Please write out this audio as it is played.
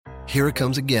Here it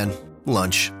comes again.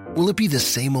 Lunch. Will it be the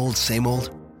same old, same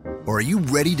old? Or are you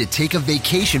ready to take a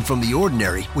vacation from the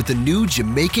ordinary with the new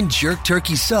Jamaican Jerk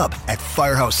Turkey Sub at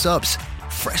Firehouse Subs?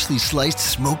 Freshly sliced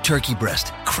smoked turkey breast,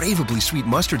 craveably sweet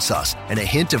mustard sauce, and a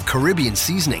hint of Caribbean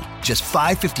seasoning. Just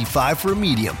 $5.55 for a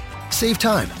medium. Save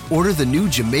time. Order the new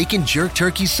Jamaican Jerk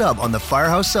Turkey Sub on the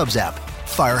Firehouse Subs app.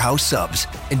 Firehouse Subs.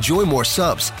 Enjoy more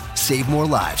subs. Save more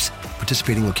lives.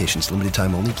 Participating locations. Limited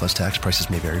time only, plus tax. Prices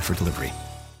may vary for delivery.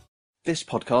 This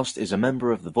podcast is a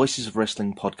member of the Voices of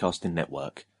Wrestling podcasting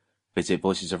network. Visit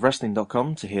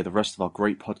voicesofwrestling.com to hear the rest of our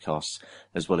great podcasts,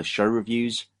 as well as show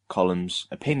reviews, columns,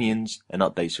 opinions, and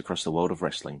updates across the world of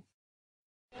wrestling.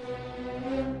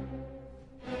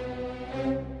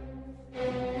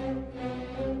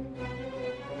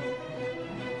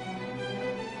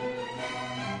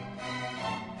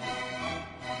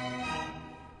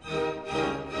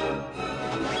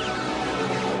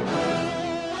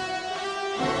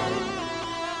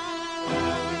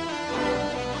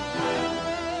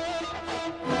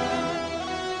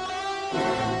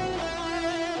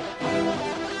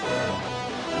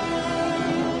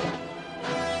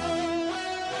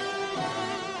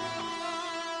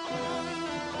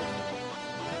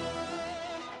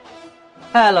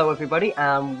 Hello everybody,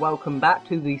 and welcome back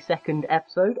to the second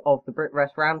episode of the Brit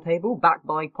Wres Roundtable, backed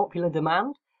by popular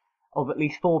demand of at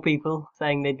least 4 people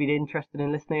saying they'd be interested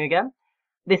in listening again.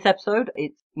 This episode,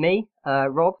 it's me,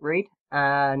 Rob Reed,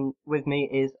 and with me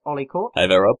is Ollie Court. Hey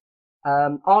there, Rob.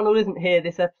 Arnold isn't here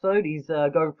this episode. He's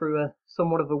going through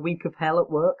somewhat of a week of hell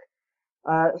at work,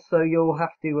 so you'll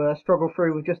have to struggle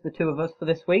through with just the two of us for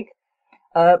this week.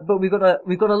 But we've got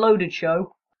a loaded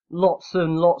show, lots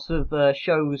and lots of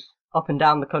shows up and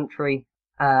down the country,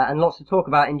 and lots to talk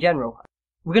about in general.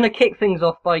 We're going to kick things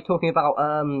off by talking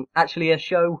about actually a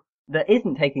show that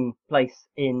isn't taking place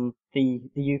in the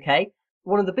UK.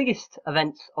 One of the biggest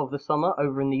events of the summer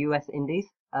over in the US Indies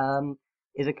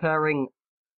is occurring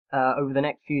over the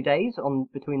next few days on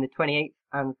between the 28th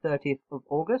and 30th of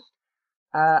August,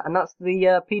 and that's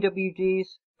the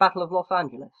PWG's Battle of Los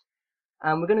Angeles.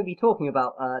 And we're going to be talking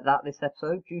about that this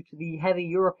episode due to the heavy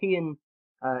European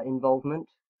involvement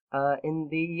in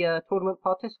the tournament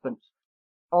participants.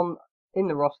 In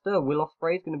the roster, Will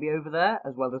Ospreay is going to be over there,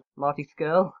 as well as Marty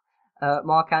Scurll,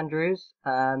 Mark Andrews,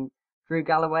 Drew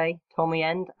Galloway, Tommy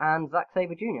End, and Zack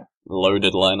Sabre Jr.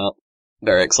 Loaded lineup.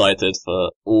 Very excited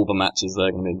for all the matches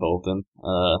they're going to be involved in.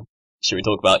 Should we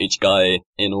talk about each guy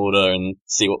in order and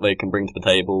see what they can bring to the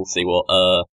table, see what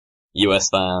US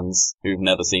fans who've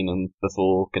never seen them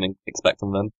before can expect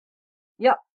from them?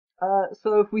 Yeah.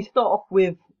 So if we start off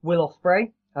with Will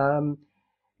Ospreay,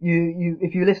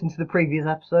 if you listen to the previous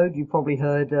episode, you probably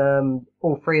heard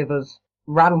all 3 of us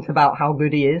rant about how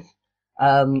good he is.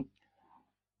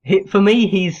 For me,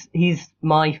 he's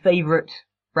my favourite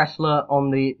wrestler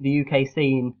on the UK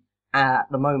scene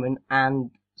at the moment,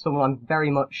 and someone I'm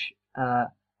very much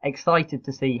excited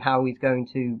to see how he's going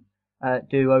to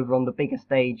do over on the bigger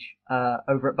stage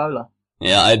over at BOLA.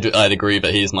 Yeah, I'd agree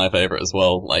that he's my favourite as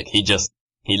well. Like,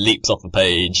 he leaps off the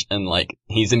page and, like,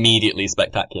 he's immediately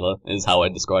spectacular is how I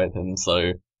describe him.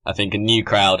 So I think any new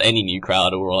crowd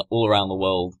all around the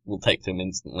world will take to him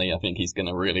instantly. I think he's going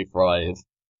to really thrive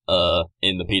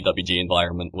in the PWG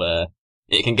environment where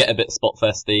it can get a bit spot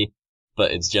festy,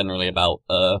 but it's generally about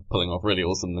pulling off really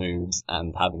awesome moves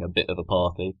and having a bit of a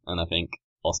party. And I think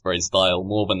Ospreay's style,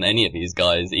 more than any of these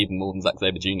guys, even more than Zack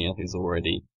Sabre Jr., who's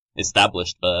already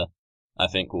established there, I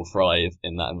think will thrive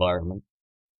in that environment.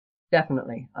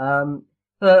 Definitely.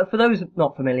 For those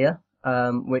not familiar,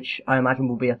 which I imagine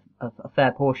will be a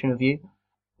fair portion of you,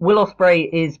 Will Ospreay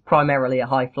is primarily a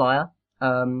high flyer,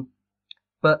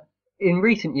 but in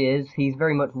recent years he's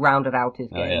very much rounded out his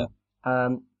game. Oh,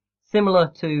 yeah.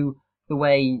 Similar to the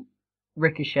way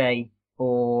Ricochet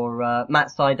or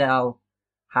Matt Sydal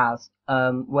has,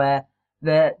 where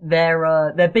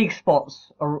their big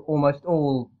spots are almost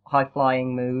all high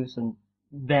flying moves, and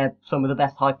they're some of the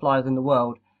best high flyers in the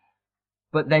world.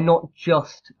 But they're not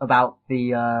just about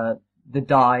the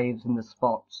dives and the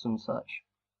spots and such.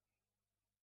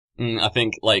 I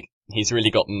think, like, he's really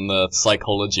gotten the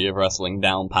psychology of wrestling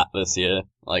down pat this year.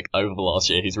 Like, over the last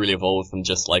year, he's really evolved from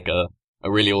just, like, a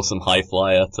really awesome high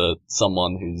flyer to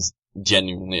someone who's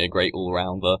genuinely a great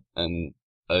all-rounder and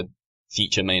a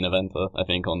future main eventer, I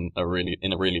think, in a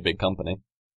really big company.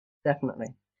 Definitely.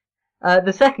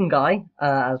 The second guy,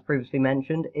 as previously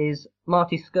mentioned, is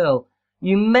Marty Scurll.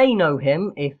 You may know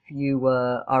him if you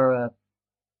follow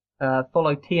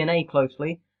TNA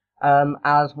closely,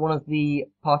 as one of the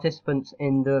participants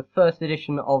in the first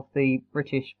edition of the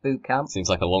British Boot Camp. Seems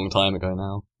like a long time ago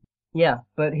now. Yeah,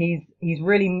 but he's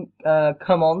really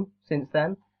come on since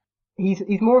then.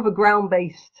 he's more of a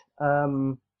ground-based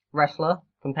wrestler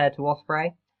compared to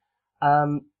Ospreay.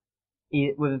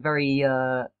 With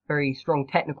a very strong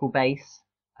technical base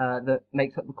that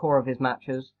makes up the core of his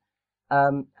matches,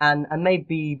 and may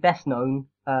be best known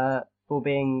for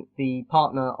being the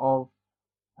partner of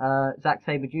Zack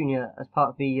Sabre Jr. as part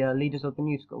of the Leaders of the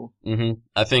New School.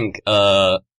 I think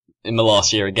in the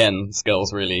last year again,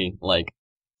 Skull's really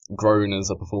grown as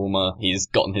a performer. He's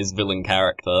gotten his villain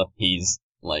character. He's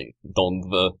donned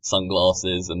the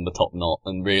sunglasses and the top knot,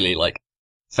 and really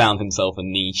found himself a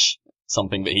niche.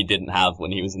 Something that he didn't have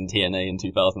when he was in TNA in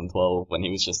 2012, when he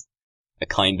was just a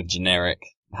kind of generic,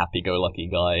 happy-go-lucky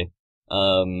guy.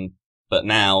 But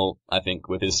now, I think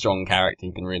with his strong character,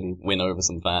 he can really win over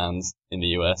some fans in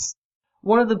the US.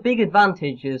 One of the big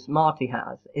advantages Marty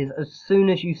has is as soon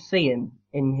as you see him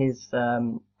in his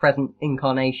present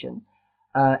incarnation,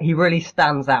 he really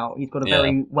stands out. He's got a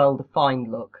very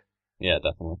well-defined look. Yeah,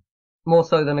 definitely. More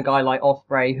so than a guy like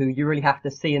Ospreay, who you really have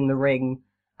to see in the ring,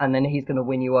 and then he's going to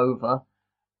win you over.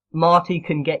 Marty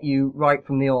can get you right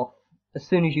from the off. As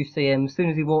soon as you see him, as soon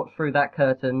as he walks through that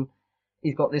curtain,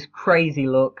 he's got this crazy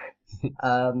look.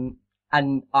 And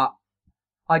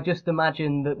I just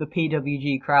imagine that the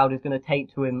PWG crowd is going to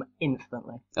take to him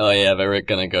instantly. Oh yeah, they're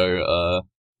going to go,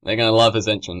 they're going to love his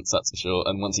entrance, that's for sure.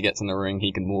 And once he gets in the ring,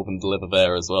 he can more than deliver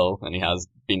there as well, and he has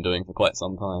been doing for quite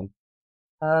some time.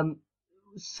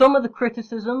 Some of the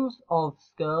criticisms of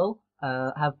Skrull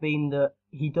have been that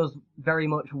he does very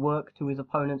much work to his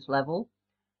opponent's level,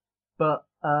 but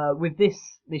with this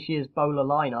year's BOLA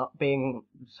lineup being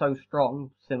so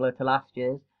strong, similar to last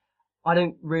year's, I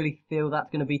don't really feel that's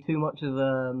going to be too much of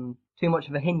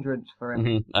a hindrance for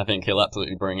him. I think he'll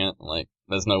absolutely bring it.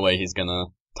 There's no way he's going to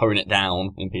tone it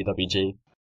down in PWG.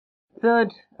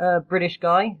 Third British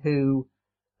guy who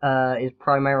is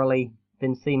primarily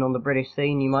been seen on the British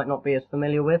scene, you might not be as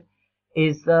familiar with,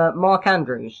 is Mark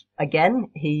Andrews. Again,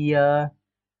 he's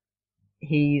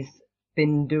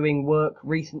been doing work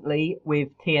recently with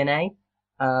TNA,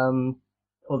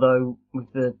 although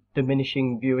with the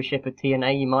diminishing viewership of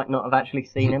TNA, you might not have actually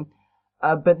seen him.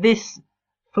 But this,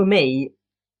 for me,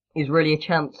 is really a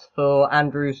chance for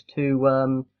Andrews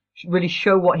to really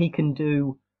show what he can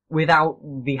do without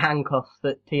the handcuffs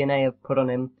that TNA have put on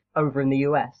him over in the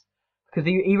US. Because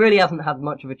he really hasn't had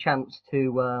much of a chance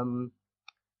to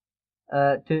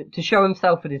show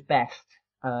himself at his best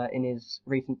in his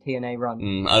recent TNA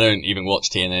run. I don't even watch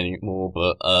TNA anymore,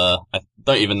 but I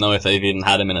don't even know if they've even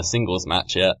had him in a singles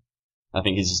match yet. I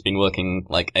think he's just been working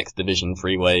X Division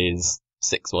 3 ways,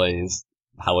 6 ways,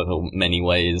 however many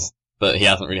ways, but he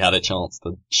hasn't really had a chance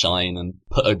to shine and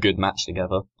put a good match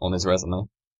together on his resume.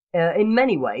 In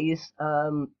many ways,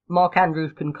 Mark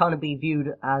Andrews can kind of be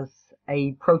viewed as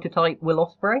a prototype Will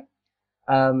Ospreay.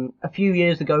 A few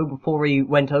years ago, before he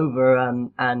went over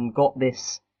and got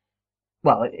this,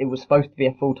 well, it was supposed to be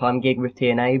a full-time gig with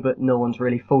TNA, but no one's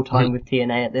really full-time with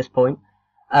TNA at this point.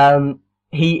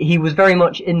 He was very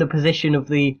much in the position of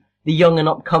the young and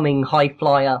upcoming high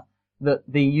flyer that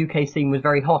the UK scene was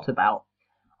very hot about.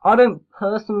 I don't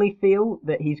personally feel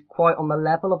that he's quite on the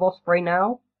level of Ospreay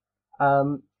now,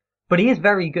 but he is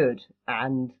very good,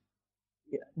 and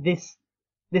this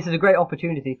is a great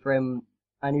opportunity for him,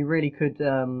 and he really could,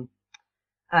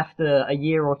 after a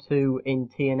year or two in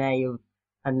TNA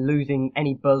and losing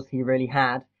any buzz he really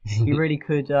had, he really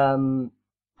could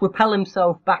propel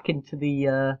himself back into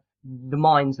the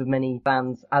minds of many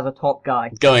fans as a top guy.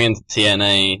 Going into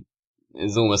TNA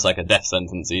is almost like a death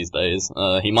sentence these days.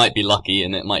 He might be lucky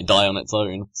and it might die on its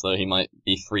own, so he might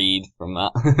be freed from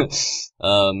that.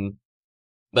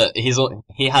 But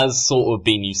he has sort of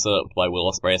been usurped by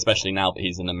Will Ospreay, especially now that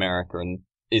he's in America and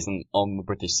isn't on the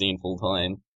British scene full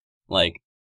time.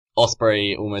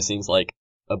 Ospreay almost seems like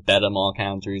a better Mark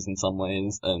Andrews in some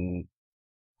ways, and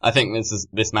I think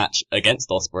this match against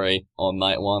Ospreay on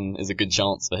night one is a good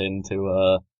chance for him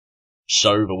to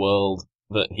show the world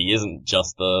that he isn't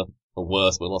just a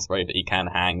worse Will Ospreay, that he can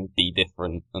hang, be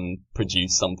different, and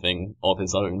produce something of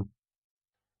his own.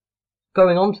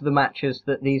 Going on to the matches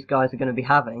that these guys are going to be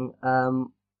having,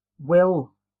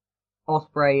 Will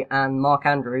Ospreay and Mark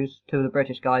Andrews, two of the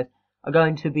British guys, are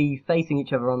going to be facing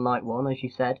each other on night one, as you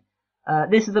said.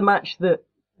 This is a match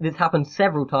that's happened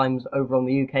several times over on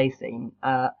the UK scene,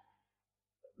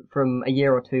 from a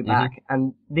year or two back,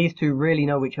 and these two really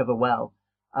know each other well.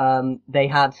 I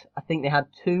think they had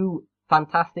 2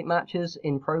 fantastic matches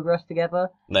in progress together.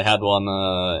 They had one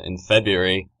in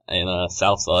February in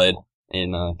Southside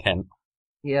in Kent.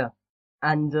 Yeah,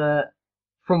 and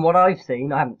from what I've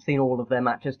seen, I haven't seen all of their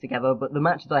matches together, but the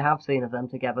matches I have seen of them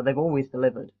together, they've always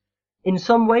delivered. In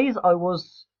some ways, I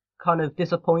was kind of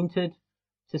disappointed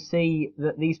to see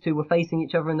that these two were facing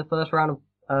each other in the first round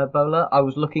of BOLA. I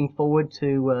was looking forward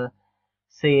to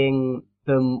seeing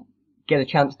them get a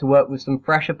chance to work with some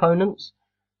fresh opponents,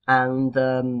 and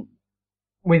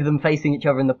with them facing each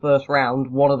other in the first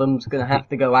round, one of them's going to have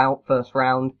to go out first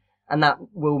round, and that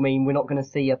will mean we're not going to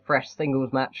see a fresh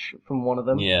singles match from one of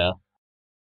them. Yeah.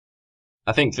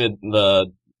 I think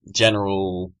the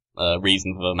general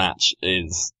reason for the match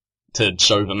is to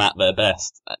show them at their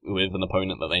best with an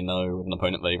opponent that they know, with an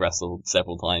opponent they wrestled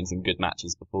several times in good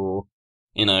matches before.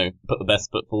 You know, put the best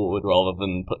foot forward rather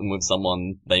than put them with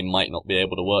someone they might not be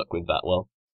able to work with that well.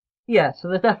 Yeah, so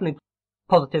there's definitely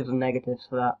positives and negatives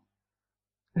for that.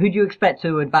 Who do you expect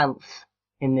to advance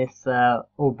in this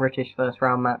all-British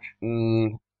first-round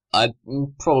match? I'd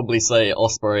probably say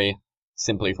Ospreay,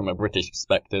 simply from a British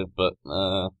perspective, but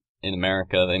in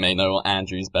America they may know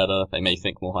Andrew's better, they may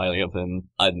think more highly of him.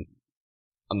 I'm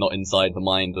not inside the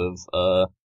mind of the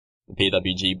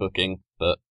PWG booking,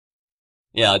 but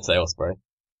yeah, I'd say Ospreay.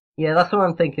 Yeah, that's what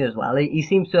I'm thinking as well. He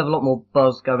seems to have a lot more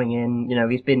buzz going in. You know,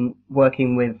 he's been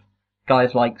working with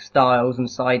guys like Styles and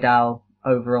Seidel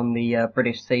over on the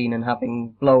British scene and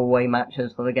having blow-away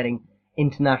matches, so they're getting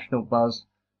international buzz.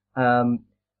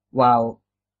 While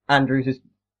Andrews is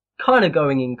kind of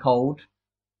going in cold.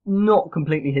 Not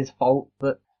completely his fault,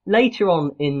 but later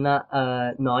on in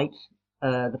that night,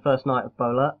 the first night of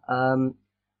BOLA,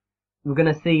 we're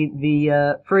going to see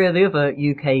the three of the other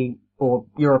UK or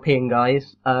European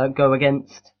guys go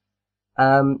against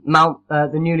the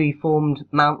newly formed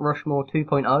Mount Rushmore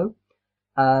 2.0.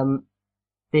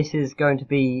 This is going to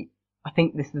be, I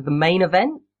think this is the main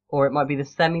event, or it might be the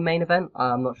semi-main event.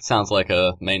 I'm not sure. Sounds like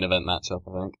a main event matchup,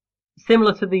 I think.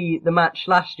 Similar to the match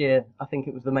last year, I think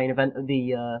it was the main event of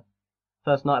the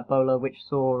first night of BOLA, which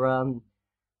saw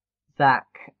Zack,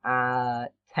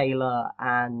 Taylor,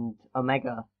 and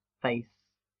Omega face.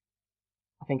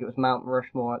 I think it was Mount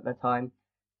Rushmore at the time,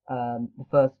 the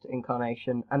first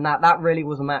incarnation, and that really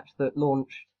was a match that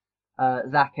launched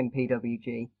Zack in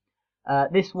PWG.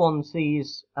 This one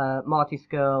sees Marty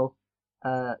Scurll,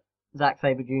 Zack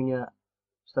Sabre Jr.,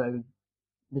 so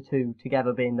the two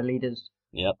together being the leaders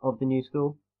of the new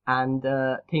school, and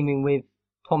teaming with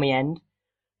Tommy End,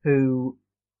 who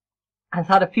has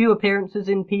had a few appearances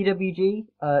in PWG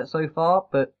so far,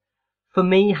 but for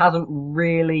me hasn't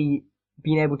really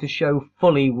been able to show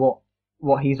fully what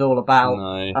he's all about.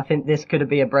 No. I think this could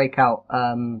be a breakout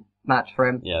match for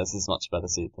him. Yeah, this is much better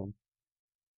suited than.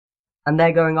 And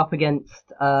they're going up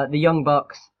against the Young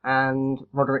Bucks and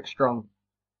Roderick Strong.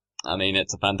 I mean,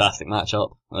 it's a fantastic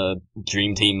matchup.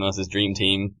 Dream team versus dream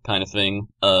team kind of thing.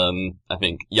 I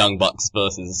think Young Bucks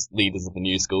versus leaders of the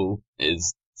new school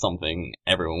is something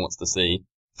everyone wants to see.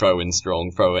 Throw in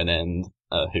Strong, throw in End,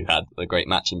 who had a great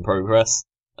match in progress.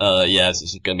 Yeah, it's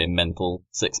just going to be a mental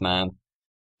 6-man.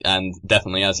 And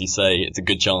definitely, as you say, it's a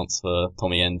good chance for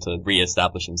Tommy End to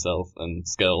re-establish himself and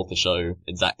Skrull to show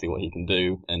exactly what he can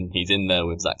do. And he's in there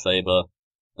with Zack Sabre,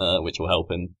 which will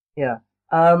help him. Yeah.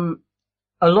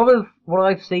 A lot of what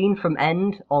I've seen from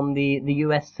End on the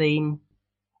US scene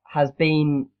has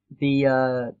been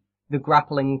the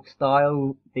grappling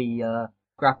style, the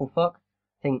grapple fuck.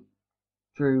 I think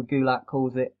Drew Gulak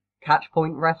calls it catch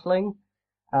point wrestling.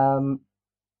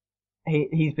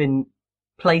 He's been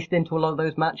placed into a lot of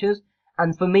those matches,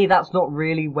 and for me that's not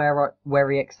really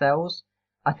where he excels.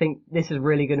 I think this is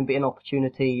really going to be an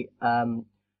opportunity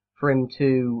for him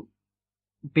to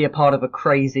be a part of a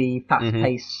crazy,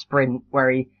 fast-paced sprint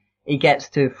where he gets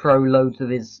to throw loads of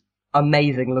his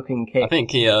amazing-looking kicks. I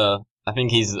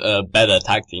think he's a better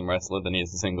tag team wrestler than he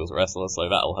is a singles wrestler, so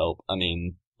that'll help. I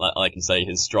mean, like you say,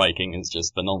 his striking is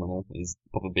just phenomenal. He's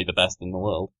probably the best in the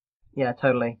world. Yeah,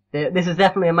 totally. This is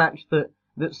definitely a match that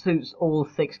suits all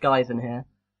 6 guys in here.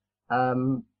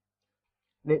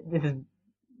 This is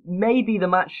maybe the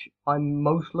match I'm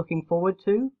most looking forward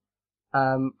to.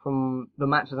 From the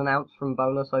matches announced from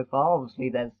BOLA so far. Obviously,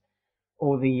 there's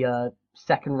all the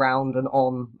second round and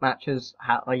on matches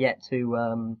are yet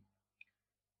to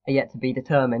be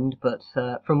determined. But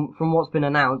from what's been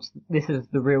announced, this is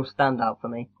the real standout for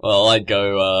me. Well, I'd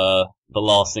go the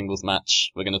last singles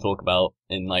match we're going to talk about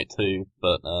in night 2,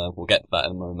 but we'll get to that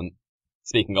in a moment.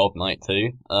 Speaking of night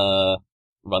 2,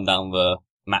 run down the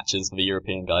matches for the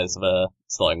European guys there,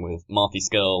 starting with Marty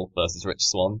Scurll versus Rich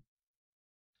Swann.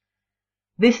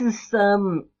 This is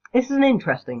an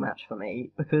interesting match for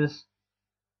me because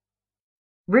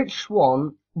Rich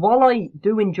Swann, while I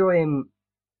do enjoy him,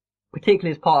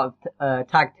 particularly as part of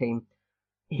tag team,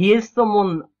 he is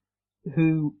someone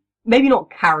who maybe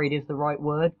not carried is the right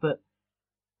word, but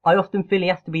I often feel he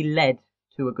has to be led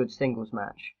to a good singles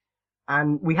match.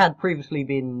 And we had previously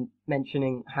been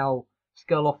mentioning how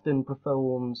Skull often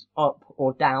performs up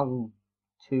or down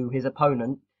to his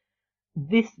opponent.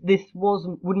 This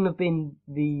wouldn't have been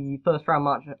the first round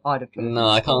match I'd have chosen. No,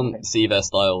 I can't see their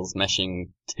styles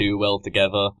meshing too well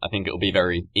together. I think it'll be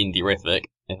very indie-rific,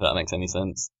 if that makes any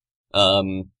sense.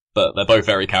 But they're both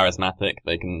very charismatic.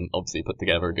 They can obviously put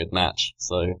together a good match,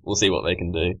 so we'll see what they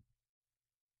can do.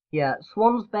 Yeah,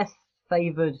 Swan's best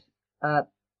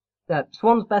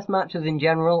matches in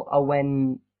general are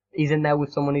when he's in there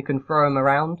with someone who can throw him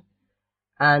around.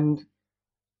 And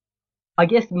I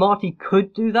guess Marty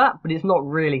could do that, but it's not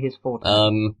really his forte.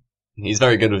 He's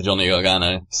very good with Johnny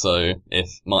Gargano, so if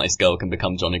Marty Scurll can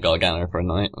become Johnny Gargano for a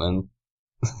night, then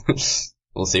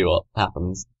we'll see what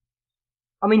happens.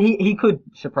 I mean, he could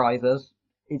surprise us.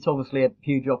 It's obviously a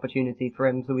huge opportunity for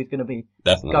him, so he's going to be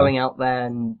Definitely going out there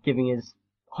and giving his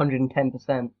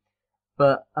 110%.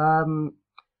 But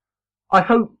I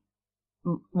hope,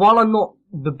 while I'm not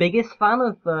the biggest fan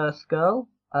of Scurll,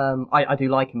 I do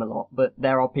like him a lot, but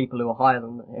there are people who are higher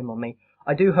than him on me.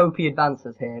 I do hope he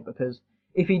advances here, because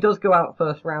if he does go out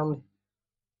first round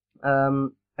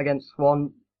against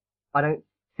Swan, I don't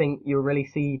think you'll really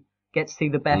get to see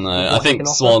the best. No, I think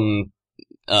Swan,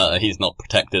 he's not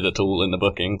protected at all in the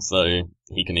booking, so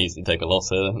he can easily take a loss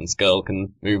here, and Scurll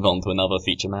can move on to another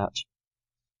feature match.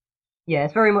 Yeah,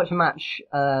 it's very much a match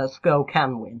Scurll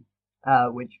can win,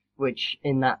 which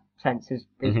in that sense is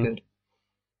good.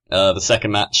 The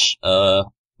second match that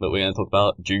we're going to talk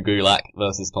about, Drew Gulak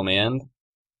versus Tommy End.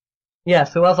 Yeah,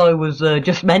 so as I was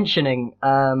just mentioning,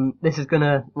 this is going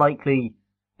to likely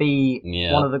be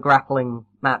one of the grappling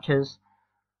matches.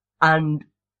 And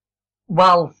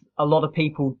while a lot of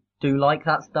people do like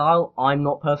that style, I'm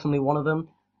not personally one of them.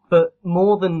 But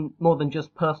more than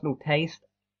just personal taste,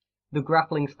 the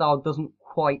grappling style doesn't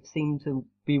quite seem to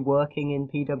be working in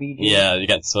PWG. Yeah,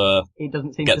 it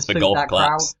doesn't seem gets to the suit golf that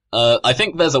claps. I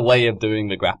think there's a way of doing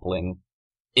the grappling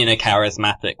in a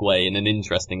charismatic way, in an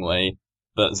interesting way,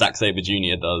 that Zack Sabre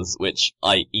Jr. does, which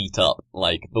I eat up.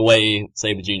 Like, the way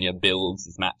Sabre Jr. builds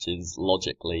his matches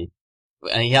logically.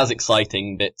 And he has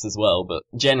exciting bits as well, but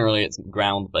generally it's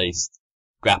ground-based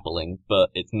grappling, but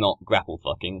it's not grapple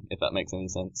fucking, if that makes any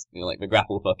sense. You know, like, the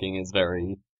grapple fucking is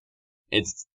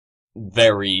it's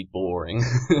very boring.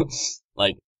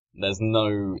 Like, there's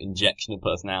no injection of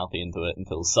personality into it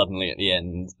until suddenly at the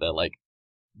end they're like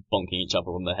bonking each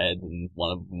other on the head and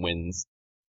one of them wins.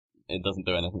 It doesn't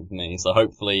do anything for me, so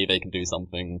hopefully they can do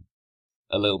something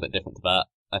a little bit different to that.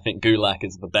 I think Gulak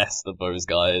is the best of those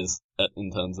guys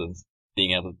in terms of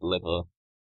being able to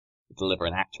deliver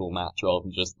an actual match rather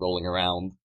than just rolling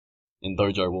around in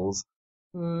dojo walls.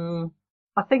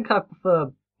 I think I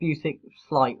prefer Busick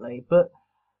slightly, but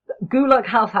Gulak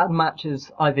has had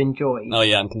matches I've enjoyed. Oh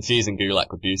yeah, I'm confusing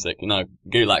Gulak with Busick. No,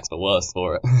 Gulak's the worst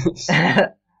for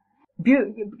it.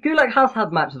 Gulak has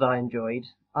had matches I enjoyed.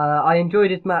 I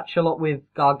enjoyed his match a lot with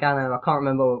Gargano. I can't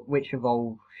remember which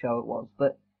Evolve show it was,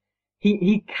 but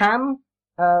he can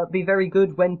be very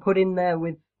good when put in there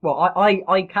with. Well,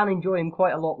 I can enjoy him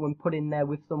quite a lot when put in there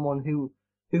with someone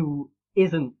who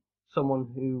isn't someone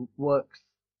who works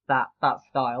that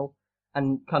style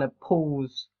and kind of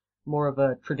pulls more of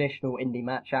a traditional indie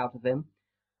match out of him.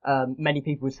 Many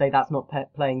people would say that's not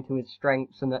playing to his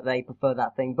strengths and that they prefer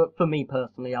that thing, but for me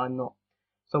personally, I'm not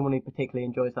someone who particularly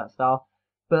enjoys that style.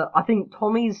 But I think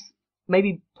one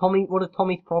of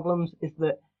Tommy's problems is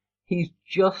that he's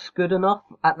just good enough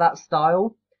at that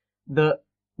style that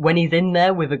when he's in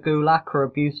there with a Gulak or a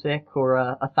Busick or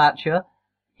a Thatcher,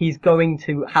 he's going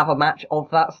to have a match of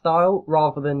that style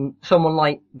rather than someone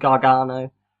like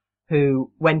Gargano,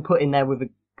 who, when put in there with a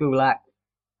Gulak,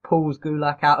 pulls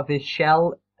Gulak out of his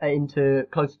shell into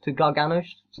closer to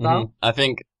Gargano's style. Mm-hmm. I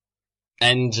think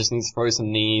End just needs to throw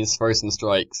some knees, throw some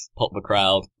strikes, pop the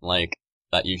crowd, like,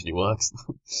 that usually works.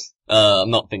 I'm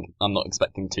not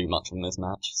expecting too much from this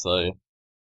match, so,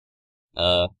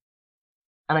 And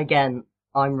again,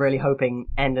 I'm really hoping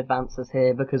End advances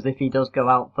here, because if he does go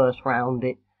out first round,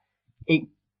 I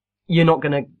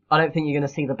don't think you're gonna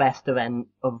see the best of End,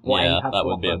 of what End has to that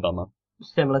would offer. be a bummer.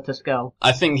 Similar to Scurll.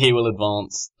 I think he will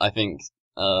advance. I think,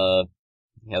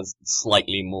 he has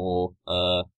slightly more,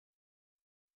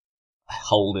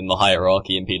 hold in the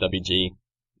hierarchy in PWG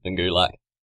than Gulak.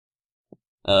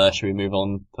 Should we move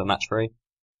on to match 3?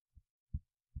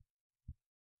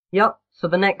 Yep. So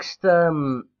the next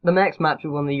match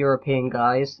with one of the European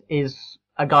guys is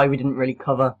a guy we didn't really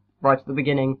cover right at the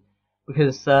beginning,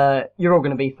 because you're all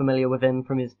going to be familiar with him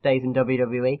from his days in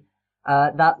WWE.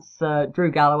 That's Drew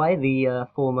Galloway, the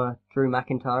former Drew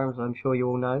McIntyre, as I'm sure you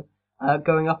all know,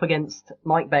 going up against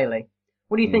Mike Bailey.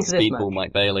 What do you think of this match?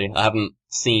 Mike Bailey. I haven't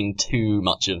seen too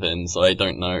much of him, so I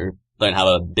don't know don't have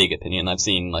a big opinion. I've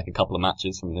seen like a couple of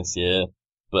matches from this year,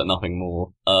 but nothing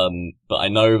more. But I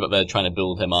know that they're trying to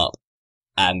build him up,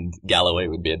 and Galloway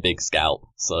would be a big scalp.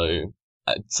 So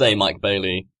I'd say Mike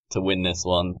Bailey to win this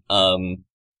one.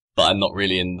 But I'm not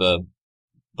really in the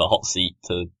hot seat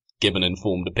to give an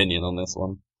informed opinion on this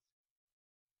one.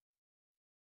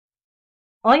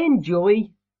 I enjoy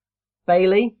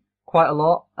Bailey quite a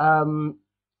lot.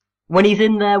 When he's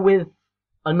in there with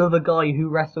another guy who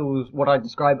wrestles what I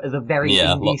describe as a very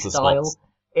indie style,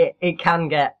 it can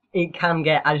get,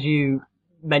 as you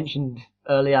mentioned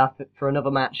earlier for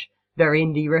another match, very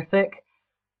indie-rific.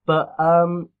 But,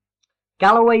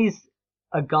 Galloway's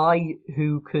a guy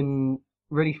who can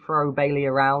really throw Bailey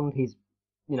around. He's,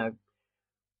 you know,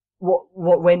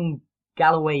 when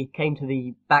Galloway came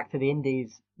back to the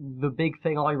indies, the big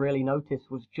thing I really noticed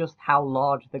was just how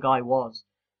large the guy was,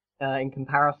 in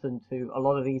comparison to a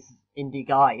lot of these indie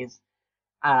guys.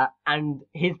 And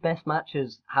his best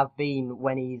matches have been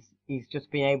when he's just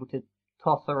been able to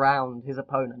toss around his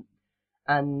opponent.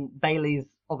 And Bailey's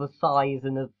of a size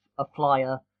and of a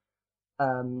flyer,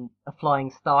 a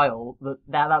flying style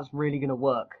that's really going to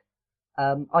work.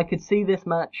 I could see this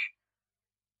match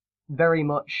very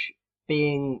much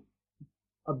being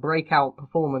a breakout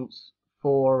performance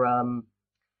for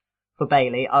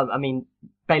Bailey. I mean,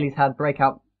 Bailey's had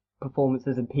breakout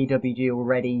performances in PWG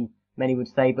already, many would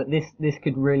say, but this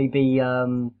could really be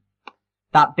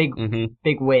that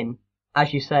big win.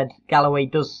 As you said, Galloway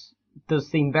does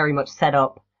seem very much set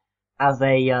up as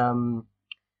a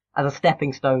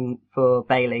stepping stone for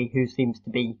Bailey, who seems to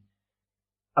be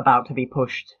about to be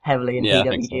pushed heavily in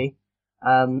PWG.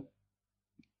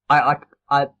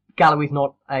 Galloway's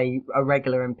not a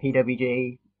regular in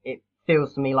PWG. It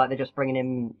feels to me like they're just bringing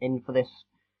him in for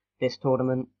this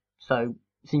tournament, so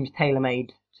it seems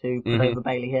tailor-made to put over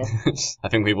Bailey here. I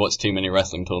think we've watched too many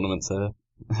wrestling tournaments here.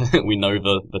 We know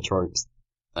the tropes.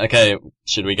 Okay,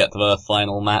 should we get to the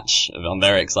final match? I'm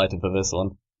very excited for this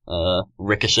one.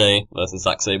 Ricochet versus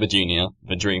Zack Sabre Jr.,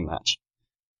 the dream match.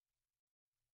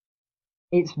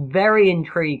 It's very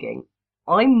intriguing.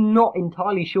 I'm not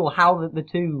entirely sure how the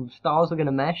two styles are going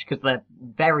to mesh, because they're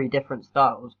very different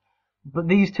styles. But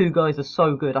these two guys are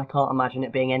so good, I can't imagine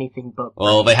it being anything but...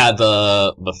 Well, they had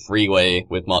the freeway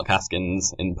with Mark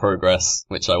Haskins in progress,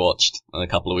 which I watched a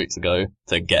couple of weeks ago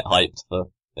to get hyped for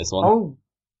this one. Oh,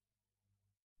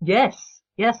 yes,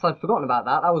 I'd forgotten about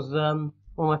that. That was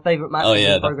one of my favourite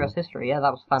matches in Progress history. Yeah,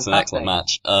 that was fantastic. It's an excellent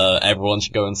match. Everyone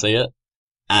should go and see it.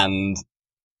 And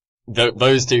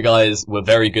those two guys were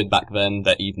very good back then.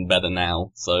 They're even better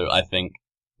now. So I think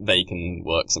they can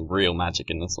work some real magic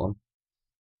in this one.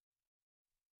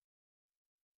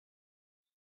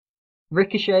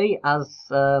 Ricochet, as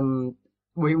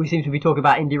we seem to be talking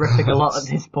about indie-rific a lot at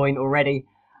this point already,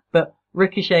 but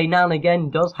Ricochet now and again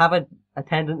does have a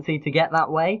tendency to get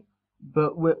that way.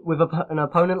 But with an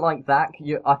opponent like Zack,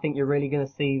 I think you're really going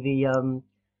to see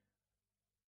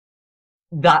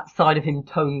that side of him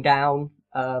toned down.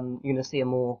 You're going to see a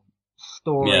more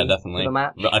story definitely. to the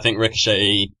match. I think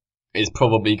Ricochet is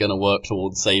probably going to work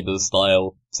towards Sabre's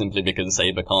style, simply because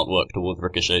Sabre can't work towards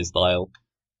Ricochet's style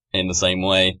in the same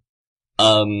way.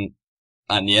 And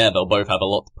they'll both have a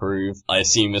lot to prove. I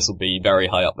assume this will be very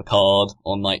high up the card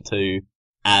on night 2,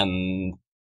 and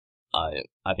I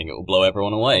think it will blow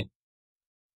everyone away.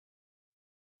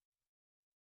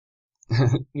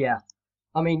 Yeah.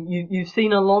 I mean, you've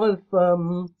seen a lot of,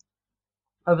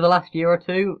 over the last year or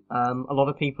two, a lot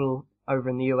of people over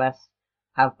in the US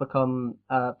have become,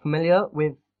 familiar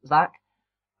with Zack.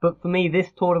 But for me,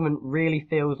 this tournament really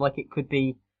feels like it could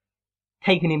be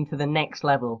taking him to the next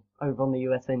level over on the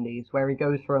US Indies, where he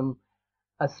goes from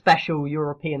a special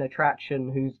European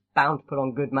attraction who's bound to put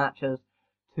on good matches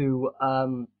to,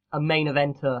 a main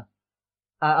event level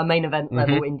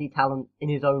indie talent in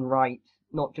his own right.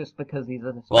 Not just because he's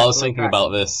a special Well, I was thinking attraction. about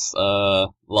this,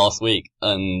 last week,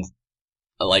 and,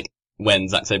 when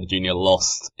Zack Sabre Jr.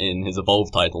 lost in his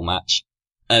Evolve title match,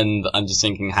 and I'm just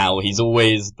thinking how he's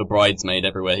always the bridesmaid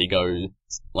everywhere he goes.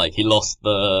 Like, he lost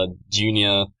the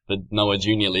Noah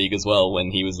Junior League as well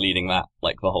when he was leading that,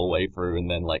 the whole way through, and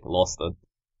then, lost a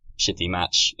shitty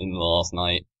match in the last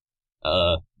night,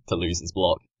 to lose his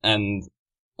block. And,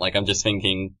 I'm just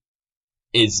thinking,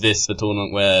 is this the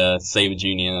tournament where Sabre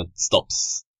Jr.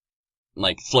 stops,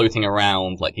 floating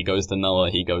around, he goes to Noah,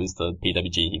 he goes to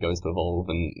PWG, he goes to Evolve,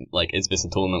 and, is this a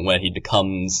tournament where he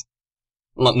becomes,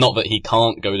 not that he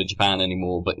can't go to Japan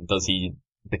anymore, but does he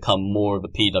become more of a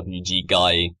PWG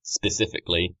guy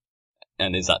specifically?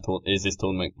 And is this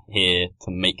tournament here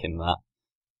to make him that?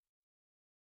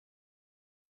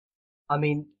 I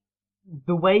mean,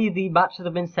 the way the matches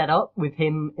have been set up with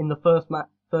him in the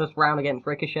first round against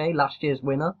Ricochet, last year's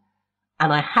winner,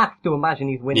 and I have to imagine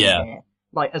he's winning here.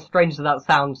 Like, as strange as that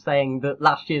sounds, saying that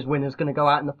last year's winner's going to go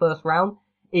out in the first round,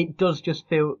 it does just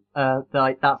feel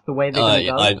like that's the way they're going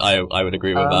to go. I would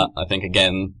agree with that. I think,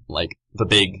 again, like, the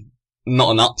big,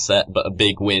 not an upset, but a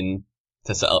big win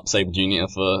to set up Sabre Jr.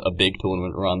 for a big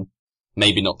tournament run.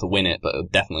 Maybe not to win it,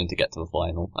 but definitely to get to the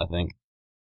final, I think.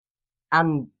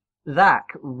 And Zach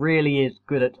really is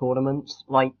good at tournaments.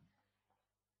 Like,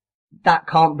 that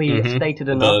can't be stated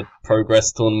enough. The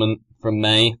Progress tournament from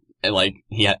May, like,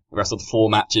 he had wrestled 4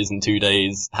 matches in 2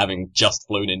 days, having just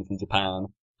flown in from Japan,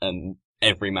 and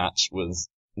every match was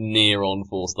near on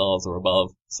 4 stars or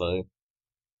above, so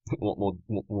what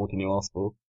more can you ask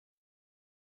for?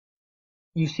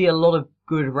 You see a lot of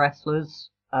good wrestlers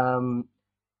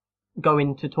go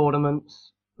into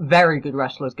tournaments, very good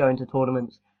wrestlers go into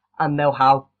tournaments, and they'll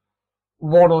have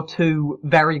 1 or 2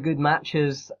 very good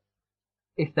matches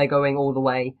if they're going all the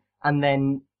way, and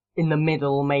then in the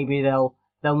middle maybe they'll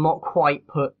not quite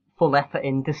put full effort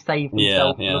in to save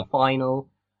themselves for the final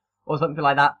or something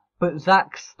like that. But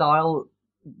Zach's style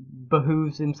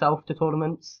behooves himself to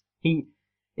tournaments.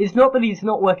 It's not that he's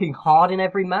not working hard in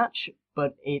every match,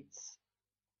 but it's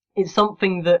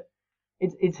something that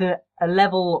it's a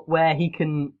level where he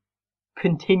can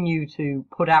continue to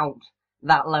put out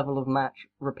that level of match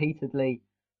repeatedly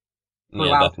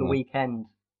throughout the weekend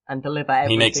and deliver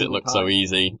every He makes it single look time. so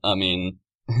easy. I mean,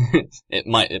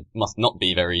 it must not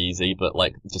be very easy, but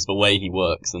like, just the way he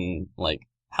works and like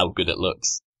how good it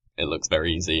looks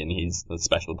very easy, and he's a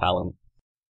special talent.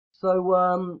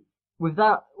 So, with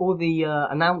that, all the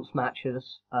announced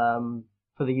matches for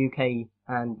the UK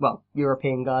and, well,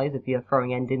 European guys, if you're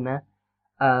throwing End in there,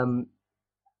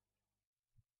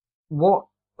 what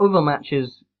other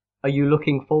matches are you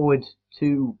looking forward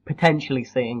to potentially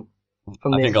seeing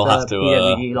from this I think I'll have to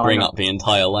PWG lineup? bring up the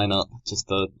entire lineup just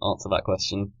to answer that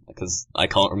question, because I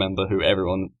can't remember who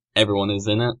everyone is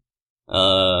in it.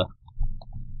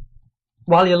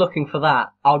 While you're looking for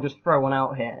that, I'll just throw one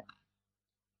out here.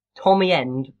 Tommy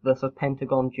End versus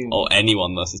Pentagon Jr. Or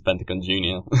anyone versus Pentagon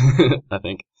Jr., I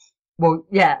think. Well,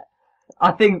 yeah.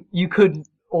 I think you could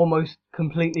almost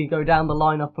completely go down the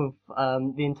lineup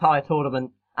of the entire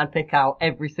tournament and pick out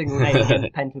every single name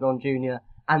against Pentagon Jr.,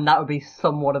 and that would be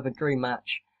somewhat of a dream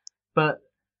match. But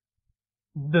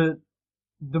the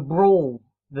brawl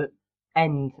that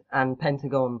End and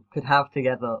Pentagon could have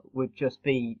together would just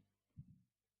be...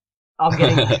 I'm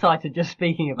getting excited just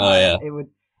speaking about it.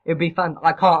 It'd be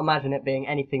I can't imagine it being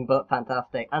anything but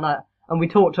fantastic. And we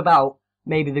talked about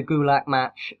maybe the Gulak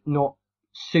match not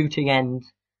suiting End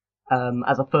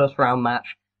as a first round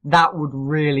match. That would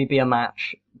really be a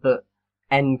match that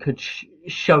End could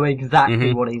show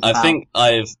exactly what he's about. I think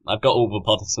I've got all the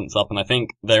participants up, and I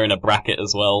think they're in a bracket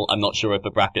as well. I'm not sure if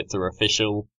the brackets are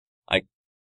official.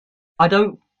 I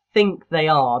don't think they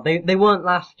are. They weren't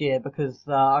last year, because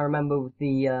I remember with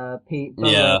the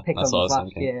pick-ups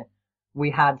last year, we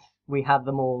had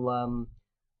them all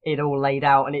it all laid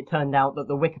out, and it turned out that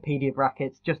the Wikipedia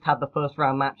brackets just had the first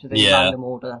round matches in random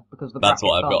order, because the that's brackets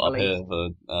what I've got released. up here,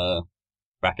 the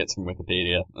brackets from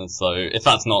Wikipedia. And so if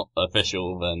that's not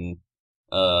official, then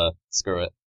screw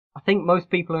it. I think most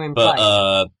people are in play.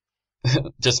 But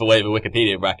just the way the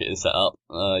Wikipedia bracket is set up,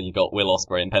 you got Will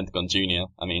Ospreay and Pentagon Jr.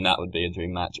 I mean, that would be a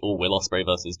dream match. Or Will Ospreay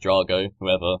versus Drago,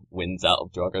 whoever wins out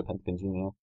of Drago Pentagon Jr.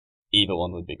 Either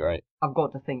one would be great. I've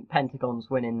got to think Pentagon's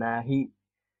winning there. He,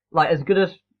 like, as good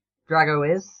as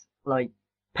Drago is, like,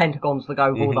 Pentagon's the guy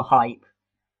with all the hype.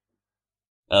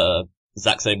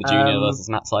 Zack Sabre Jr. versus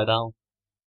Matt Sydal.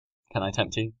 Can I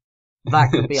tempt you?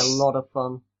 That could be a lot of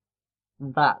fun.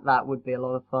 That would be a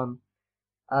lot of fun.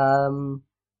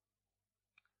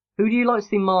 Who do you like to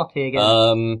see Marty against?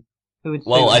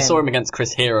 I saw him against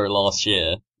Chris Hero last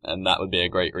year, and that would be a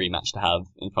great rematch to have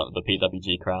in front of the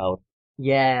PWG crowd.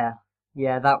 Yeah,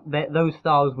 those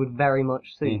styles would very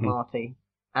much suit Marty.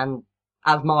 And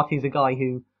as Marty's a guy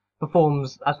who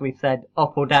performs, as we've said,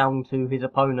 up or down to his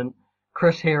opponent,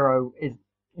 Chris Hero is,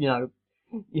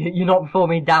 you're not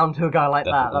performing down to a guy like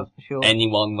Definitely. that, that's for sure.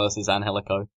 Anyone versus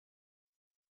Angelico.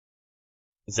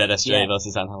 ZSJ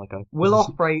versus Angelico. Will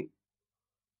Ospreay,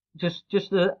 just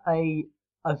a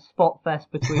spot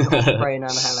fest between Ospreay and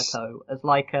Angelico as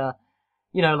like a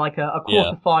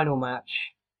quarter-final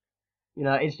match.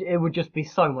 It would just be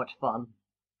so much fun.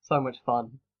 So much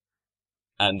fun.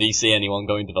 And do you see anyone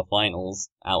going to the finals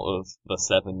out of the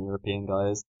 7 European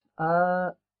guys?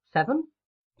 7?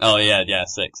 Oh yeah,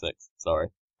 6, sorry.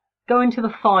 Going to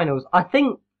the finals, I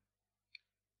think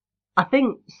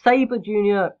Sabre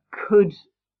Jr. could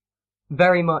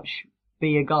very much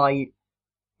be a guy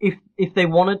if they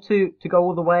wanted to go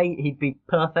all the way, he'd be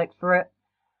perfect for it.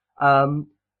 The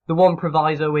one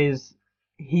proviso is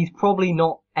he's probably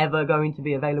not ever going to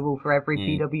be available for every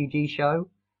PWG show,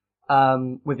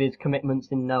 with his commitments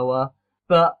in Noah.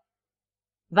 But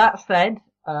that said,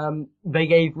 they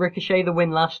gave Ricochet the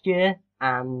win last year,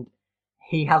 and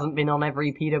he hasn't been on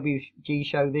every PWG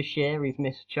show this year. He's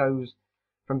missed shows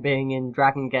from being in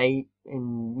Dragon Gate,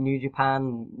 in New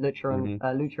Japan,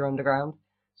 Lucha Underground.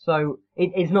 So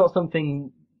it's not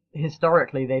something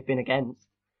historically they've been against.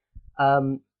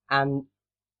 And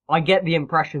I get the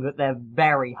impression that they're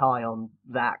very high on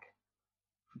Zack.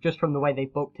 Just from the way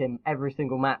they've booked him, every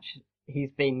single match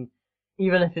he's been,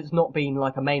 even if it's not been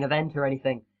like a main event or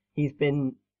anything, he's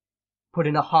been put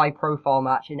in a high profile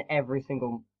match in every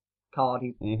single card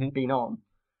he's been on.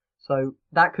 So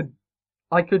I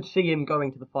could see him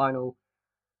going to the final,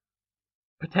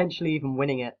 potentially even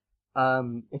winning it,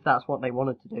 if that's what they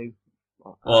wanted to do.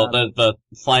 Well, the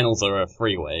finals are a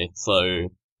freeway, so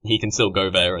he can still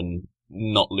go there and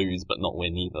not lose but not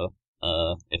win either,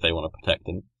 if they want to protect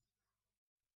him.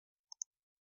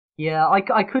 Yeah,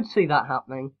 I could see that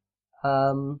happening.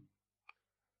 Someone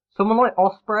like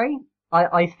Ospreay,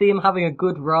 I see him having a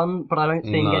good run, but I don't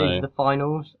see him getting to the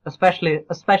finals, especially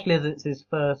as it's his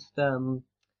first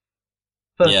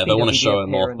yeah, they want to show appearance.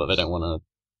 him off, but they don't want to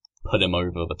put him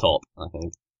over the top, I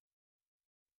think.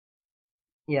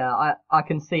 Yeah, I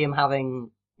can see him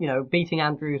having, beating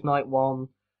Andrews night 1,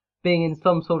 being in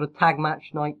some sort of tag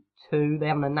match night 2. They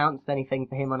haven't announced anything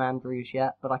for him on Andrews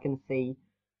yet, but I can see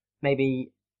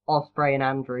maybe Ospreay and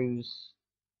Andrews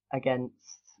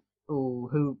against,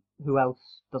 who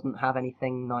else doesn't have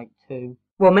anything night 2?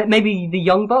 Well, maybe the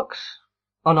Young Bucks?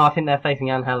 Oh no, I think they're facing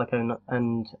Angelico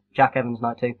and Jack Evans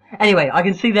night 2. Anyway, I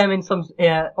can see them in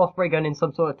Ospreay going in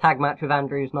some sort of tag match with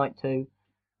Andrews night 2,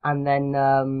 and then,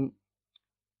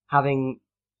 having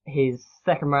his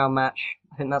second round match.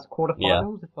 I think that's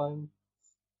quarterfinals,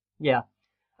 yeah.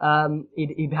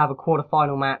 He'd have a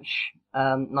quarterfinal match,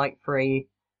 night 3,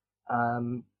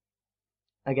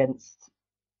 against,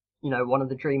 one of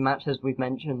the dream matches we've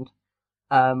mentioned,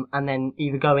 and then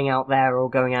either going out there or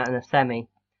going out in a semi.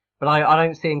 But I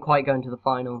don't see him quite going to the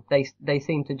final. They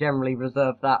seem to generally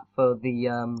reserve that for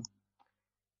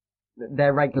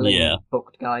their regularly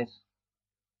booked guys.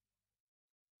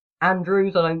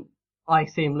 Andrews, I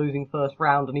see him losing first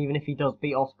round, and even if he does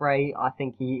beat Ospreay, I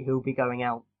think he'll be going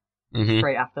out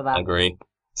straight after that. I agree.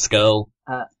 Skull.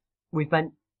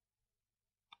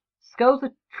 Skull's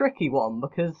a tricky one,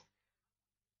 because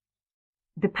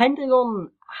depending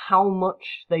on how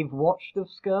much they've watched of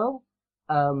Skull,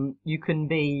 you can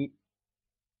be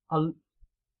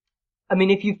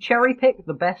if you've cherry-picked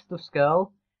the best of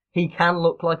Skull, he can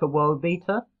look like a world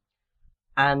beater.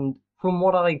 And from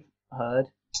what I've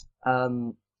heard,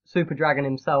 Super Dragon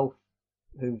himself,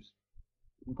 who's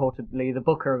reportedly the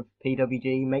booker of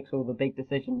PWG, makes all the big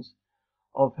decisions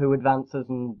of who advances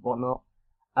and whatnot,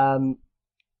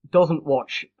 doesn't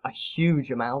watch a huge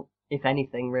amount, if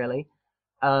anything, really.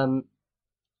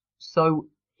 So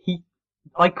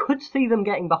I could see them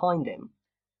getting behind him.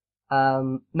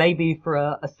 Maybe for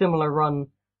a similar run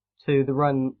to the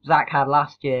run Zack had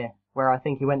last year, where I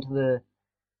think he went to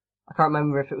I can't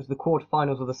remember if it was the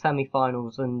quarterfinals or the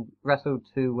semi-finals, and wrestled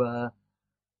to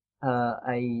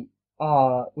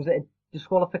was it a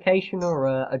disqualification or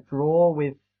a draw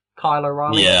with Kyle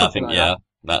O'Reilly? Yeah, I think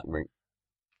that ring.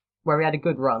 Where he had a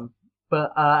good run.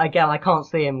 But again, I can't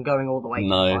see him going all the way to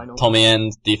the final. Tommy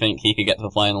End, do you think he could get to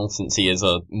the final since he is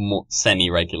a more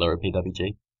semi-regular at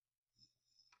PWG?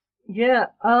 Yeah,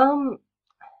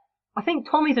 I think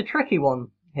Tommy's a tricky one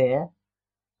here.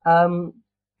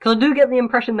 'Cause I do get the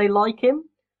impression they like him,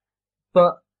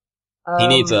 but he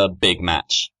needs a big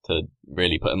match to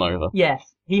really put him over.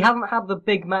 Yes, he hasn't had the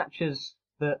big matches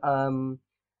that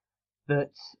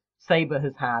Sabre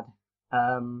has had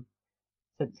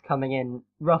since coming in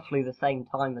roughly the same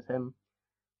time as him.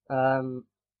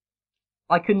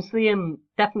 I can see him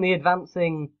definitely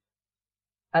advancing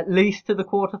at least to the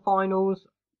quarterfinals,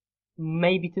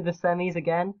 maybe to the semis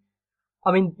again.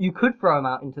 I mean, you could throw him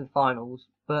out into the finals,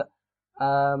 but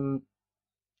I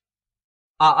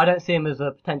don't see him as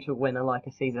a potential winner like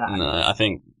I see Zack. No, I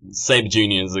think Sabre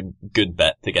Jr. is a good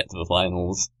bet to get to the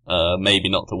finals. Maybe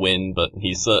not to win, but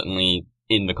he's certainly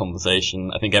in the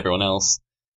conversation. I think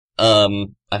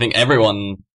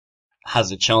everyone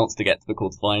has a chance to get to the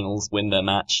quarterfinals, win their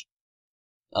match.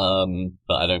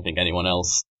 But I don't think anyone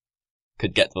else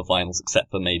could get to the finals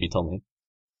except for maybe Tommy.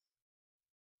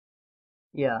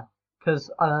 Yeah,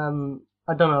 because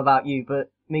I don't know about you,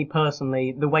 but me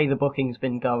personally, the way the booking's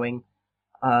been going,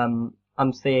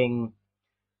 I'm seeing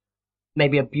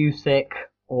maybe a Busick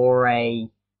or a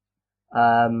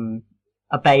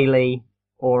Bailey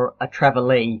or a Trevor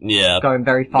Lee going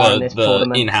very far in this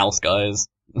tournament. The in-house guys,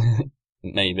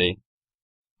 maybe.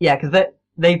 Yeah, because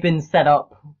they've been set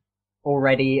up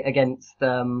already against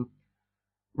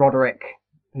Roderick,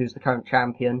 who's the current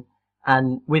champion,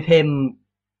 and with him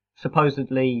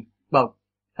reportedly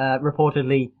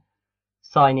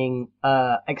signing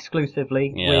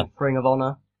exclusively with Ring of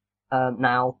Honor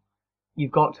now,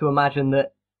 you've got to imagine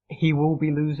that he will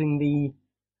be losing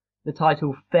the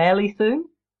title fairly soon.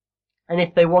 And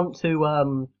if they want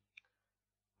to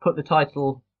put the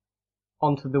title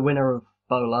onto the winner of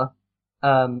BOLA,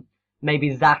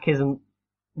 maybe Zach isn't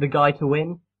the guy to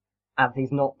win, as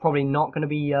he's probably not going to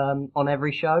be on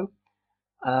every show.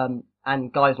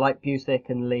 And guys like Busick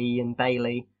and Lee and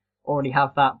Bailey already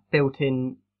have that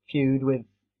built-in feud with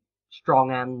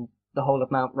Strong and the whole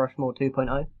of Mount Rushmore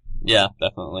 2.0. Yeah,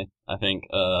 definitely. I think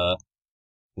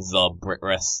this is our Brit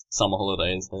Wres summer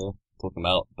holidays here, talking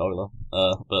about BOLA.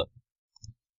 But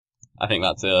I think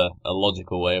that's a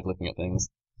logical way of looking at things.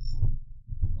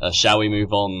 Shall we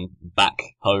move on back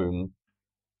home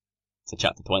to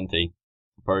chapter 20,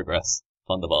 Progress,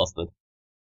 Thunder Bastard?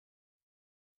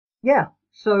 Yeah,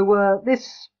 so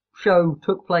this show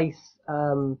took place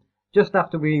just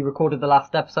after we recorded the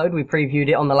last episode. We previewed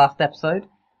it on the last episode.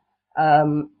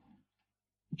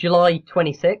 July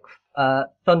 26th,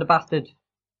 Thunder Bastard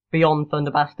Beyond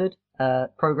Thunder Bastard,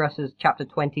 Progress's chapter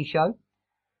 20 show.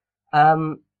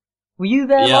 Were you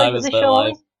there live at this show? Yeah, I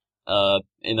was there live,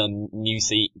 in a new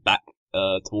seat back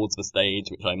towards the stage,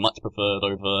 which I much preferred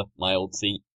over my old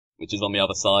seat, which is on the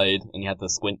other side, and you had to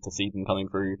squint to see them coming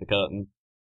through the curtain.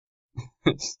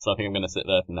 So I think I'm going to sit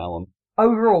there from now on.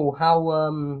 Overall, how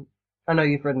I know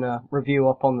you've written a review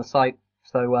up on the site,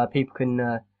 so people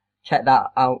can check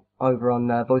that out over on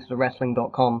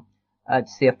voicesofwrestling.com to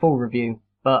see a full review.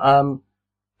 But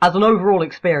as an overall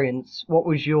experience, what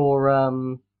were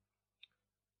your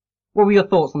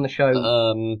thoughts on the show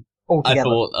altogether? I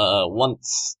thought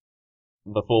once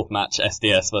the fourth match,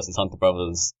 SDS versus Hunter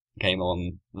Brothers, came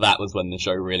on, that was when the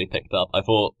show really picked up. I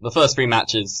thought the first three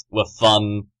matches were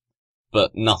fun,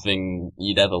 but nothing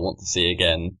you'd ever want to see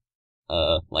again,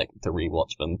 like to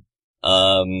rewatch them.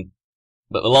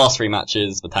 But the last three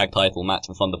matches, the tag title match,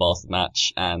 the Thunder Bastard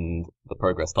match, and the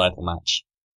Progress title match,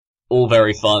 all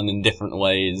very fun in different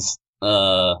ways.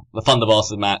 The Thunder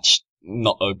Bastard match,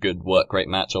 not a good work rate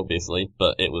match, obviously,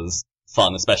 but it was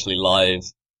fun, especially live,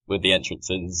 with the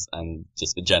entrances and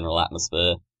just the general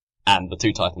atmosphere. And the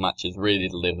two title matches really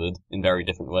delivered in very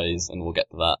different ways, and we'll get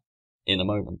to that in a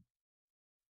moment.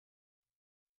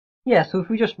 Yeah, so if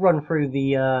we just run through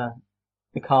the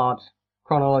cards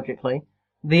chronologically,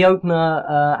 the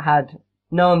opener had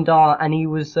Noam Dar, and he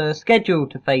was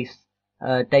scheduled to face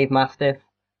Dave Mastiff,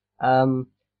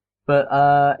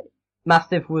 but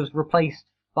Mastiff was replaced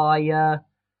by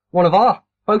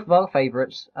both of our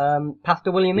favourites,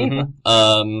 Pastor William Eva.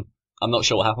 I'm not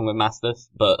sure what happened with Mastiff,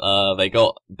 but they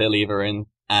got Bill Eva in,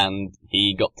 and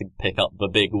he got to pick up the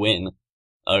big win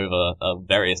over a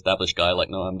very established guy like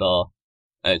Noam Dar,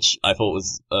 which I thought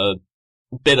was a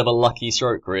bit of a lucky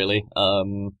stroke, really.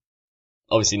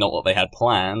 Obviously not what they had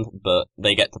planned, but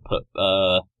they get to put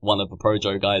one of the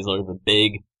Projo guys over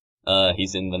big.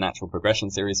 He's in the Natural Progression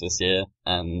series this year,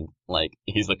 and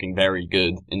he's looking very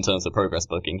good in terms of Progress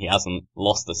booking. He hasn't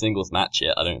lost a singles match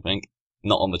yet, I don't think.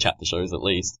 Not on the chapter shows, at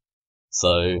least.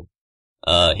 So,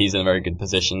 he's in a very good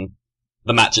position.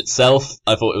 The match itself,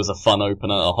 I thought it was a fun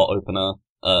opener, a hot opener,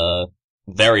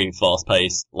 very fast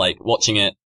paced. Watching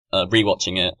it,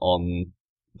 rewatching it on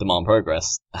Demand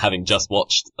Progress, having just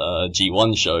watched a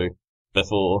G1 show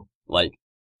before,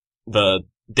 the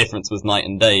difference was night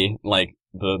and day.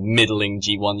 The middling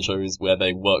G1 shows where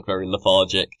they work very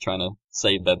lethargic, trying to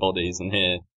save their bodies, and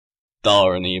here,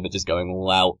 Dar and Eva just going all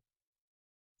out.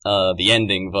 The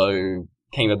ending, though,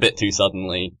 came a bit too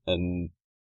suddenly and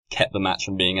kept the match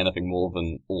from being anything more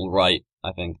than alright,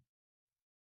 I think.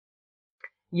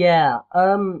 Yeah,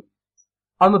 I'm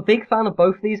a big fan of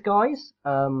both these guys.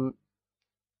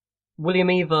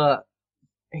 William Eva,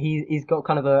 he's got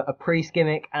kind of a priest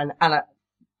gimmick, and at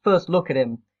first look at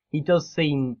him, he does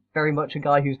seem very much a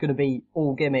guy who's going to be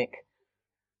all gimmick.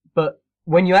 But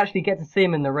when you actually get to see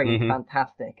him in the ring, it's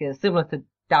fantastic. It's similar to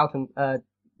Dalton Castle?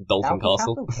 Dalton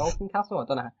Castle? I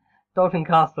don't know. Dalton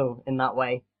Castle in that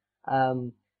way.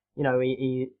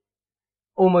 He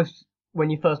almost, when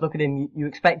you first look at him, you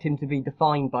expect him to be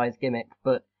defined by his gimmick,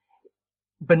 but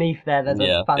beneath there's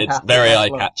a fantastic... it's very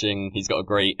eye-catching. He's got a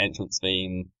great entrance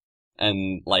theme,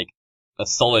 and, a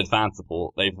solid fan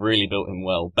support. They've really built him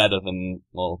well. Better than,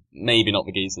 well, maybe not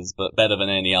the Geezers, but better than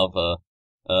any other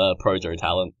Projo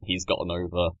talent. He's gotten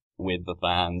over with the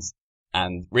fans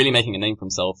and really making a name for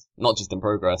himself, not just in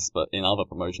Progress, but in other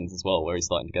promotions as well, where he's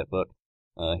starting to get booked.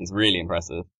 He's really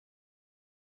impressive.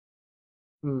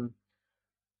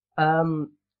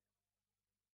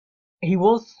 He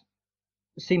was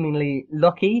seemingly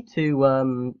lucky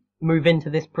to move into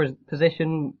this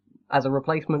position as a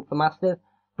replacement for Mastiff,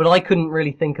 but I couldn't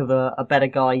really think of a better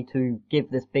guy to give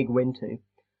this big win to.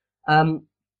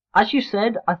 As you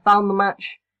said, I found the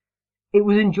match, it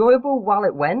was enjoyable while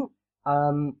it went,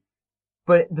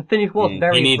 but the finish was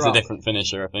very He needs abrupt. a different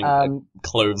finisher, I think. A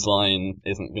clothesline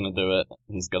isn't going to do it.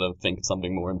 He's got to think of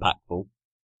something more impactful.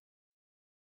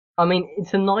 I mean,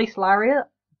 it's a nice lariat,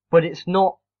 but it's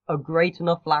not a great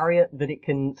enough lariat that it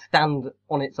can stand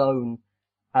on its own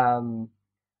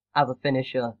as a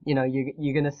finisher. You know,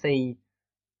 you're going to see,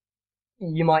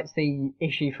 you might see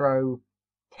Ishii throw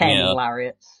 10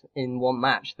 lariats in one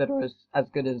match that are as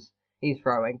good as he's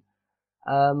throwing.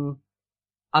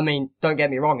 I mean, don't get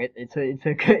me wrong,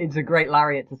 it's a great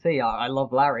lariat to see. I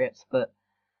love lariats, but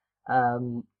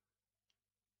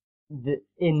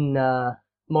in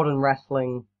modern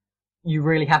wrestling, you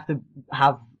really have to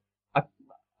have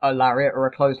a lariat or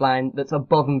a clothesline that's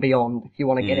above and beyond if you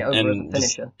want to get it over as a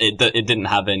finisher. It didn't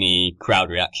have any crowd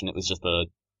reaction. It was just a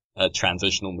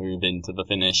transitional move into the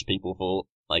finish. People thought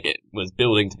like it was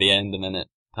building to the end, and then it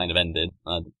kind of ended.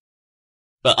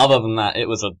 But other than that, it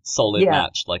was a solid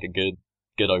match, like a good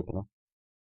opener.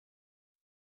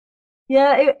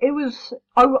 Yeah, it was.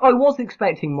 I was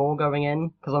expecting more going in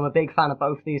because I'm a big fan of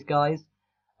both these guys.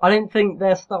 I didn't think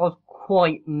their styles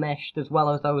quite meshed as well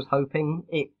as I was hoping.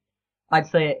 I'd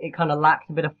say it kind of lacked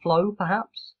a bit of flow,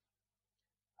 perhaps.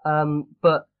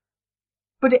 But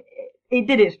it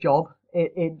did its job.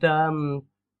 It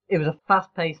was a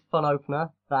fast-paced, fun opener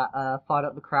that fired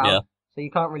up the crowd. Yeah. So you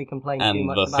can't really complain too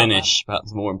much about that. And the finish,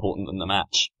 perhaps more important than the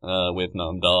match, with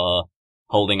Noam Dar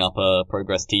holding up a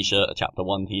Progress t-shirt, a Chapter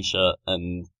 1 t-shirt,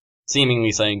 and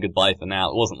seemingly saying goodbye for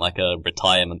now. It wasn't like a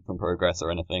retirement from Progress or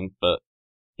anything, but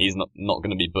he's not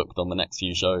going to be booked on the next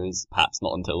few shows, perhaps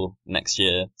not until next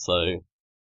year. So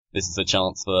this is a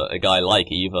chance for a guy like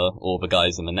Eva or the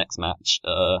guys in the next match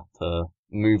to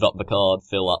move up the card,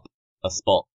 fill up a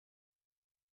spot.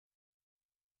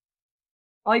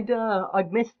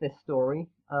 I'd missed this story.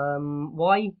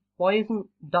 Why isn't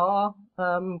Dar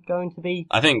going to be?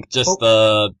 I think just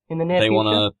in the near they future?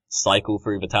 want to cycle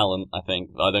through the talent. I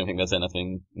don't think there's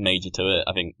anything major to it.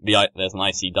 I think there's an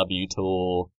ICW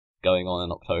tour going on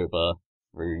in October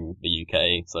through the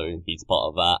UK, so he's part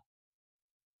of that.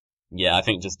 Yeah, I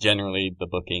think just generally the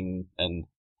booking and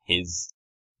his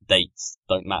dates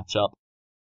don't match up,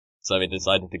 so they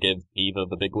decided to give Eva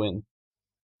the big win.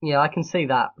 Yeah, I can see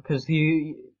that because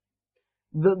the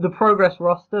Progress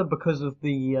roster, because of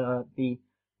the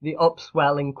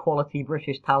upswell in quality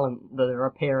British talent that are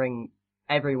appearing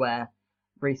everywhere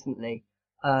recently,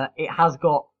 it has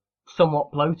got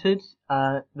somewhat bloated,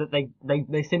 that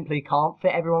they simply can't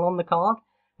fit everyone on the card.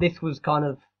 This was kind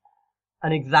of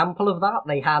an example of that.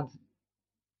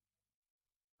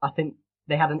 I think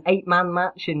they had an 8-man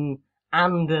match and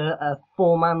a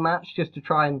 4-man match just to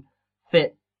try and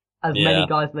fit as many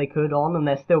guys as they could on, and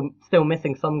they're still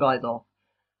missing some guys off.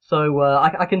 So,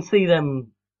 I can see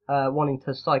them, wanting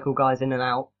to cycle guys in and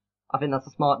out. I think that's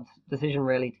a smart decision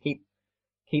really to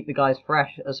keep the guys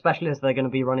fresh, especially as they're going to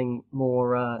be running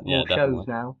more shows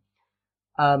now.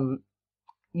 I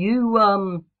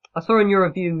saw in your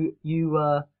review,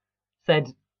 you,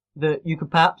 said that you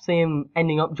could perhaps see him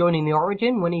ending up joining the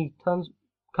Origin when he comes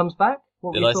back.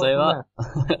 What Did I say that?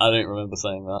 I don't remember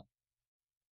saying that.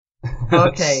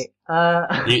 Okay.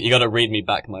 You gotta read me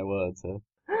back my words here.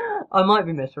 I might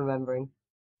be misremembering.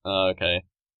 Okay.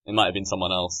 It might have been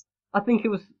someone else. I think it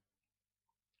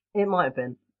might have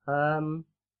been.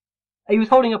 He was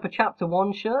holding up a Chapter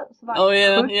 1 shirt, so that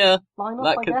could line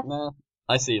up, I guess. Nah,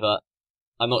 I see that.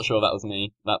 I'm not sure that was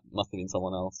me. That must have been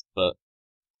someone else, but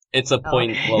it's a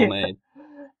point well made.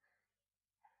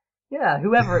 Yeah,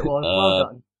 whoever it was, well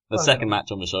done. The second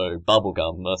match on the show,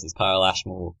 Bubblegum versus Kyle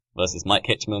Ashmore versus Mike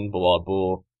Hitchman, Bawad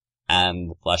Bohr,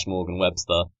 and Flash Morgan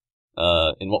Webster.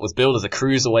 In what was billed as a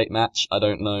cruiserweight match. I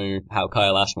don't know how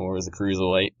Kyle Ashmore is a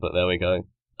cruiserweight, but there we go.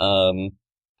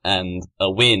 And a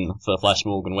win for Flash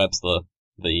Morgan Webster,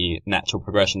 the Natural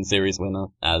Progression Series winner,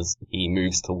 as he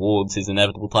moves towards his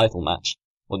inevitable title match.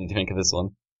 What did you think of this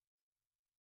one?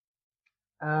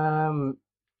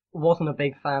 Wasn't a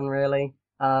big fan really.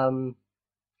 I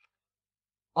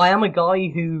am a guy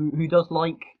who does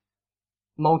like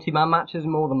multi-man matches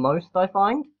more than most, I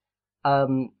find.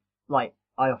 Like,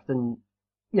 I often,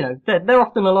 they're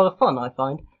often a lot of fun, I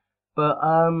find. But,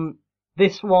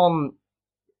 this one,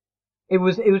 it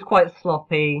was quite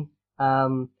sloppy.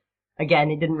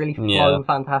 Again, it didn't really flow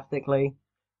fantastically.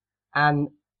 And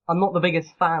I'm not the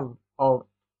biggest fan of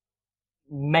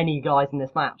many guys in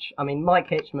this match. I mean, Mike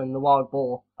Hitchman, the Wild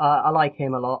Boar, I like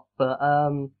him a lot, but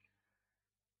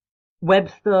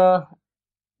Webster,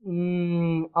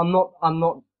 I'm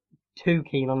not too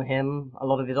keen on him. A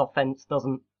lot of his offense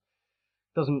doesn't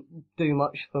do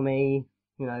much for me.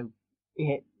 You know,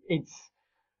 it's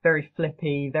very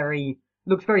flippy,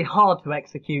 looks very hard to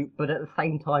execute, but at the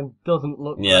same time doesn't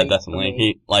look great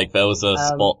definitely. There was a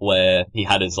spot where he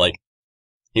had his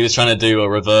he was trying to do a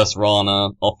reverse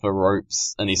Rana off the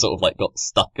ropes, and he sort of got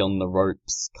stuck on the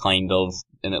ropes, kind of,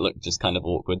 and it looked just kind of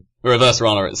awkward. The reverse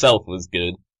Rana itself was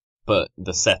good, but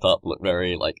the setup looked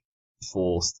very,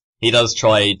 forced. He does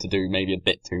try to do maybe a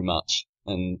bit too much,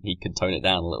 and he could tone it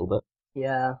down a little bit.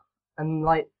 Yeah, and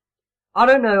I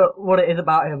don't know what it is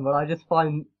about him, but I just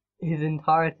find his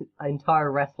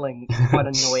entire wrestling quite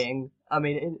annoying. I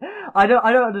mean, I don't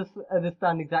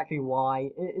understand exactly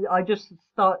why. I just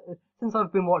since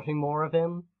I've been watching more of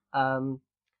him,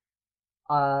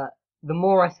 the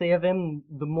more I see of him,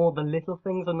 the more the little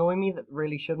things annoy me that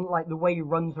really shouldn't. Like the way he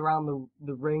runs around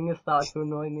the ring has started to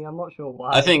annoy me. I'm not sure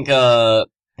why. I think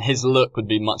his look would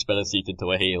be much better suited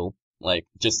to a heel.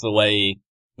 Just the way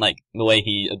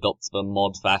he adopts the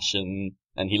mod fashion,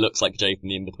 and he looks like Jay from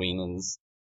the In-Betweeners.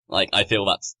 I feel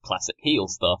that's classic heel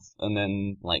stuff, and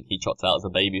then, he trots out as a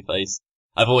babyface.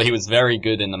 I thought he was very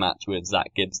good in the match with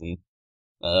Zach Gibson,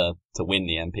 to win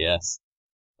the MPS.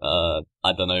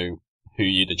 I don't know who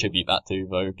you'd attribute that to,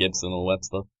 though, Gibson or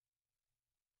Webster.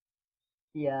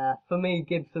 Yeah, for me,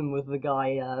 Gibson was the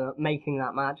guy, making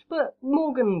that match, but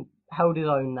Morgan held his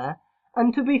own there.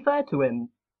 And to be fair to him,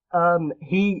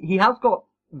 he has got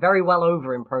very well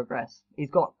over in Progress. He's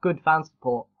got good fan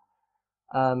support.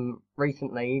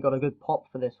 Recently, he got a good pop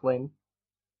for this win.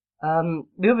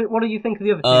 What do you think of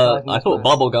the other two guys? I thought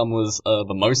Bubblegum was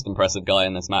the most impressive guy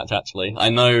in this match. Actually, I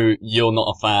know you're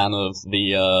not a fan of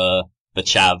the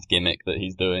chav gimmick that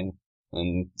he's doing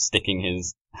and sticking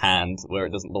his hand where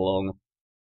it doesn't belong.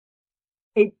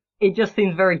 It just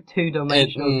seems very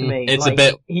two-dimensional to me. It's a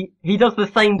bit. He does the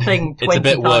same thing 20 times. It's a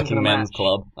bit in a working men's match.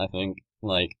 club, I think.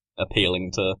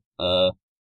 Appealing to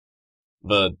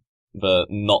the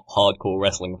not hardcore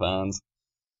wrestling fans.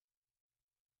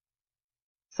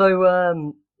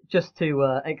 So, just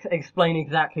to explain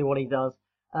exactly what he does,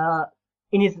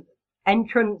 in his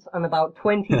entrance and about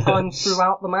 20 times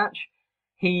throughout the match,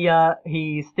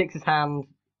 he sticks his hand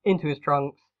into his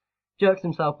trunks, jerks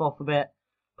himself off a bit,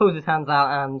 pulls his hands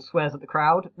out and swears at the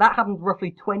crowd. That happens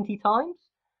roughly 20 times.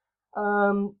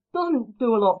 Doesn't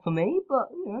do a lot for me, but,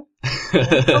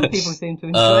 some people seem to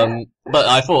enjoy it. But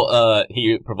I thought,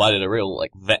 he provided a real,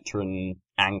 veteran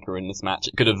anchor in this match.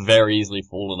 It could have very easily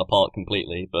fallen apart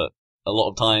completely, but a lot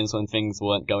of times when things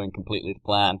weren't going completely to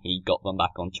plan, he got them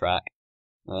back on track.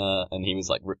 And he was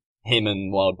him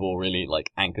and Wild Boar really,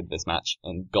 anchored this match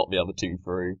and got the other two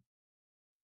through.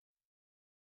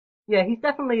 Yeah, he's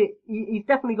definitely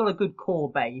got a good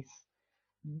core base.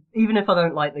 Even if I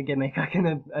don't like the gimmick, I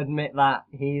can admit that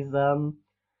he's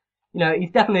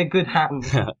he's definitely a good hand,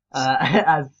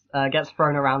 as gets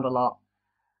thrown around a lot.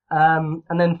 And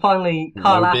then finally,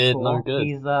 Kyle Ashmore,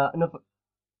 he's another,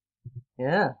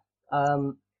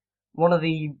 one of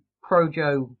the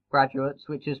Projo graduates,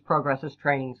 which is Progress's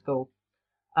training school.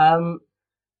 A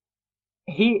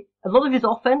lot of his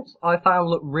offense I found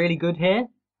looked really good here,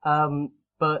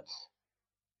 but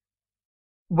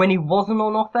when he wasn't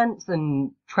on offense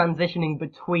and transitioning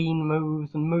between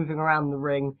moves and moving around the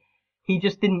ring, he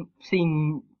just didn't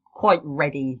seem quite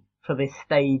ready for this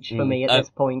stage for me at this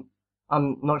point.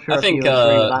 I'm not sure if you agree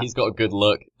with that. He's got a good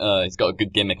look. He's got a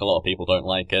good gimmick. A lot of people don't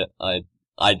like it.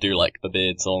 I do like the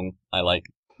Beard song.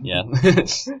 Yeah.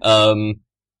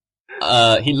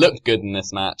 He looked good in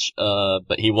this match,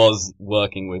 but he was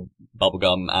working with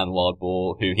Bubblegum and Wild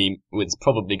Boar, who he was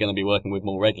probably going to be working with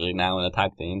more regularly now in a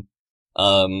tag team.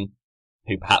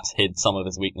 Who perhaps hid some of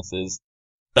his weaknesses.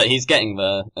 But he's getting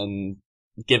there, and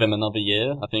give him another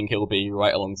year, I think he'll be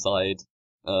right alongside,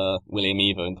 William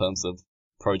Evo in terms of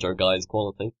Projo guys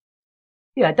quality.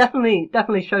 Yeah, definitely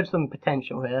showed some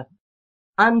potential here.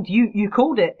 And you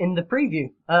called it in the preview.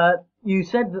 You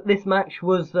said that this match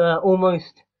was,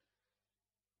 almost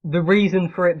the reason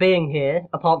for it being here,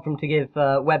 apart from to give,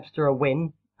 Webster a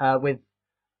win, with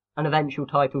an eventual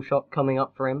title shot coming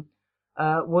up for him.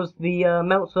 Was the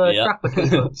Meltzer Trapper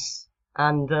Keeper.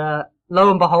 And lo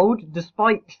and behold,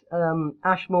 despite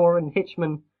Ashmore and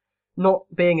Hitchman not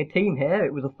being a team here,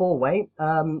 it was a four-way,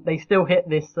 they still hit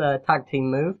this tag team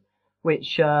move,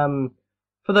 which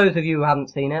for For those of you who haven't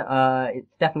seen it,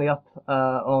 it's definitely up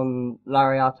on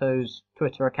Lariato's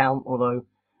Twitter account. Although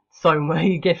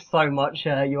he gifts so much,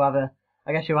 I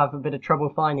guess you'll have a bit of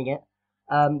trouble finding it.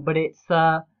 But it's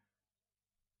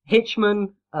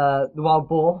Hitchman, the wild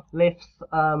boar, lifts.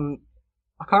 I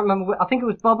can't remember. I think it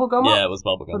was Bubblegum. Yeah, it was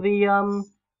Bubblegum. For the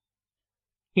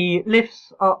he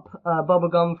lifts up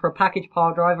Bubblegum for a package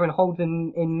pile driver and holds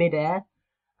him in midair,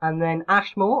 and then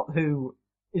Ashmore, who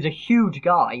is a huge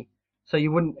guy, so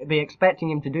you wouldn't be expecting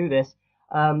him to do this,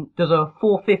 does a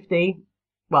 360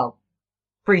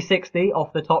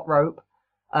 off the top rope,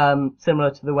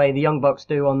 similar to the way the Young Bucks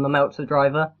do on the Meltzer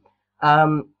driver.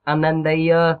 And then they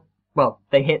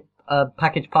hit a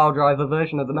package pile driver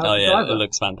version of the Meltzer driver. Oh yeah, it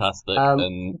looks fantastic,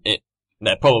 and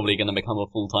they're probably going to become a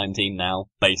full-time team now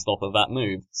based off of that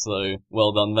move. So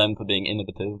well done them for being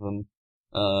innovative and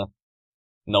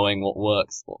knowing what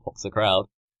works, what pops the crowd.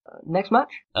 Next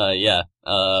match? The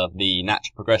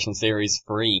Natural Progression Series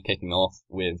 3 kicking off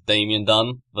with Damien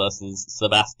Dunn versus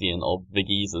Sebastian of the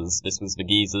Geezers. This was the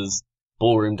Geezers'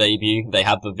 ballroom debut. They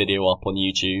had the video up on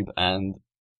YouTube, and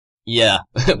yeah,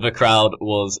 the crowd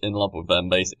was in love with them,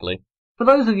 basically. For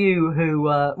those of you who,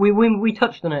 we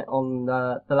touched on it on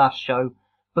the last show,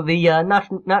 but the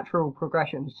Natural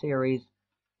Progression Series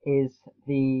is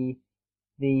a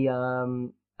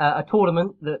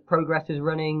tournament that Progress is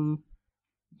running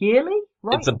yearly,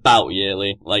 right? It's about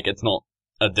yearly. Like, it's not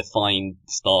a defined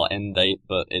start-end date,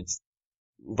 but it's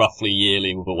roughly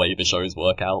yearly with the way the shows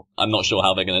work out. I'm not sure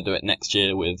how they're going to do it next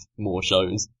year with more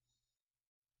shows.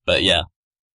 But yeah.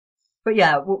 But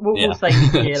yeah, we'll say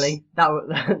yearly.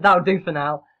 That'll do for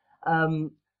now.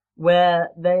 Where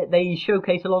they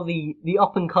showcase a lot of the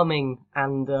up-and-coming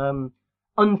and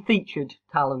unfeatured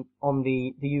talent on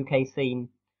the UK scene.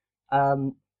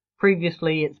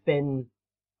 Previously, it's been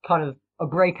kind of a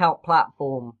breakout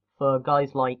platform for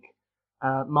guys like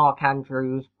Mark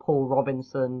Andrews, Paul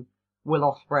Robinson, Will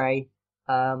Ospreay,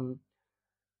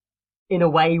 in a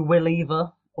way Will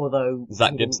Ever, although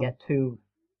Zach Gibson. Didn't get too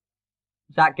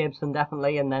Zach Gibson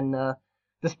definitely, and then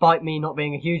despite me not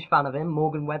being a huge fan of him,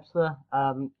 Morgan Webster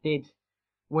did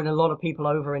win a lot of people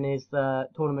over in his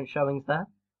tournament showings there.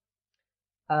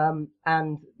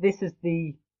 And this is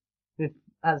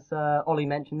as Ollie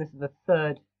mentioned, this is the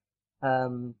third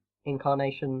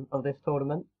incarnation of this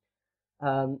tournament,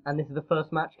 and this is the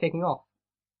first match kicking off.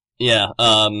 Yeah,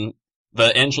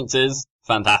 the entrances,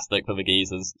 fantastic for the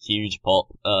Geezers, huge pop.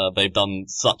 They've done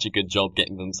such a good job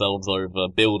getting themselves over,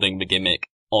 building the gimmick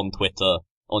on Twitter,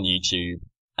 on YouTube,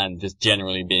 and just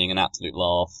generally being an absolute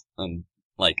laugh. And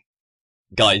like,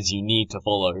 guys you need to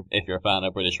follow if you're a fan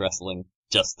of British wrestling,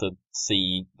 just to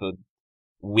see the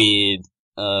weird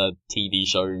TV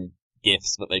show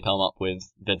gifs that they come up with,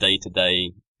 the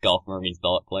day-to-day Garth Murray's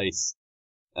Dark Place,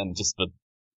 and just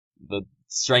the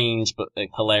strange but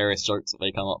hilarious jokes that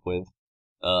they come up with.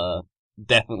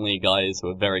 Definitely guys who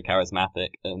are very charismatic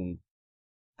and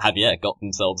have, got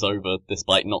themselves over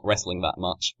despite not wrestling that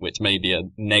much, which may be a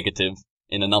negative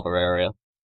in another area.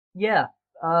 Yeah,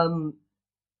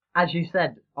 as you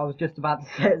said, I was just about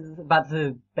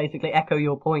to basically echo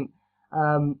your point.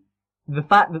 The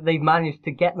fact that they've managed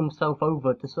to get themselves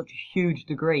over to such a huge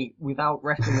degree without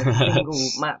wrestling a single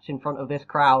match in front of this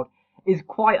crowd is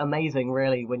quite amazing,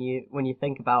 really, when you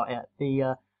think about it.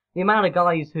 The amount of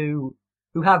guys who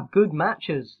have good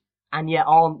matches and yet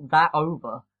aren't that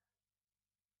over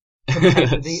compared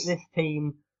to this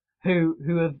team who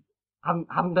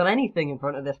haven't done anything in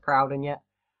front of this crowd, and yet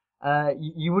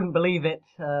you wouldn't believe it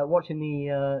watching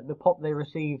the pop they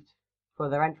received for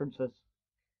their entrances.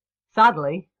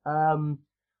 Sadly,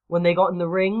 when they got in the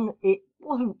ring, it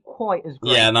wasn't quite as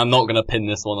great. Yeah, and I'm not going to pin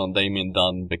this one on Damien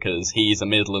Dunn because he's a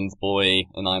Midlands boy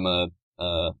and I'm a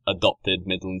adopted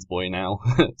Midlands boy now.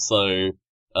 So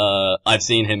I've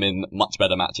seen him in much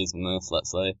better matches than this,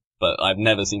 let's say. But I've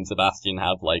never seen Sebastian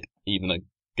have like even a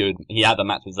good. He had a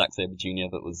match with Zack Sabre Jr.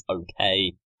 that was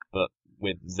okay, but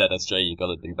with ZSJ you got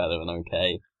to do better than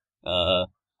okay.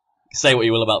 Say what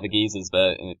you will about the Geezers,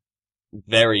 they're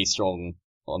very strong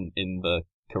in the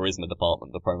charisma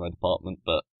department, the promo department,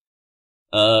 but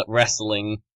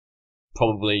wrestling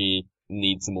probably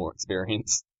needs some more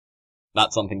experience.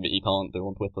 That's something that you can't do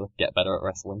on Twitter. Get better at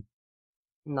wrestling.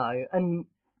 No, and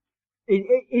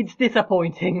it's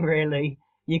disappointing, really.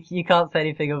 You can't say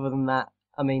anything other than that.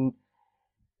 I mean,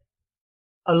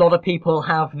 a lot of people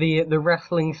have the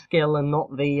wrestling skill and not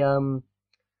the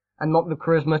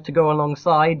charisma to go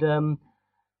alongside.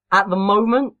 At the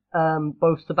moment,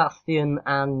 both Sebastian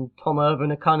and Tom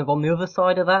Irvin are kind of on the other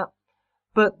side of that,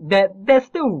 but they're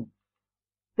still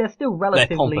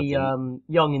relatively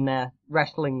young in their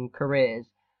wrestling careers.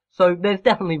 So there's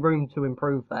definitely room to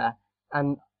improve there.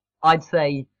 And I'd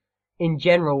say, in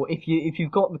general, if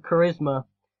you've got the charisma,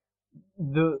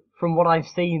 from what I've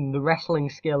seen, the wrestling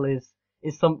skill is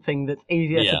something that's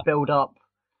easier to build up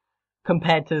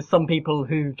compared to some people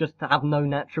who just have no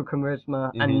natural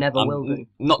charisma and never will do.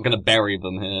 Not gonna bury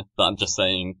them here, but I'm just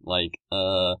saying, like,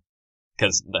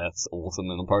 cause that's awesome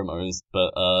in the promos,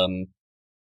 but,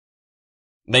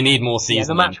 they need more seasoning. Yeah,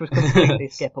 the match was completely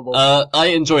skippable. I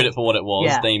enjoyed it for what it was.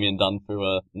 Yeah. Damien Dunn threw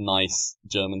a nice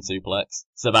German suplex.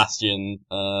 Sebastian,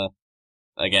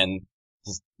 again,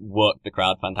 just worked the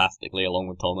crowd fantastically along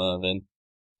with Tom Irvin.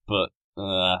 But,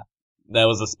 there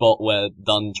was a spot where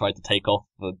Dunn tried to take off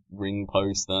the ring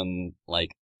post and,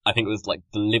 like, I think it was, like,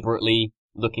 deliberately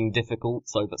looking difficult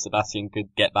so that Sebastian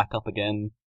could get back up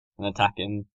again and attack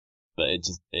him. But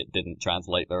it didn't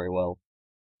translate very well.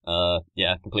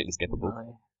 Yeah, completely skippable.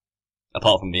 No.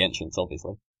 Apart from the entrance,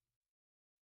 obviously.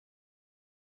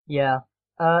 Yeah.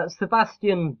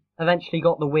 Sebastian eventually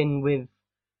got the win with, it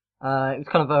was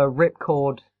kind of a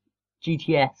ripcord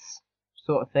GTS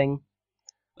sort of thing.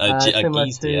 Similar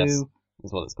GTS to,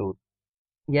 is what it's called.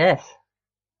 yes.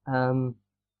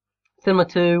 Similar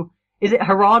to, is it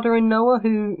Harada and Noah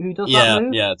who does that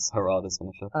move? Yeah, it's Harada's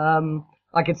finisher.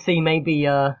 I could see maybe,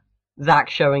 Zach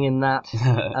showing him that,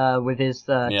 with his,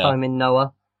 time in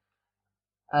Noah.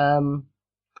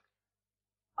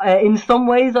 In some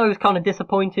ways I was kind of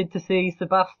disappointed to see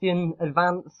Sebastian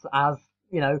advance as,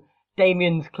 you know,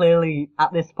 Damien's clearly,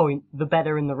 at this point, the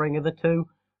better in the ring of the two.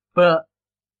 But,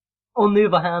 on the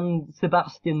other hand,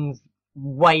 Sebastian's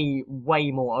way,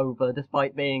 way more over,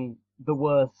 despite being the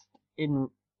worst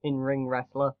in-ring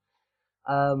wrestler.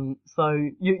 So,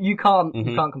 you can't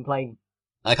complain.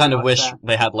 I kind of wish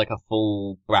they had like a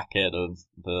full bracket of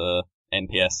the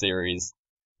NPS series,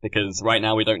 because right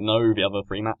now we don't know the other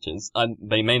 3 matches. And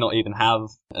they may not even have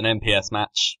an NPS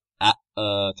match at,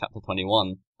 Chapter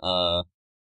 21.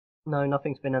 No,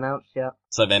 nothing's been announced yet.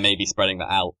 So they may be spreading that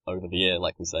out over the year,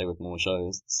 like we say, with more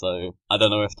shows. So, I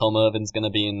don't know if Tom Irvin's gonna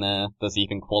be in there. Does he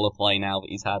even qualify now that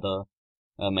he's had a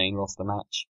main roster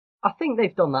match? I think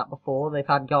they've done that before. They've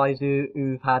had guys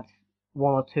who've had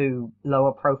 1 or 2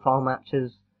 lower profile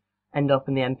matches end up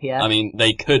in the NPS. I mean,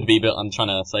 they could be, but I'm trying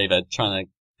to say they're trying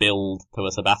to build to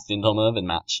a Sebastian Tom Irvin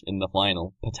match in the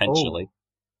final, potentially.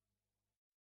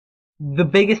 The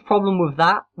biggest problem with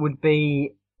that would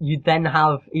be you'd then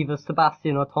have either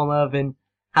Sebastian or Tom Irvin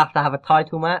have to have a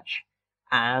title match,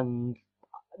 and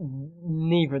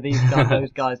neither of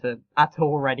those guys are at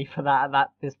all ready for that at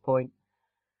this point.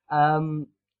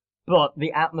 But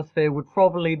the atmosphere would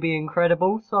probably be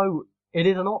incredible, so it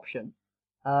is an option.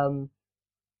 I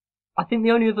think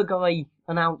the only other guy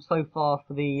announced so far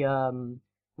for the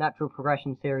Natural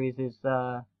Progression series is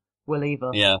Will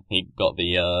Eaver. Yeah, he got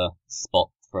the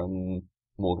spot from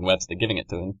Morgan Webster giving it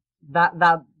to him.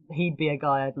 That he'd be a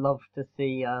guy I'd love to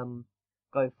see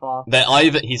go far.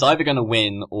 He's either going to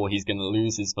win or he's going to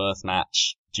lose his first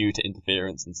match due to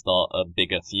interference and start a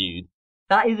bigger feud.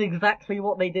 That is exactly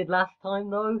what they did last time,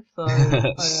 though. So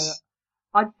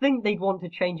I think they'd want to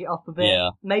change it up a bit. Yeah.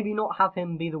 Maybe not have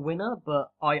him be the winner,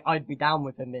 but I'd be down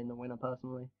with him being the winner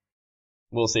personally.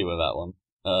 We'll see with that one.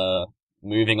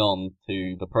 Moving on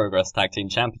to the Progress Tag Team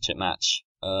Championship match.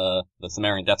 The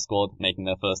Sumerian Death Squad making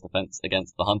their first defense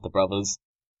against the Hunter Brothers,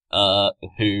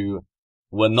 who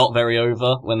were not very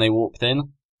over when they walked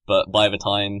in, but by the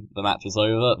time the match was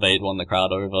over, they'd won the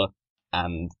crowd over,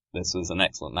 and this was an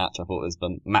excellent match. I thought it was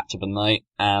the match of the night,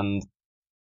 and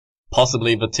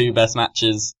possibly the the best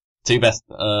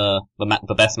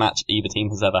match either team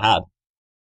has ever had.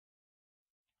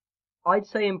 I'd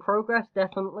say in Progress,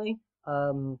 definitely.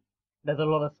 There's a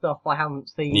lot of stuff I haven't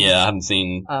seen. Yeah, I haven't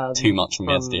seen too much from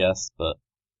the SDS, but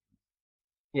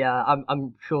yeah,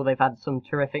 I'm sure they've had some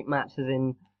terrific matches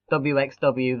in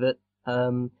WXW that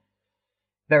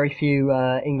very few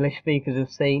English speakers have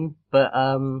seen, but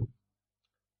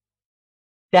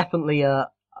definitely a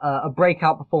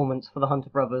breakout performance for the Hunter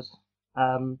Brothers.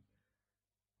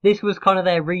 This was kind of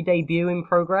their re-debut in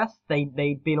Progress.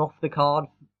 They'd been off the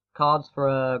cards for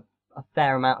a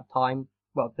fair amount of time.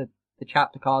 Well, the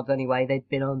chapter cards anyway. They'd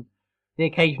been on the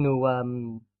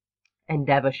occasional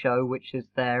Endeavour show, which is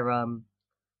their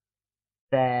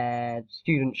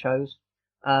student shows.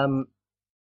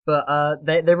 But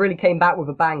they really came back with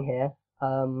a bang here.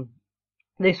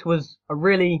 This was a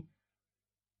really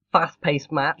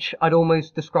fast-paced match. I'd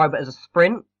almost describe it as a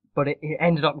sprint, but it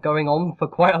ended up going on for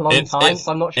quite a long time,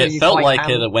 so I'm not sure it felt like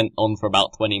it went on for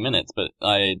about 20 minutes, but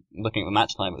looking at the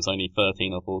match time, it was only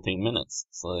 13 or 14 minutes,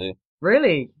 so...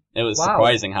 Really? It was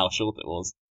surprising how short it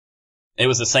was. It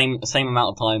was the same amount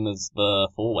of time as the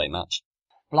four-way match.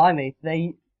 Blimey,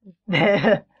 they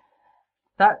that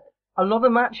a lot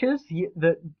of matches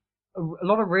a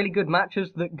lot of really good matches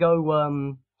that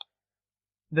go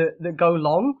that go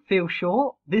long feel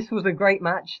short. This was a great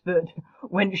match that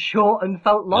went short and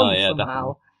felt long somehow.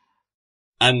 Definitely.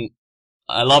 And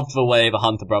I loved the way the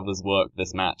Hunter brothers worked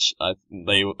this match. I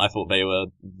thought they were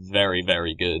very,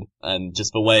 very good. And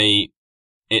just the way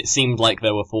it seemed like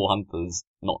there were 4 Hunters,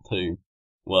 not 2,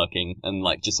 working. And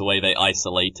like just the way they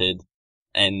isolated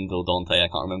End or Dante, I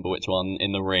can't remember which one,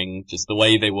 in the ring. Just the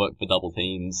way they worked the double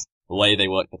teams, the way they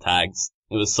worked the tags.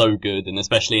 It was so good, and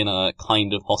especially in a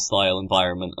kind of hostile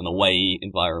environment, an away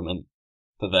environment,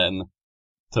 for them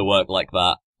to work like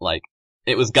that. Like,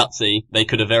 it was gutsy. They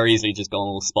could have very easily just gone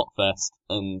all spot fest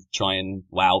and try and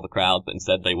wow the crowd, but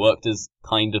instead they worked as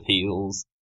kind of heels.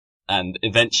 And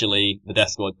eventually, the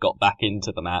Death Squad got back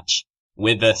into the match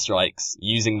with their strikes,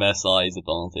 using their size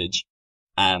advantage,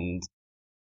 and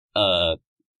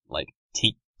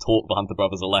taught the Hunter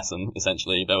brothers a lesson,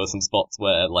 essentially. There were some spots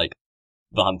where, like,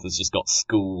 the Hunters just got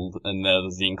schooled, and there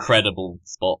was the incredible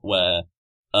spot where,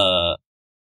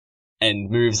 End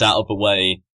moves out of the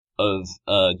way of,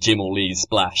 Jim or Lee's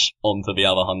splash onto the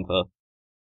other Hunter.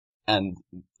 And,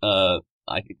 I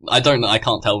don't know, I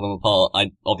can't tell them apart.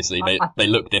 Obviously they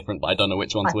look different, but I don't know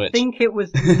which one's which. I think it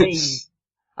was Lee.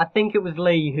 I think it was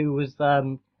Lee who was,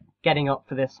 getting up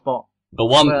for this spot. The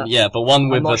one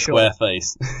with the square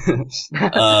face.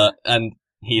 And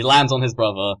he lands on his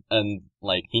brother, and,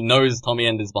 like, he knows Tommy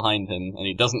End is behind him, and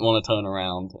he doesn't want to turn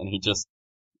around, and he just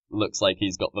looks like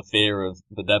he's got the fear of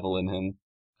the devil in him,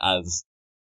 as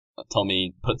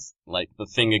Tommy puts, like, the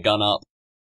finger gun up,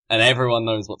 and everyone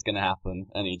knows what's gonna happen,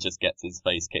 and he just gets his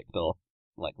face kicked off,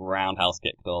 like, roundhouse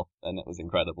kicked off, and it was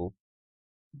incredible.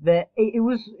 It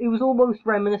was almost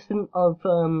reminiscent of,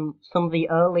 some of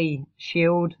the early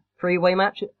Shield trios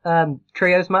matches.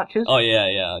 Oh yeah,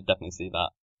 I definitely see that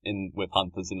with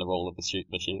Hunters in the role of the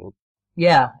Shield.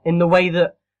 Yeah, in the way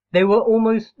that they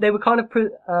were kind of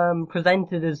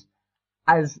presented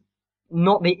as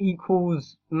not the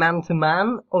equals man to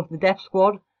man of the Death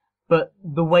Squad, but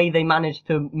the way they managed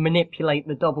to manipulate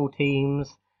the double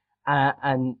teams,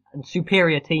 and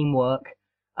superior teamwork,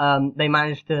 they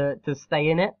managed to stay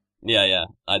in it. Yeah,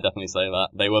 I definitely say that.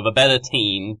 They were the better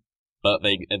team, but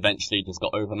they eventually just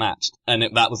got overmatched. And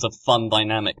that was a fun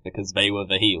dynamic because they were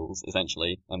the heels,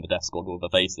 essentially, and the Death Squad were the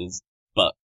faces.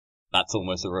 But that's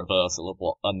almost a reversal of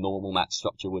what a normal match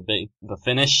structure would be. The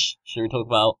finish, should we talk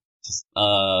about? Just,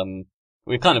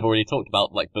 we've kind of already talked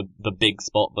about, like, the big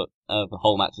spot that, the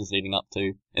whole match is leading up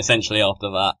to. Essentially after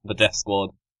that, the Death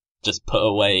Squad just put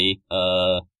away,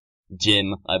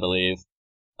 Jim, I believe,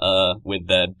 with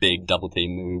their big double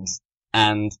team moves,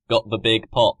 and got the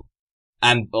big pop.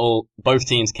 And both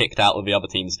teams kicked out of the other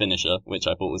team's finisher, which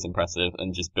I thought was impressive,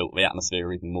 and just built the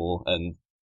atmosphere even more. And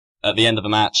at the end of the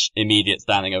match, immediate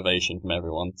standing ovation from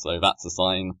everyone. So that's a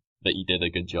sign that you did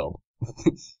a good job.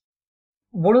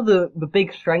 One of the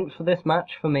big strengths for this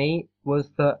match for me was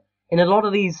that in a lot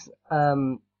of these,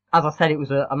 as I said, it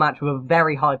was a match with a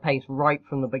very high pace right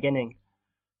from the beginning.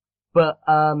 But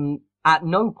at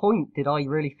no point did I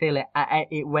really feel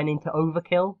it went into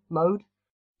overkill mode.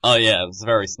 Oh yeah, it was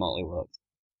very smartly worked.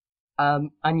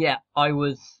 And yeah, I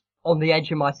was on the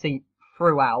edge of my seat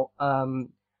throughout.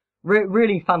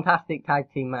 Really fantastic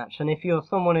tag team match. And if you're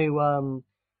someone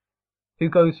who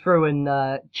goes through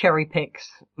and cherry picks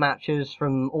matches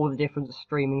from all the different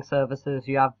streaming services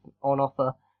you have on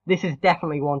offer, this is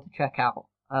definitely one to check out.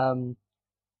 A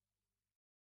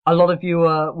lot of you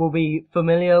will be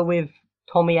familiar with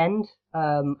Tommy End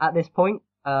at this point.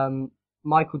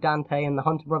 Michael Dante and the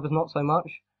Hunter brothers not so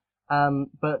much.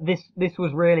 But this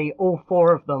was really all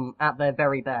 4 of them at their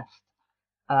very best.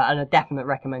 And a definite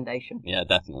recommendation. Yeah,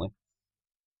 definitely.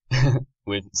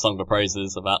 With song of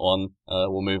praises of that one,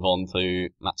 we'll move on to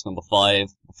match number 5,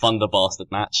 the Thunder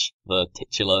Bastard match, the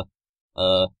titular,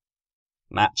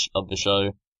 match of the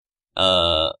show.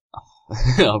 I'll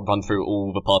run through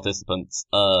all the participants,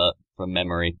 from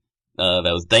memory.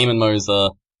 There was Damon Moser,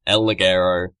 El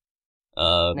Ligero,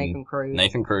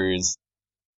 Nathan Cruz,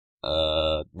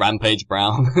 Rampage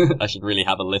Brown. I should really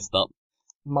have a list up.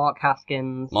 Mark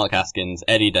Haskins,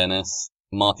 Eddie Dennis,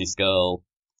 Marty Skrull,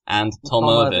 and Tom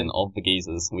Irvin of the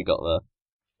Geezers. We got there.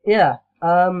 Yeah.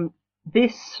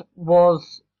 This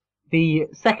was the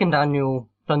 2nd annual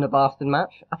Thunder Bastard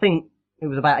match. I think it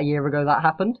was about a year ago that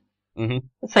happened. Mm-hmm.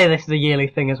 I'd say this is a yearly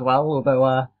thing as well,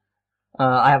 although,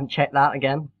 I haven't checked that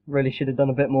again. Really should have done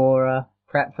a bit more,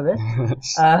 prep for this.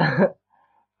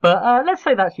 But let's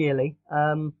say that's yearly.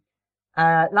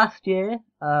 Last year,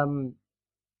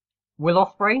 Will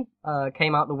Ospreay,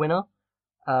 came out the winner,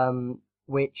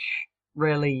 which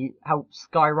really helped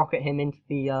skyrocket him into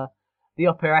the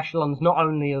upper echelons, not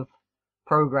only of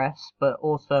Progress, but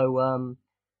also,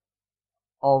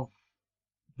 of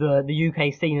the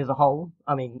UK scene as a whole.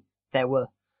 I mean, there were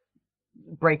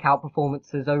breakout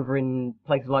performances over in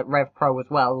places like Rev Pro as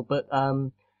well, but,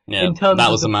 Yeah, in terms that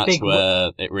of was the a match big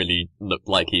where it really looked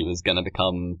like he was going to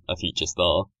become a future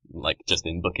star, like just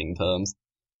in booking terms.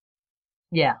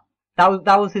 Yeah,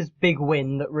 that was his big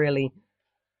win that really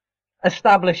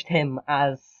established him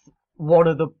as one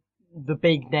of the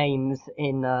big names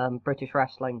in British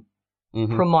wrestling,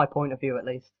 from my point of view at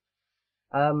least.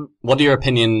 What are your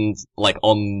opinions like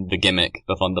on the gimmick,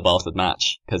 the Thunder Bastard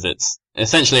match? Because it's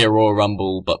essentially a Royal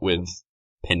Rumble, but with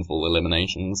pinfall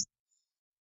eliminations.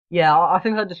 Yeah, I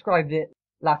think I described it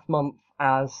last month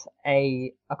as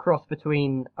a cross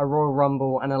between a Royal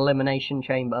Rumble and an Elimination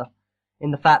Chamber,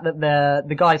 in the fact that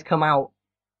the guys come out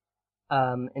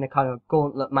in a kind of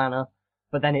gauntlet manner,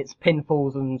 but then it's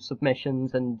pinfalls and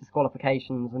submissions and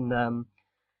disqualifications and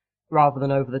rather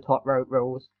than over the top rope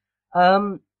rules.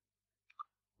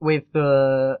 With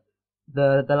the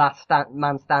last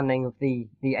man standing of the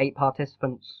 8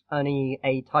 participants earning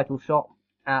a title shot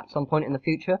at some point in the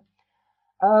future.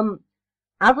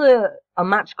 As a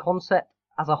match concept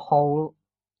as a whole,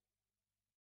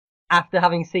 after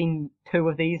having seen 2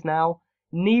 of these now,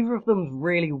 neither of them's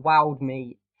really wowed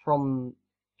me from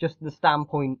just the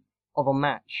standpoint of a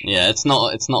match. Yeah, it's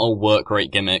not a work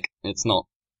rate gimmick. It's not,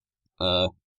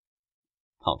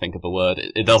 can't think of a word.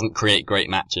 It doesn't create great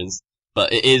matches,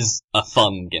 but it is a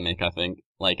fun gimmick, I think.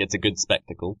 Like, it's a good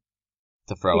spectacle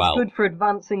to throw out. It's good for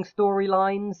advancing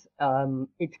storylines.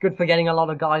 It's good for getting a lot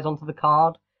of guys onto the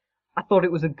card. I thought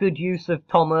it was a good use of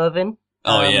Tom Irvin.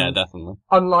 Oh yeah, definitely.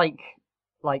 Unlike,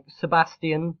 like,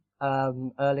 Sebastian,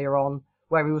 earlier on,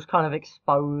 where he was kind of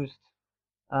exposed.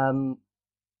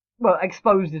 Well,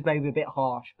 exposed is maybe a bit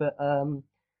harsh, but,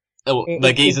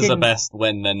 the geezers are best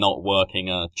when they're not working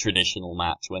a traditional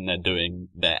match, when they're doing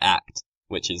their act,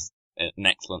 which is an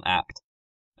excellent act.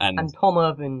 And Tom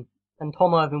Irvin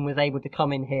was able to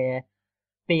come in here,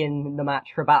 be in the match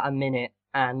for about a minute,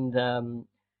 and,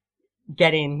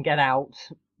 get in, get out,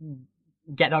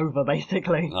 get over,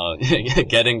 basically. Oh,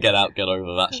 get in, get out, get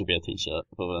over. That should be a t-shirt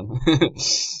for them.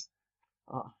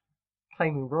 Oh,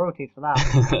 claiming royalties for that.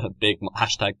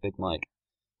 Hashtag Big Mike.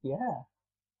 Yeah.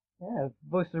 Yeah,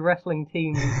 Voice of the Wrestling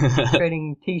team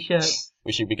trading t-shirts.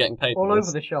 We should be getting paid all for this.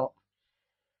 over the shop.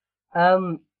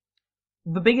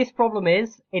 The biggest problem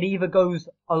is it either goes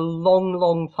a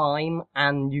long time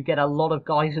and you get a lot of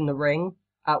guys in the ring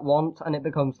at once and it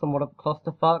becomes somewhat of a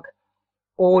clusterfuck,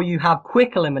 or you have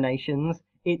quick eliminations,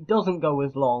 it doesn't go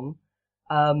as long,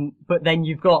 but then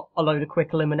you've got a load of quick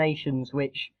eliminations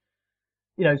which,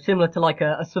 you know, similar to like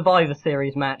a Survivor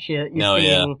Series match, you're seeing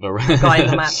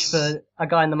a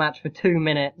guy in the match for 2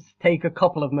 minutes, take a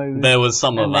couple of moves. There was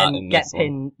some of that in this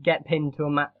one. Get pinned to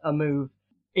a move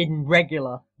in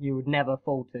regular you would never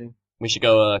fall to. We should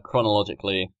go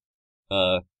chronologically,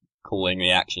 calling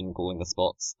the action, calling the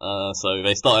spots. So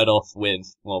they started off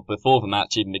with, well, before the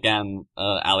match even began,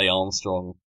 Ali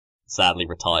Armstrong sadly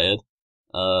retired,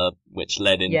 which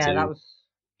led into... Yeah, that was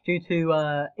due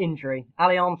to injury.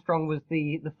 Ali Armstrong was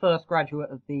the first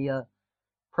graduate of the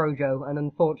Projo, and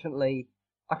unfortunately,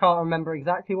 I can't remember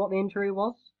exactly what the injury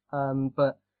was,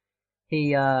 but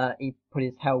he put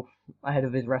his health ahead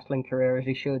of his wrestling career, as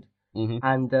he should. Mm-hmm.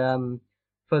 And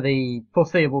for the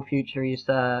foreseeable future, he's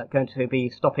going to be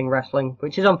stopping wrestling,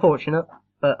 which is unfortunate,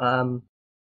 but and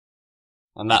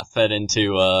that fed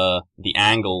into the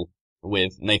angle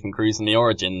with Nathan Cruz in the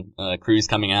Origin. Cruz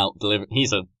coming out,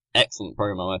 he's an excellent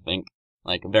promo, I think,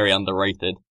 like very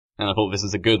underrated, and I thought this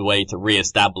was a good way to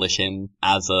re-establish him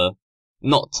as a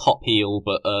not top heel,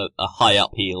 but a high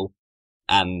up heel,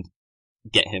 and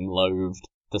get him loathed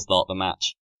to start the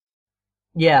match.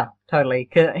 Yeah, totally.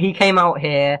 He came out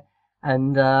here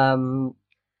and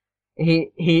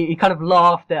he kind of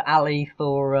laughed at Ali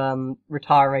for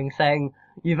retiring, saying,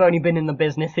 "You've only been in the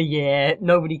business a year.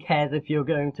 Nobody cares if you're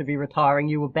going to be retiring.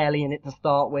 You were barely in it to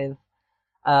start with."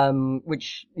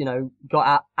 Which, you know,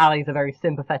 got Ali's a very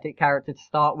sympathetic character to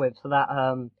start with, so that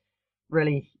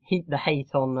really heaped the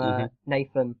hate on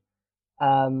Nathan.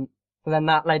 So then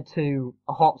that led to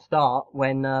a hot start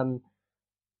when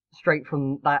straight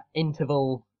from that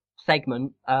interval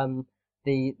segment,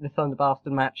 the Thunder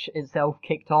Bastard match itself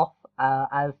kicked off,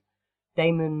 as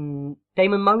Damon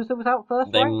Moser was out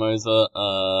first, Damon right? Moser,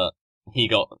 he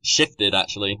got shifted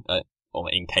actually,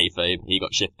 or in kayfabe, he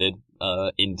got shifted,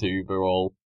 into the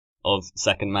role of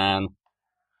second man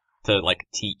to, like,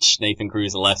 teach Nathan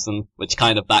Cruz a lesson, which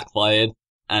kind of backfired,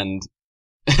 and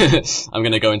I'm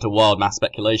gonna go into wild mass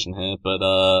speculation here,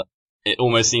 but, it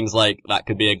almost seems like that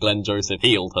could be a Glenn Joseph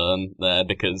heel turn there,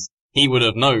 because he would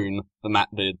have known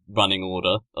the running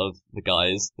order of the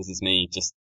guys. This is me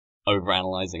just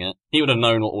overanalyzing it. He would have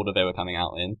known what order they were coming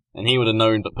out in, and he would have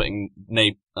known that putting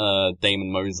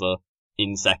Damon Moser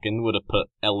in second would have put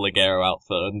El Ligero out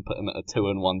third and put him at a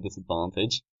 2-1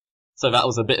 disadvantage. So that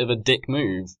was a bit of a dick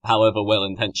move, however well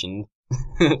intentioned,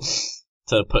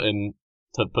 to put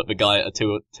the guy at a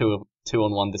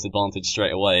 2-1 disadvantage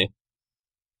straight away.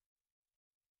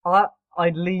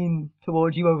 I'd lean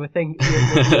towards you overthinking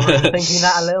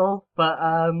that a little, but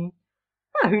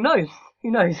who knows? Who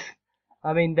knows?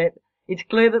 I mean, it's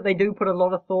clear that they do put a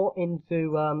lot of thought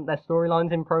into their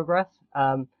storylines in Progress.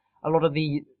 A lot of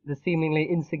the seemingly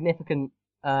insignificant,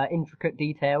 intricate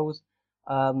details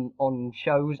on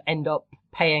shows end up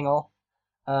paying off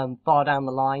far down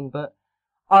the line. But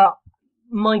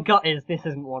my gut is this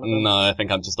isn't one of them. No, I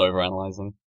think I'm just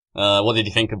overanalyzing. What did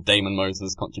you think of Damon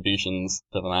Moser's contributions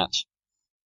to the match?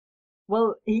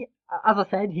 Well, as I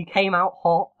said, he came out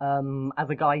hot as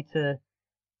a guy to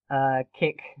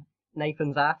kick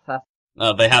Nathan's ass.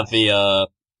 They have the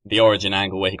origin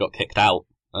angle where he got kicked out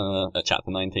at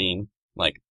chapter 19.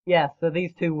 Yeah, so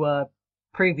these two were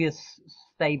previous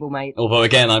stablemates. Although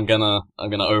again, I'm gonna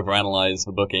overanalyze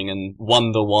the booking and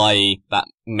wonder why that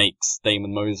makes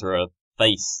Damon Moser a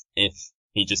face if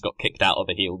he just got kicked out of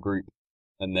a heel group,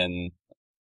 and then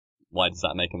why does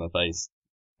that make him a face?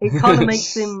 It kind of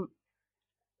makes him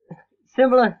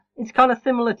similar. It's kind of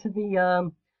similar to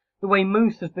the way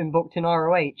Moose has been booked in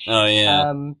ROH. Oh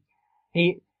yeah.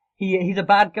 He's a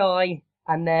bad guy,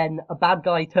 and then a bad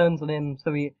guy turns on him,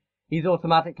 so he's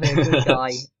automatically a good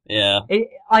guy. Yeah.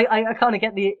 I kind of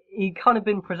get he kind of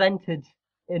been presented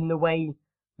in the way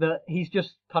that he's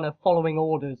just kind of following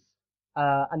orders,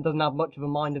 and doesn't have much of a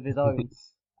mind of his own.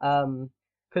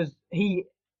 Cause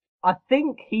I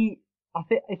think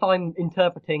if I'm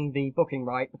interpreting the booking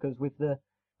right, because with the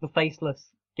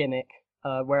faceless gimmick,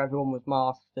 where everyone was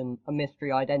masked and a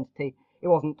mystery identity, it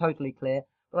wasn't totally clear.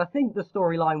 But I think the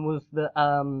storyline was that,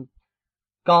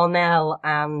 Garnell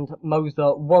and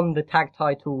Moser won the tag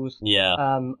titles,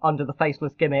 under the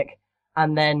faceless gimmick,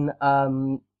 and then,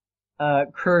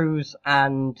 Cruz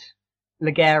and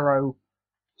Ligero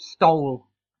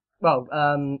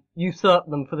usurped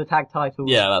them for the tag titles.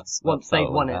 Yeah, that's once they'd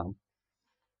won it.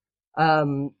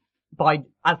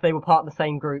 As they were part of the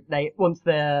same group, once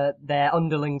their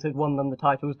underlings had won them the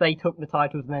titles, they took the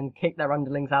titles and then kicked their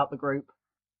underlings out the group.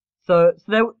 So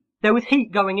there was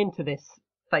heat going into this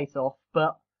face-off,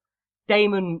 but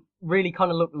Damon really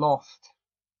kind of looked lost.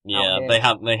 Yeah,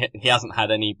 he hasn't had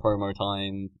any promo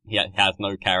time. He has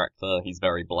no character. He's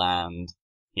very bland.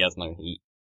 He has no heat.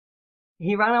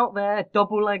 He ran out there,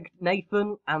 double-legged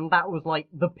Nathan, and that was like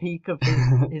the peak of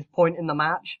his point in the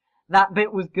match. That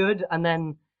bit was good, and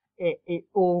then it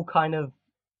all kind of,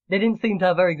 they didn't seem to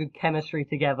have very good chemistry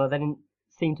together. They didn't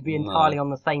seem to be entirely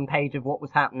on the same page of what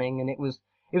was happening, and it was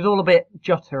all a bit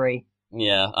juttery.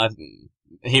 Yeah,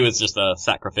 he was just a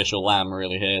sacrificial lamb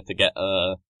really here to get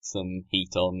some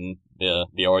heat on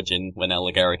the Origin when El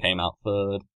Ligero came out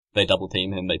third. They double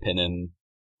team him, they pin him.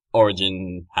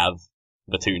 Origin have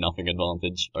the 2-0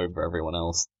 advantage over everyone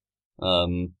else.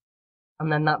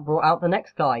 And then that brought out the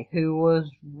next guy, who was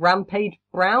Rampage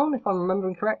Brown, if I'm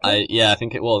remembering correctly. I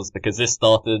think it was, because this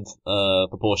started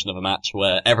the portion of a match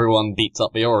where everyone beats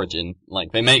up the Origin.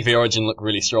 Like, they make the Origin look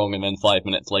really strong, and then 5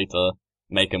 minutes later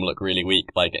make him look really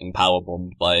weak by getting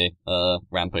powerbombed by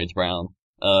Rampage Brown,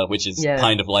 which is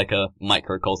kind of like a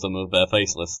microcosm of their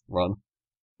faceless run.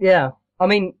 Yeah, I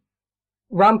mean,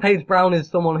 Rampage Brown is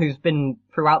someone who's been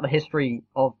throughout the history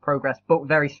of Progress booked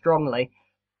very strongly,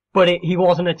 but he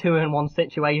was in a 2-1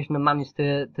 situation and managed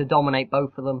to dominate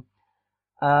both of them.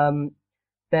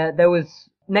 There was,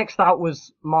 next out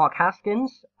was Mark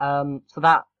Haskins, so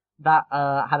that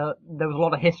there was a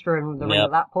lot of history in the ring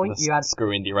at that point. You had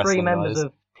Screw Indie Wrestling 3 members guys.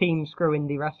 of Team Screw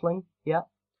Indie Wrestling,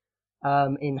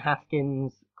 in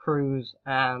Haskins, Cruz,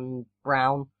 and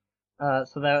Brown.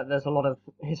 So there's a lot of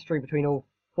history between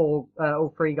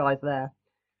all 3 guys there.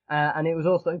 And it was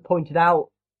also pointed out,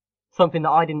 something that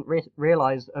I didn't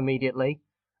realize immediately,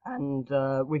 and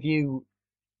with you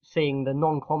seeing the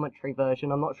non-commentary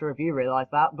version, I'm not sure if you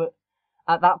realized that, but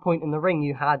at that point in the ring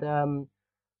you had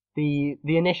the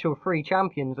initial 3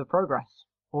 champions of Progress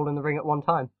all in the ring at one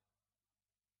time.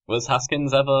 Was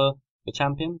Haskins ever the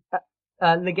champion?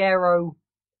 Ligero.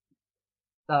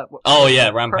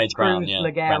 Rampage Brown. Cruz, Yeah,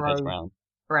 Ligero, Rampage Brown.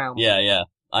 Brown. Yeah.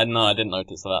 I didn't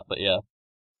notice that, but yeah.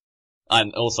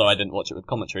 And also, I didn't watch it with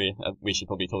commentary. We should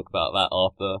probably talk about that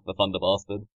after the Thunder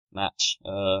Bastard match,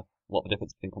 what the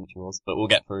difference between commentary was. But we'll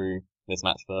get through this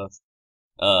match first.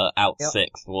 Out Yep.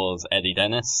 sixth was Eddie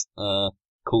Dennis.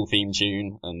 Cool theme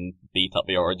tune and beat up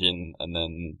the Origin and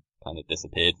then kind of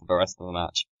disappeared for the rest of the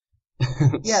match.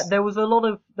 Yeah, there was a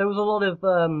lot of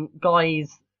guys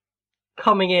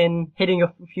coming in, hitting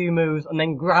a few moves, and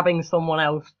then grabbing someone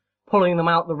else, pulling them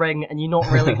out the ring, and you're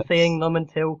not really seeing them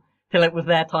until it was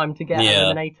their time to get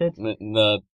eliminated.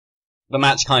 The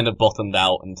match kind of bottomed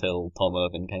out until Tom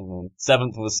Irvin came in.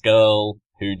 Seventh was Skrull,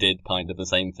 who did kind of the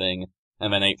same thing.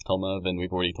 And then eighth, Tom Irvin,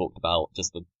 we've already talked about,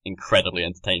 just the incredibly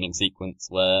entertaining sequence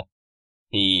where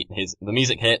the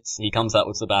music hits, he comes out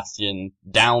with Sebastian,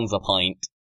 downs a pint,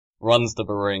 runs to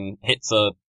the ring, hits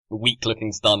a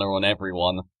weak-looking stunner on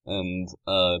everyone, and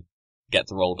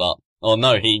gets rolled up. Oh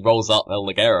no, he rolls up El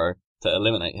Ligero to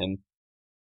eliminate him,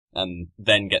 and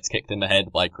then gets kicked in the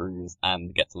head by Cruz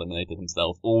and gets eliminated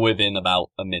himself, all within about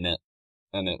a minute.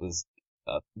 And it was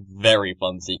a very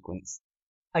fun sequence.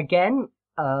 Again,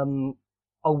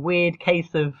 a weird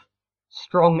case of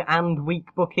strong and weak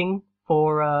booking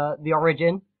for the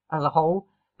Origin as a whole.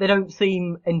 They don't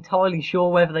seem entirely sure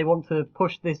whether they want to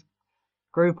push this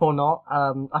group or not.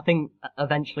 I think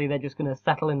eventually they're just going to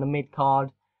settle in the mid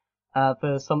card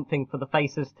for something for the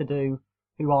faces to do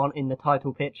who aren't in the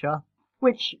title picture.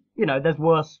 Which, you know, there's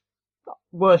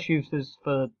worse uses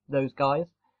for those guys.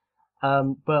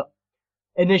 But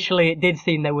initially it did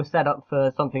seem they were set up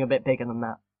for something a bit bigger than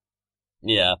that.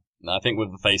 Yeah, I think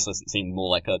with the faceless it seemed more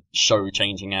like a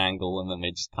show-changing angle, and then they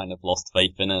just kind of lost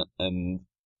faith in it, and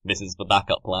this is the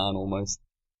backup plan almost.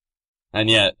 And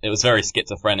yeah, it was very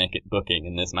schizophrenic at booking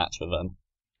in this match for them.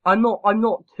 I'm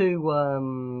not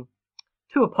too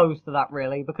opposed to that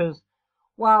really, because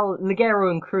while Ligero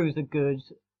and Cruz are good,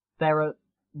 there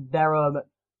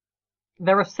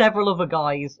are several other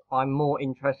guys I'm more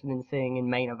interested in seeing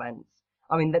in main events.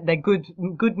 I mean, they're good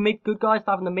guys to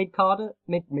have in the mid card,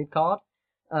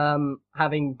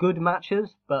 having good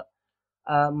matches, but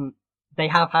they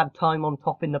have had time on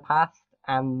top in the past,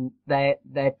 and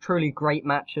they're truly great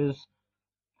matches,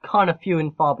 kind of few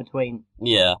and far between.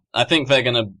 Yeah, I think they're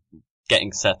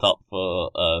getting set up for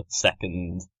a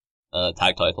second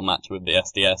tag title match with the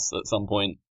SDS at some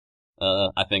point.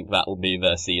 I think that will be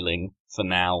their ceiling for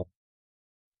now.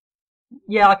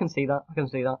 Yeah, I can see that.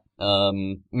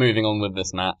 Moving on with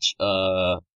this match,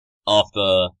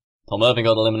 after Tom Irvin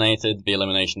got eliminated, the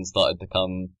elimination started to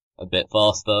come a bit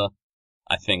faster.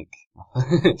 I think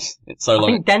it's so long.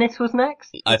 I think Dennis was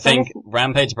next. Think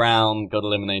Rampage Brown got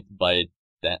eliminated by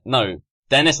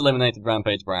Dennis eliminated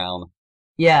Rampage Brown.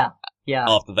 Yeah.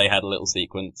 After they had a little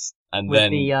sequence, and with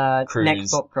then the Cruz, next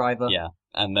stop driver. Yeah,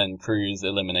 and then Cruz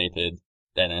eliminated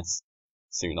Dennis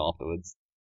soon afterwards.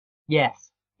 Yes.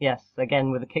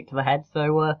 Again with a kick to the head.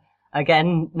 So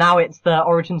again, now it's the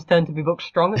Origin's turn to be booked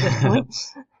strong at this point.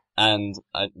 And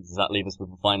does that leave us with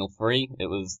the final three? It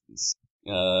was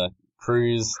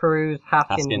Cruz,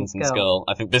 Haskins, and Skrull.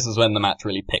 I think this is when the match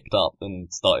really picked up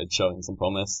and started showing some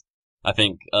promise. I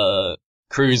think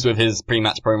Cruz with his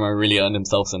pre-match promo really earned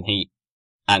himself some heat,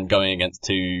 and going against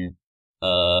two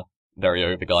very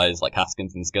over guys like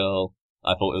Haskins and Skrull,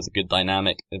 I thought it was a good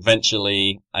dynamic.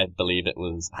 Eventually, I believe it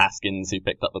was Haskins who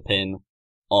picked up the pin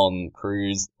on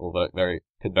Cruz, although it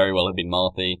could very well have been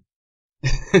Marty.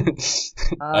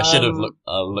 I should have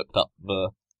looked up the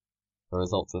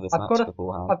results of this match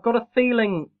beforehand. I've got a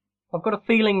feeling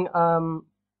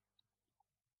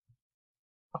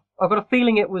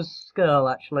it was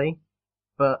Skrull actually,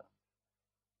 but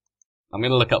I'm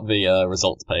gonna look up the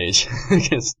results page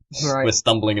because we're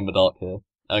stumbling in the dark here.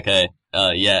 Okay,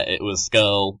 yeah, it was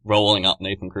Skrull rolling up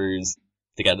Nathan Cruz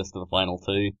to get us to the final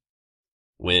two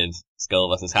with Skrull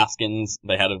versus Haskins.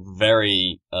 They had a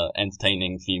very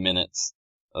entertaining few minutes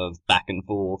of back and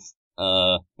forth,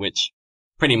 which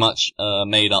pretty much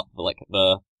made up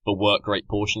the work rate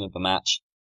portion of the match.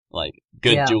 Like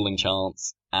good dueling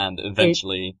chants, and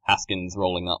eventually Haskins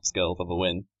rolling up Skrull for the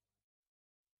win.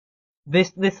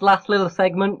 This last little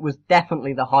segment was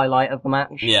definitely the highlight of the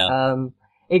match. Yeah.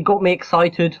 It got me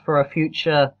excited for a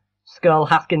future Skrull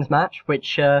Haskins match,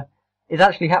 which is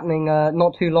actually happening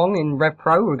not too long in Rev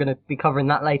Pro. We're going to be covering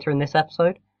that later in this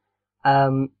episode.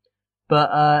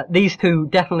 But these two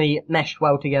definitely meshed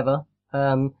well together.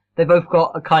 They both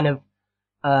got a kind of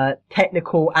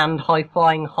technical and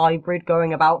high-flying hybrid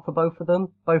going about for both of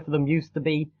them. Both of them used to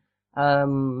be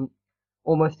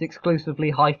almost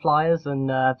exclusively high flyers,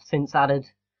 and since added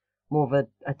more of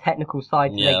a technical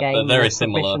side to their game. But very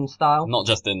similar, style. Not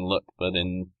just in look, but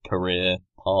in career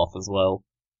path as well.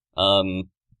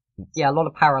 Yeah, a lot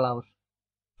of parallels.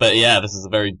 But yeah, this is a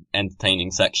very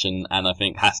entertaining section, and I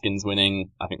think Haskins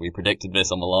winning, I think we predicted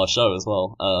this on the last show as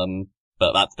well.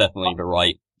 But that's definitely the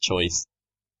right choice.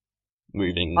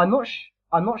 Moving. I'm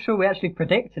I'm not sure we actually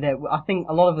predicted it. I think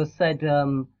a lot of us said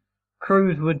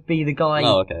Cruz would be the guy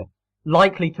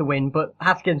likely to win, but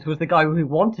Haskins was the guy who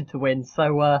wanted to win.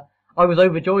 So I was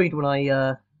overjoyed when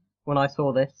I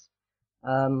saw this.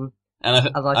 And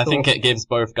I think it gives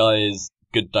both guys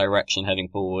good direction heading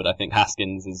forward. I think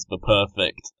Haskins is the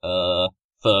perfect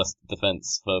first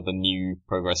defense for the new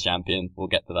Progress champion. We'll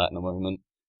get to that in a moment.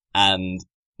 And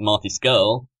Marty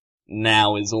Scurll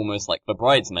now is almost like the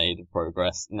bridesmaid of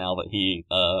Progress now that he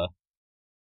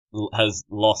has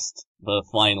lost the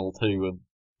final 2 of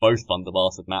both Thunder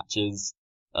Bastard matches.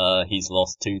 He's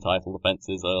lost 2 title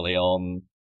defenses early on.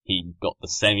 He got the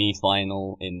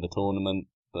semi-final in the tournament,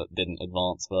 but didn't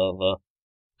advance further.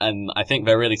 And I think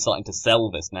they're really starting to sell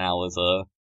this now as a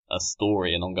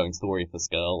story, an ongoing story for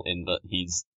Scurll, in that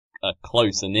he's a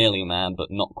close and nearly man, but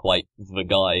not quite the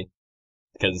guy.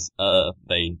 Because,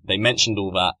 they mentioned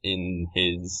all that in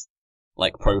his,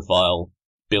 profile,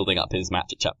 building up his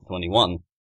match at Chapter 21.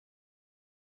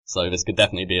 So this could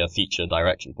definitely be a future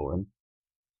direction for him.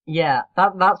 Yeah,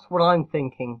 that's what I'm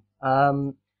thinking.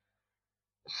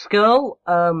 Scurll,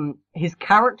 his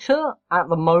character at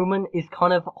the moment is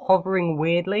kind of hovering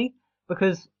weirdly,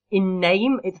 because in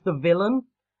name it's the villain,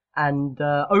 and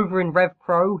over in Rev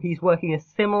Pro he's working a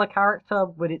similar character,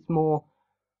 but it's more,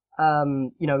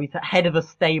 he's head of a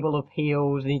stable of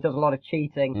heels and he does a lot of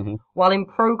cheating. Mm-hmm. While in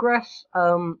Progress,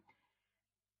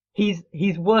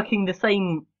 he's working the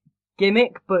same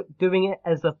gimmick, but doing it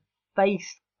as a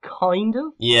face, kind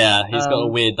of. Yeah, he's got a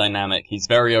weird dynamic. He's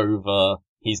very over.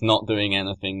 He's not doing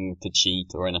anything to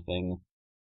cheat or anything.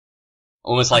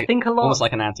 Almost like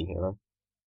an anti-hero.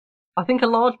 I think a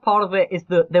large part of it is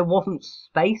that there wasn't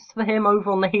space for him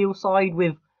over on the heel side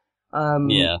with,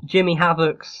 Jimmy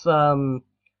Havoc's,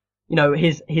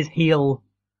 his heel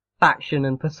faction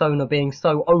and persona being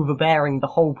so overbearing the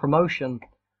whole promotion.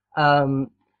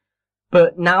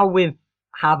 But now with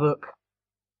Havoc,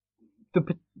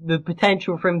 the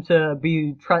potential for him to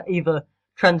be either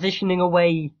transitioning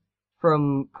away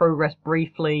from Progress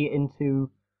briefly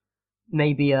into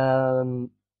maybe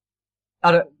I'm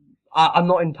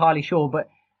not entirely sure, but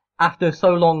after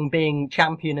so long being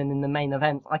champion and in the main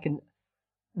event,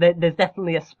 there's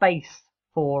definitely a space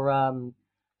for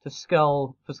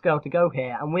Scurll to go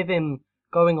here, and with him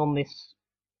going on this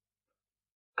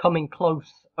coming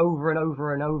close over and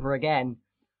over and over again,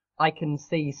 I can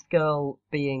see Scurll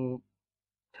being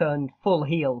turned full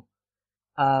heel,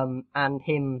 and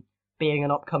him being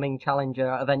an upcoming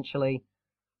challenger eventually,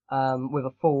 with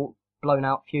a full blown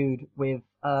out feud with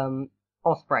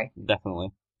Ospreay. Definitely.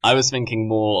 I was thinking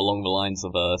more along the lines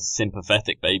of a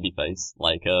sympathetic babyface,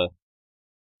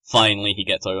 finally he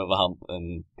gets over the hump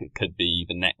and could be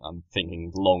the next, I'm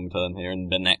thinking long term here,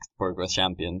 and the next Progress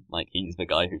champion. He's the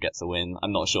guy who gets a win.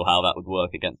 I'm not sure how that would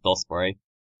work against Ospreay,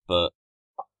 but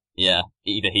yeah,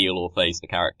 either heel or face, the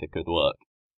character could work.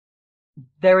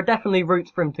 There are definitely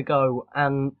routes for him to go,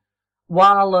 and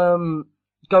while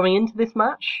going into this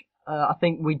match, I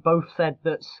think we both said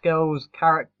that Scurll's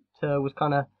character was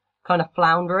kind of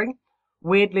floundering.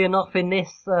 Weirdly enough, in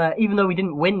this, even though he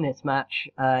didn't win this match,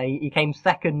 he came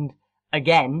second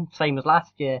again, same as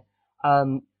last year.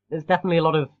 There's definitely a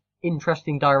lot of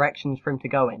interesting directions for him to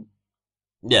go in.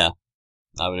 Yeah,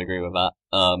 I would agree with that.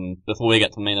 Before we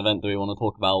get to the main event, do we want to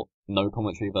talk about no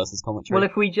commentary versus commentary? Well,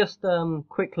 if we just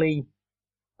quickly,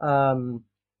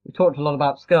 we talked a lot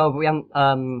about Scurll, but we haven't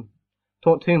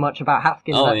talked too much about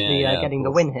Haskins getting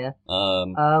the win here.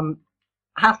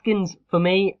 Haskins, for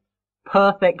me,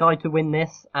 perfect guy to win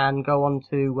this and go on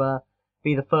to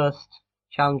be the first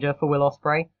challenger for Will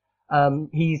Ospreay.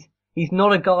 He's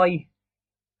not a guy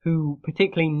who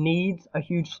particularly needs a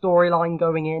huge storyline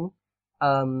going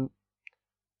in.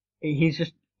 He's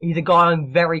a guy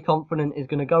I'm very confident is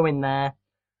going to go in there,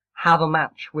 have a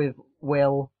match with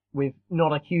Will with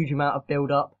not a huge amount of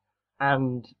build up,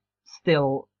 and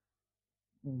still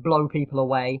blow people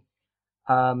away.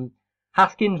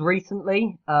 Haskins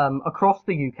recently, across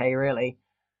the UK really,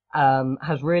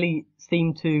 has really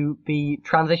seemed to be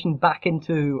transitioned back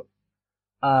into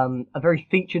a very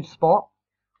featured spot,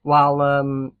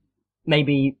 while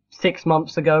maybe 6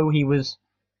 months ago he was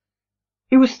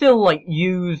still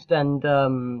used and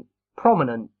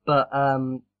prominent, but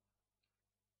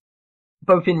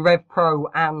both in Rev Pro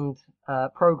and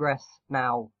Progress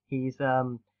now he's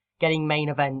getting main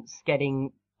events,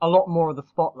 getting a lot more of the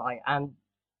spotlight, and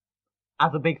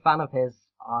as a big fan of his,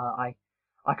 I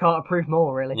can't approve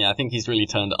more, really. Yeah, I think he's really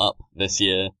turned up this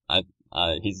year.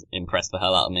 He's impressed the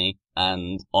hell out of me,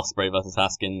 and Ospreay versus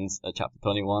Haskins at Chapter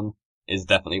 21 is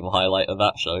definitely the highlight of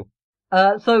that show.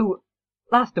 So,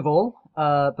 last of all,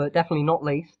 but definitely not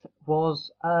least,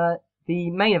 was the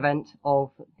the main event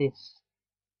of this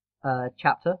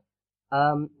chapter,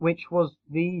 which was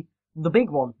the big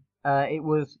one. It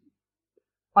was.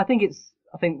 I think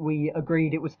we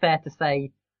agreed it was fair to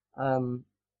say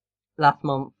last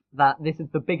month that this is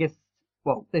the biggest.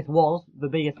 Well, this was the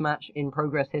biggest match in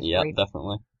Progress history. Yeah,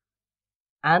 definitely.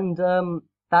 And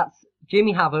that's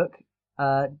Jimmy Havoc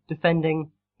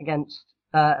defending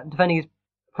his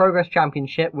Progress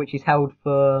Championship, which is held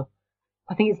for,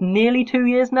 I think it's nearly 2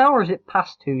 years now, or is it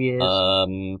past 2 years?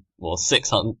 Well,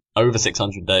 over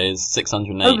 600 days,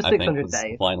 608, over 600 I think, was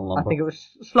days. the final number. I think it was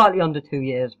slightly under 2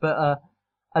 years, but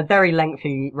a very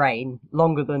lengthy reign,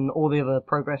 longer than all the other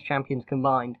Progress champions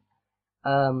combined.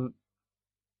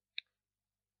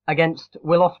 Against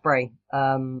Will Ospreay,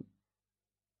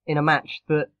 in a match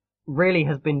that really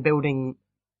has been building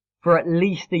for at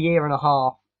least a year and a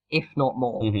half, if not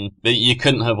more. Mm-hmm. But you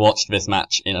couldn't have watched this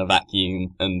match in a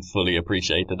vacuum and fully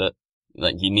appreciated it.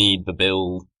 Like, you need the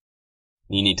build,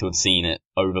 you need to have seen it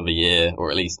over the year,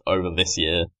 or at least over this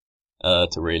year,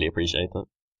 to really appreciate it.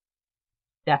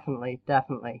 Definitely.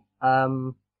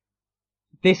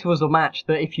 This was a match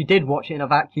that if you did watch it in a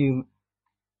vacuum,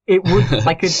 it would,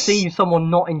 I could see someone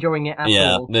not enjoying it at all.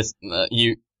 Yeah,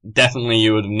 you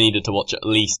would have needed to watch at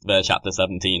least their Chapter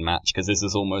 17 match, because this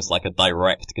is almost like a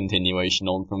direct continuation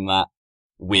on from that,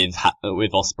 with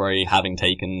Ospreay having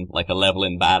taken like a level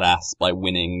in badass by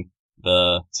winning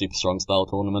the Super Strong Style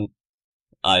tournament.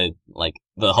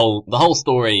 The whole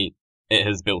story, it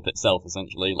has built itself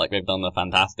essentially. Like, they've done a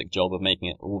fantastic job of making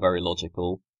it all very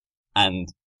logical,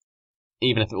 and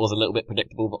even if it was a little bit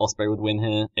predictable that Ospreay would win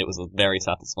here, it was a very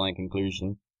satisfying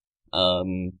conclusion.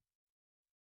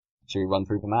 Should we run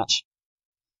through the match?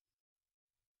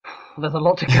 There's a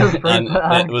lot to go through.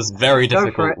 And it was very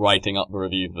difficult writing up the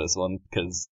review for this one,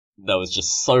 because there was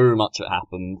just so much that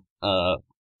happened,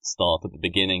 start at the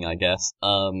beginning, I guess.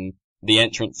 The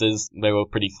entrances, they were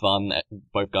pretty fun.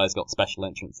 Both guys got special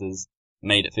entrances,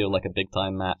 made it feel like a big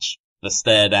time match. The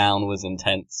stare down was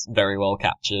intense, very well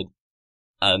captured.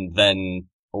 And then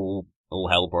all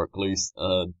hell broke loose.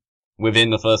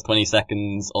 Within the first 20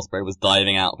 seconds, Ospreay was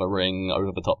diving out of the ring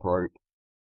over the top rope,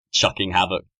 chucking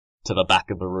Havoc to the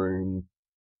back of the room,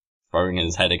 throwing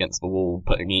his head against the wall,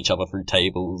 putting each other through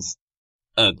tables.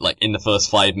 Like, in the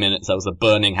first 5 minutes, there was a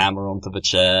burning hammer onto the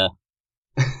chair.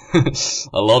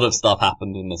 A lot of stuff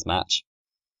happened in this match.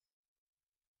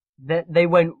 They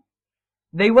went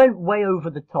way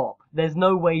over the top. There's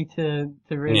no way to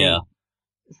really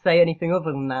say anything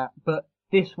other than that, but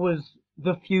this was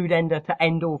the feud ender to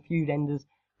end all feud enders,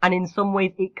 and in some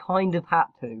ways it kind of had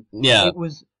to. Yeah. It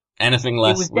was anything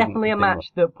less. It was definitely a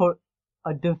match that put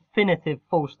a definitive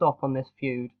full stop on this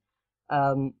feud.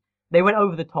 They went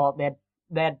over the top. They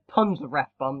had tons of ref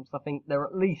bumps. I think there were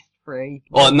at least 3.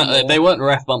 Well, no, they weren't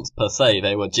ref bumps per se.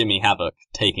 They were Jimmy Havoc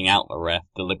taking out the ref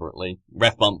deliberately.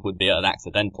 Ref bump would be an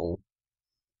accidental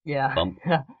bump.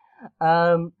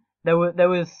 There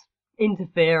was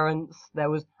interference. There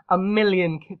was a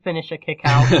million finisher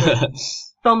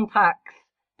kickouts, thumbtacks,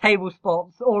 table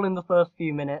spots, all in the first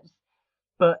few minutes.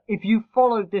 But if you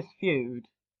followed this feud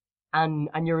and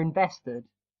you're invested,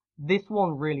 this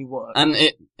one really worked. And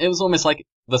it was almost like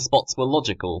the spots were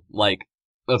logical. Like,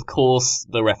 of course,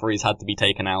 the referees had to be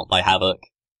taken out by Havoc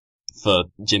for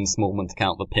Jim Smallman to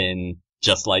count the pin,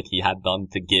 just like he had done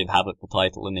to give Havoc the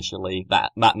title initially.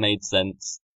 That made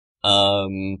sense.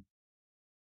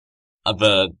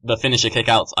 The finisher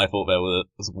kickouts, I thought there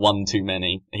was one too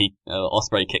many.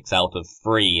 Ospreay kicks out of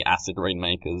 3 acid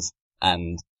rainmakers,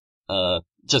 and,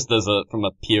 just from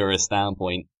a purist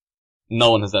standpoint, no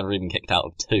one has ever even kicked out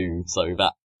of 2, so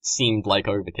that seemed like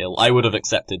overkill. I would have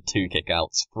accepted 2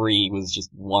 kickouts. 3 was just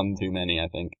one too many, I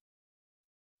think.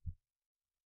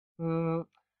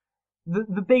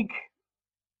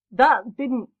 That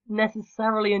didn't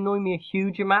necessarily annoy me a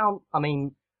huge amount. I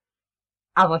mean,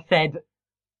 as I said,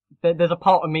 there's a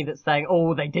part of me that's saying,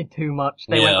 oh, they did too much.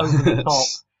 They went over the top.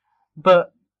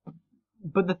 But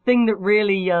the thing that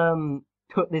really,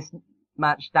 took this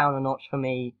match down a notch for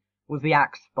me was the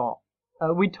axe spot.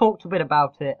 We talked a bit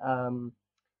about it,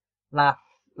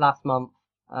 last month,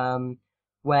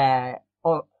 where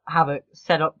Havoc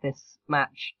set up this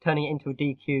match, turning it into a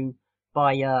DQ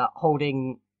by,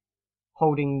 holding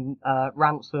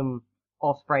ransom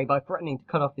Ospreay by threatening to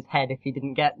cut off his head if he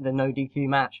didn't get the no DQ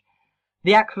match.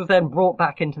 The axe was then brought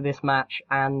back into this match,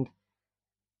 and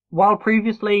while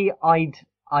previously I'd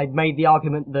made the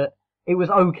argument that it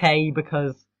was okay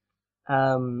because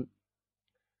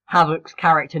Havoc's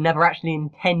character never actually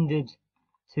intended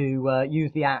to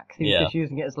use the axe. He was just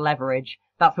using it as leverage.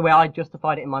 That's the way I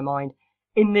justified it in my mind.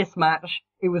 In this match,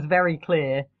 it was very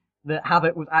clear that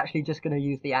Havoc was actually just going to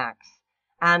use the axe.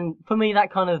 And for me,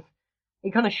 it kind of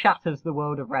shatters the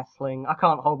world of wrestling. I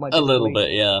can't hold my A little disbelief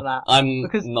bit, yeah. for that. I'm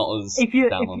Because not as if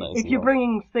down on it as if you're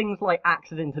bringing things like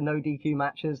axes into no DQ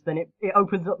matches, then it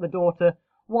opens up the door to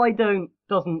why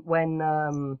doesn't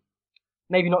when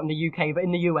maybe not in the UK but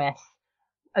in the US,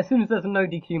 as soon as there's a no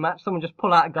DQ match, someone just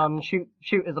pull out a gun, shoot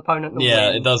his opponent. And Yeah,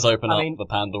 win. it does open I up mean, the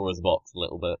Pandora's box a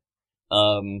little bit.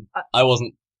 I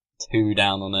wasn't too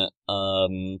down on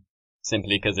it,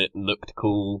 simply because it looked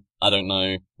cool. I don't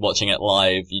know, watching it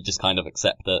live, you just kind of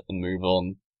accept it and move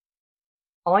on.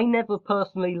 I never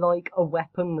personally like a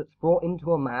weapon that's brought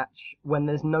into a match when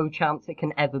there's no chance it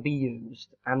can ever be used,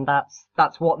 and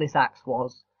that's what this axe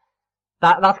was.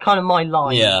 That's kind of my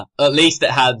line. Yeah, at least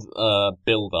it had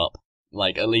build up.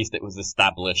 Like, at least it was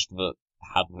established that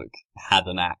Havoc had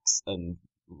an axe and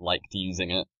liked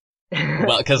using it.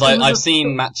 Well, because I've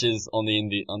seen matches on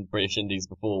British Indies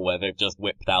before where they've just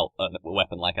whipped out a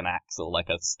weapon like an axe or like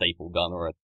a staple gun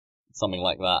or something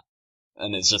like that.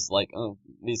 And it's just like, oh,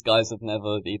 these guys have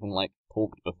never even like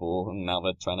talked before and now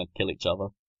they're trying to kill each other.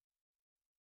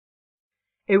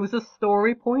 It was a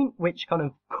story point which kind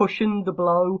of cushioned the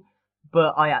blow,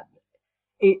 but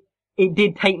it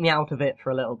did take me out of it for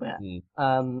a little bit.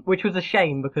 Which was a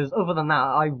shame because other than that,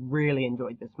 I really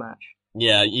enjoyed this match.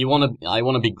 Yeah, I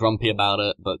wanna be grumpy about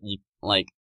it, but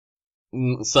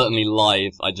certainly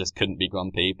live, I just couldn't be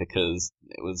grumpy because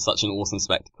it was such an awesome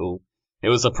spectacle. It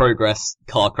was a Progress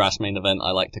car crash main event,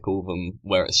 I like to call them,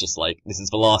 where it's just like, this is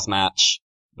the last match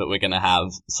that we're gonna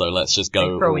have, so let's just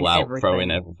go all out, throw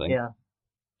in everything. Yeah.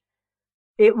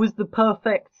 It was the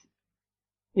perfect,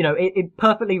 it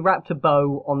perfectly wrapped a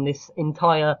bow on this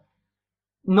entire,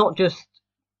 not just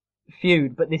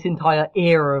feud, but this entire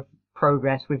era of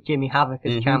Progress with Jimmy Havoc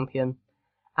as champion.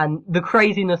 And the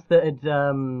craziness that had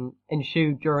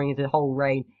ensued during his whole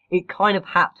reign, it kind of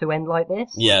had to end like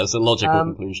this. Yeah, it was a logical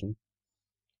conclusion.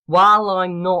 While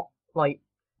I'm not, I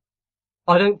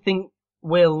don't think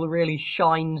Will really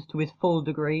shines to his full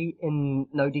degree in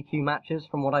no DQ matches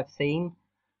from what I've seen.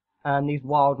 And these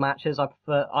wild matches,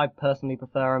 I personally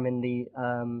prefer him in the,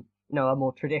 a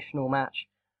more traditional match.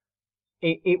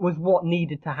 It was what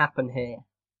needed to happen here.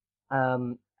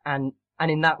 And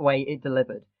in that way, it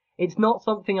delivered. It's not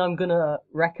something I'm gonna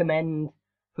recommend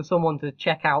for someone to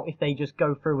check out if they just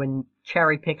go through and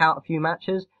cherry pick out a few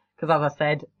matches. Because as I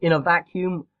said, in a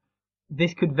vacuum,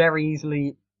 this could very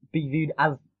easily be viewed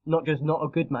as not just not a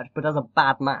good match, but as a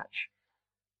bad match.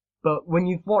 But when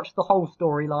you've watched the whole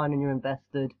storyline and you're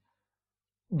invested,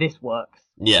 this works.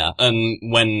 Yeah, and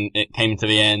when it came to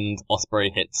the end,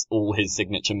 Ospreay hits all his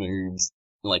signature moves,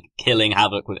 like killing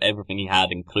Havoc with everything he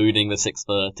had, including the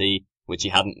 630, which he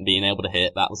hadn't been able to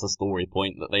hit. That was a story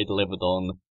point that they delivered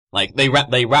on. Like, they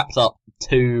wrapped up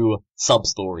 2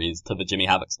 sub-stories to the Jimmy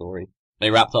Havoc story.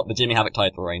 They wrapped up the Jimmy Havoc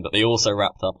title reign, but they also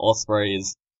wrapped up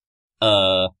Ospreay's,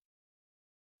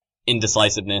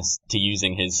 indecisiveness to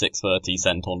using his 630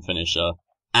 senton finisher.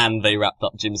 And they wrapped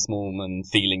up Jim Smallman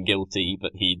feeling guilty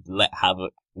that he'd let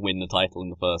Havoc win the title in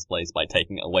the first place by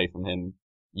taking it away from him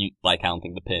by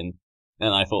counting the pin.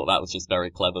 And I thought that was just very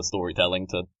clever storytelling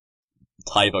to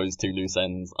tie those 2 loose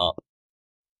ends up.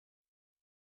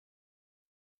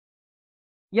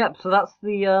 Yep, so that's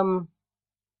the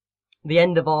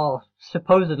end of our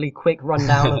supposedly quick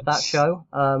rundown of that show.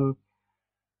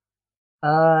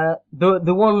 The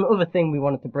one other thing we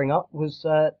wanted to bring up was,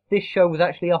 this show was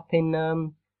actually up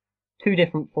in, 2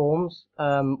 different forms,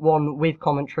 one with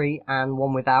commentary and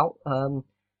one without.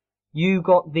 You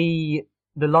got the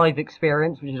live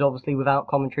experience, which is obviously without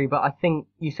commentary, but I think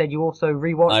you said you also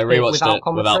rewatched I rewatched it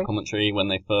without commentary when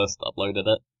they first uploaded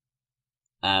it.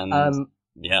 And,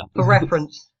 yeah. For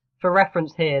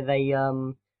reference here,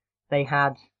 they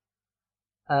had,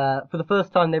 for the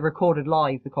first time they recorded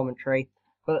live the commentary,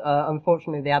 but,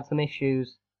 unfortunately they had some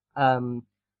issues,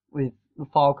 with the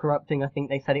file corrupting, I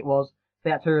think they said it was. They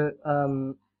had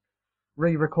to,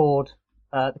 re-record,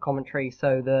 the commentary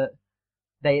so that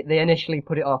they initially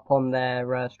put it up on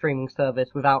their, streaming service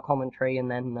without commentary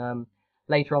and then,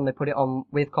 later on they put it on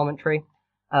with commentary.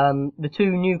 The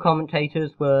 2 new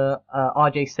commentators were,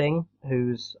 RJ Singh,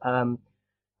 who's, a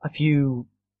few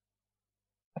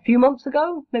months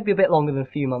ago, maybe a bit longer than a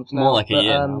few months now. More like a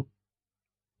year now.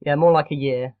 Yeah, more like a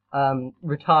year.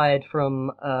 Retired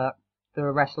from, the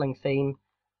wrestling scene,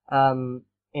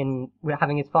 we're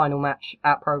having his final match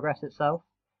at Progress itself,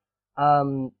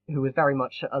 who was very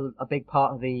much a big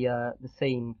part of the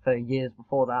scene for years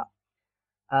before that.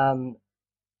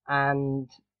 And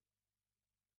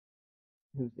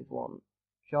who's this one?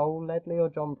 Joel Ledley or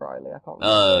John Briley? I can't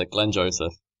remember. Glenn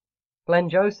Joseph. Glenn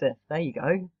Joseph. There you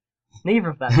go. Neither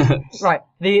of them. Right.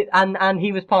 And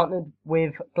he was partnered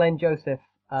with Glenn Joseph,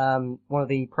 one of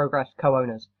the Progress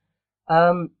co-owners.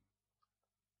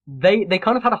 They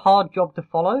kind of had a hard job to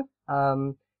follow.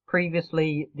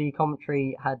 Previously, the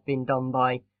commentary had been done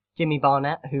by Jimmy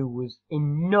Barnett, who was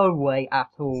in no way at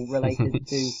all related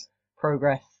to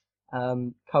Progress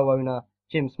co-owner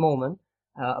Jim Smallman,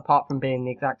 apart from being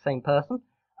the exact same person.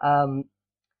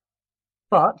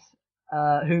 But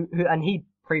and he'd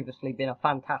previously been a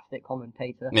fantastic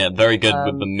commentator. Yeah, very good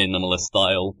with the minimalist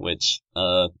style, which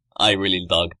I really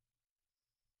dug.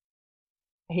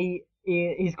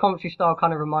 His commentary style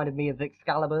kind of reminded me of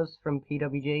Excalibur's from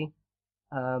PWG.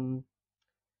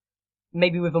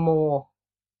 Maybe with a more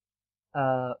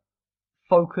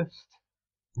focused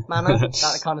manner.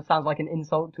 That kind of sounds like an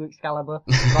insult to Excalibur.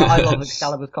 But I love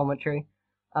Excalibur's commentary.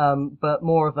 But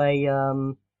more of a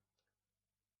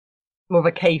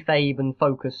kayfabe and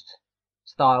focused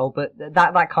style. But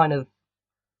that kind of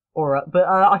aura. But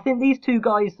I think these two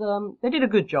guys they did a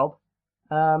good job.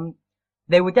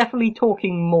 They were definitely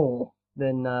talking more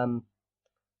than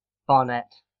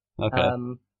Barnett. Okay.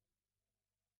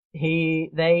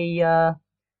 There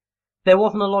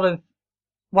wasn't a lot of,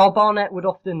 while Barnett would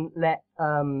often let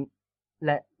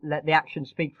the action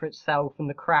speak for itself, and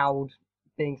the crowd,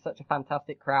 being such a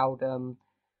fantastic crowd,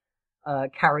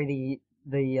 carry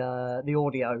the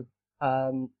audio.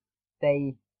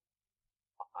 They,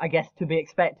 I guess, to be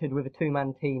expected with a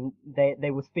two-man team,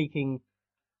 they were speaking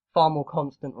far more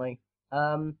constantly.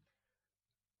 I'm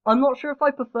not sure if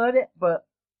I preferred it, but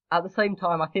at the same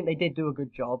time, I think they did do a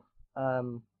good job.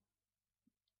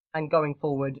 And going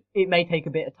forward, it may take a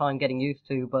bit of time getting used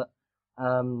to, but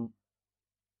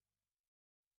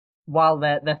while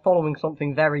they're following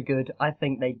something very good, I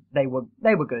think they were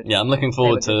good. Yeah, I'm looking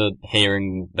forward to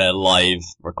hearing their live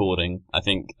recording. I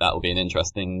think that will be an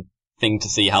interesting thing to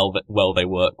see how well they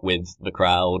work with the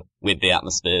crowd, with the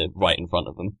atmosphere right in front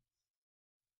of them.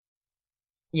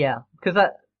 Yeah, because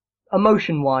that,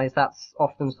 emotion-wise, that's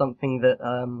often something that,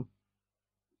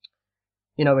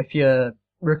 if you're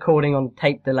recording on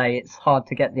tape delay, it's hard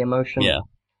to get the emotion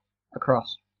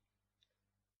across.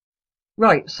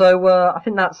 Right, so I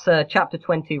think that's chapter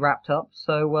 20 wrapped up.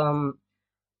 So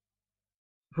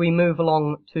if we move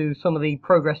along to some of the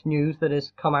Progress news that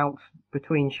has come out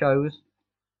between shows.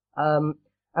 And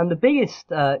the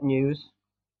biggest news,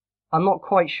 I'm not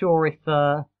quite sure if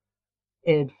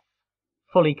it'd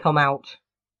fully come out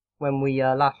when we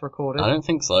last recorded. I don't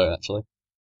think so, actually.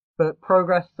 But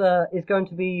Progress is going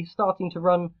to be starting to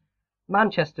run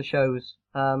Manchester shows,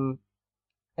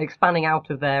 expanding out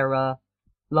of their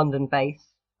London base.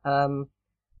 So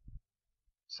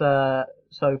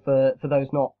for those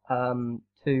not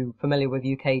too familiar with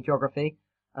UK geography,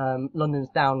 London's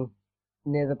down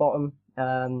near the bottom,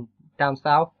 down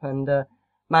south, and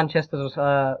Manchester's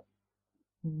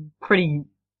pretty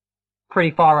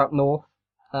far up north,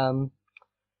 to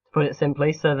put it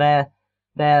simply. So they're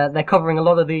covering a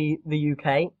lot of the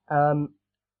UK, and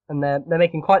they're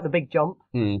making quite the big jump.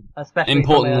 Especially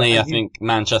importantly, I think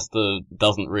Manchester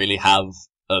doesn't really have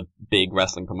a big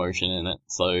wrestling promotion in it,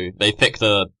 so they picked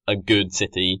a good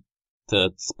city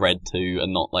to spread to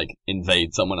and not like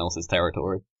invade someone else's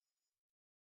territory.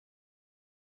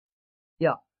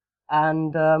 Yeah,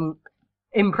 and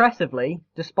impressively,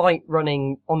 despite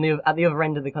running at the other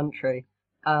end of the country,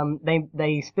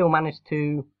 they still managed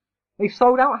to. They've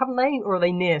sold out, haven't they? Or are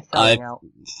they near selling out? I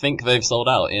think they've sold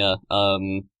out, yeah.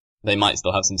 They might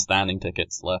still have some standing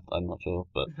tickets left, I'm not sure,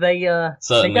 but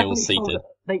certainly all seated.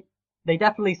 They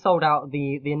definitely sold out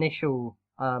the initial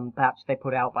batch they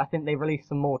put out, but I think they released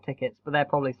some more tickets, but they're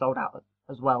probably sold out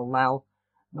as well now,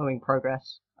 knowing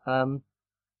Progress. And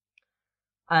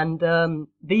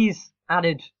these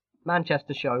added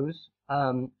Manchester shows,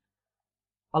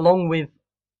 along with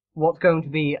what's going to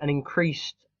be an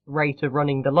increased rate of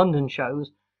running the London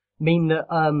shows, mean that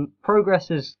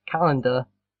Progress's calendar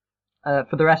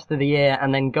for the rest of the year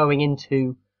and then going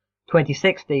into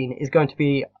 2016 is going to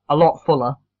be a lot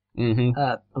fuller. Mm-hmm.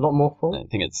 A lot more full. I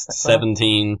think it's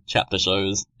 17 chapter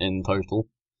shows in total.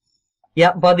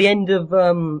 Yeah, by the end of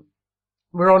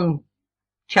we're on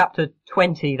chapter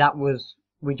 20.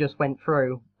 We just went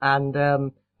through, and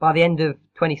by the end of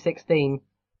 2016,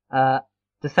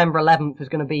 December 11th is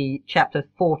going to be chapter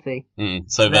 40.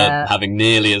 So they're having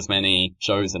nearly as many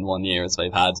shows in 1 year as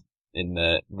they've had in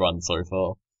their run so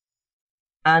far.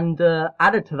 And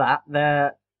added to that,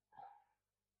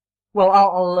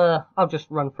 I'll just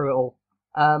run through it all.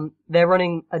 They're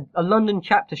running a London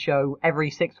chapter show every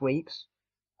 6 weeks,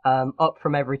 up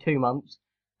from every 2 months.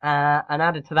 And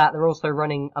added to that, they're also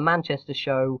running a Manchester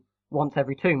show once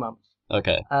every 2 months.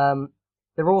 Okay.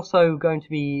 They're also going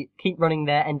to keep running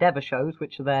their Endeavour shows,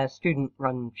 which are their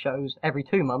student-run shows, every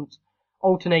 2 months,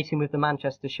 alternating with the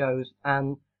Manchester shows,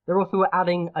 and they're also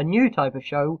adding a new type of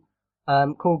show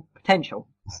called Potential.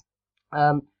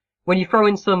 When you throw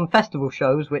in some festival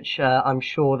shows, which I'm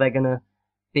sure they're going to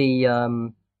be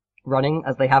running,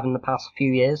 as they have in the past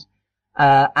few years,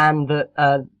 and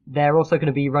that they're also going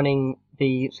to be running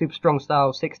the Super Strong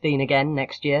Style 16 again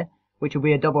next year, which will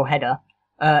be a double header.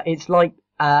 It's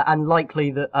and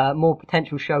likely that more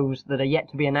potential shows that are yet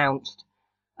to be announced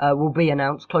will be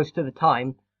announced close to the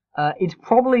time.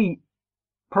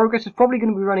 Progress is probably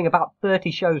going to be running about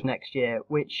 30 shows next year,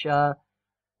 which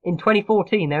in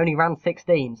 2014 they only ran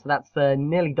 16, so that's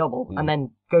nearly double. And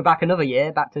then go back another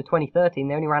year, back to 2013,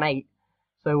 they only ran 8.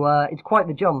 So it's quite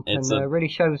the jump, and really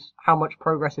shows how much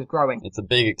Progress is growing. It's a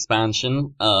big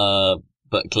expansion,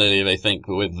 but clearly they think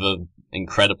with the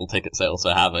incredible ticket sales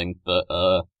they're having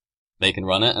that they can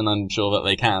run it, and I'm sure that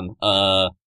they can.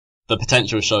 The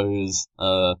potential shows,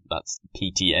 that's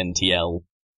PTNTL,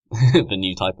 the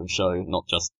new type of show, not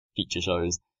just feature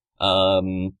shows.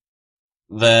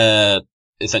 They're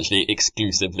essentially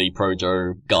exclusively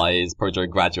Projo guys, Projo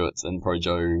graduates, and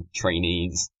Projo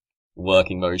trainees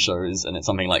working those shows, and it's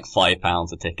something like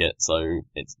 £5 a ticket, so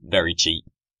it's very cheap.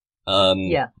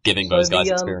 Giving those guys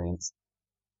experience.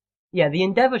 Yeah, the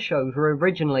Endeavour shows were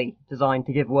originally designed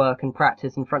to give work and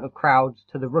practice in front of crowds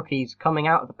to the rookies coming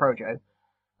out of the Projo.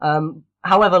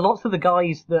 However, lots of the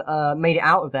guys that made it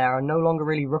out of there are no longer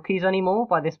really rookies anymore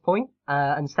by this point,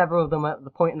 and several of them are at the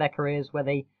point in their careers where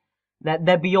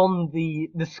they're beyond the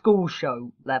school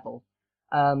show level.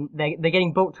 They're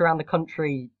getting booked around the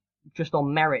country just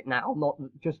on merit now, not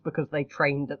just because they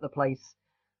trained at the place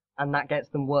and that gets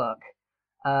them work.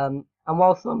 And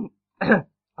while some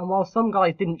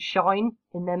guys didn't shine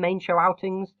in their main show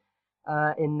outings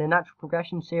in the Natural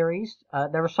Progression series,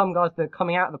 there are some guys that are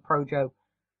coming out of the Projo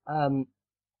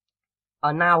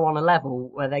are now on a level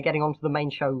where they're getting onto the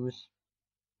main shows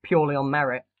purely on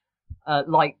merit,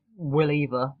 like Will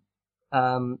Ever.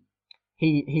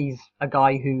 He's a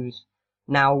guy who's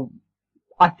now,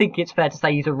 I think it's fair to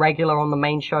say he's a regular on the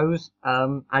main shows,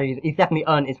 and he's definitely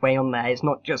earned his way on there. It's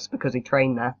not just because he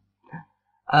trained there.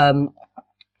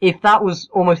 If that was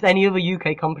almost any other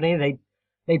UK company,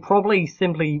 they'd probably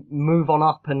simply move on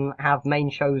up and have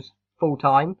main shows full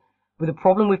time. But the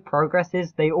problem with Progress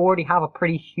is they already have a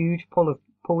pretty huge pool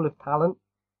of talent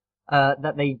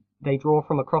that they draw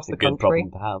from across the country. It's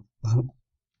a good problem to have.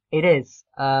 It is,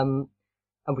 and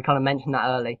we kind of mentioned that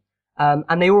early.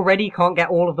 And they already can't get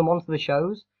all of them onto the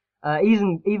shows.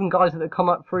 Even guys that have come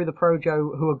up through the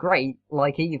Projo who are great,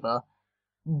 like Eva,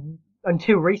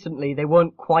 until recently they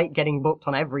weren't quite getting booked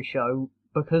on every show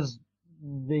because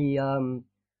the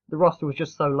roster was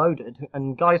just so loaded.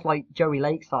 And guys like Joey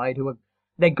Lakeside,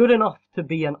 they're good enough to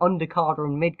be an undercarder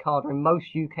and midcarder in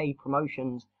most UK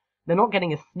promotions. They're not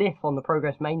getting a sniff on the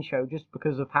Progress main show just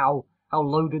because of how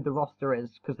loaded the roster is,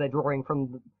 because they're drawing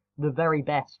from the very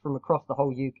best from across the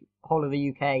whole of the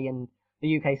UK, and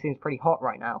the UK seems pretty hot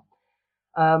right now.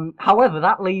 However,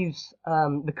 that leaves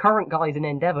the current guys in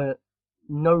Endeavour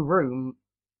no room.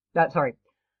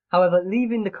 However,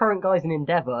 leaving the current guys in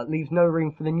Endeavour leaves no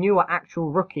room for the newer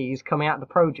actual rookies coming out of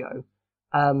the Projo,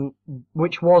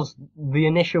 which was the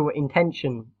initial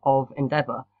intention of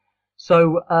Endeavour.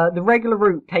 So the regular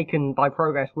route taken by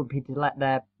Progress would be to let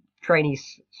their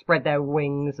trainees spread their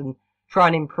wings and try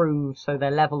and improve so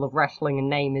their level of wrestling and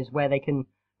name is where they can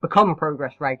become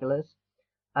Progress regulars,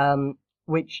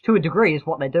 which to a degree is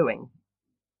what they're doing.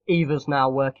 Eva's now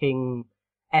working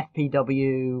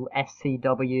FPW,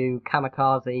 SCW,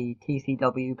 Kamikaze,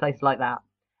 TCW, places like that.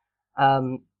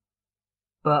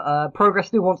 But Progress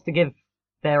still wants to give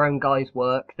their own guys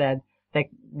work.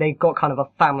 They've got kind of a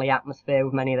family atmosphere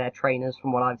with many of their trainers,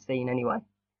 from what I've seen anyway.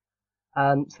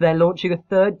 So they're launching a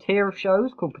third tier of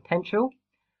shows called Potential,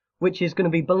 which is going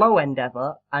to be below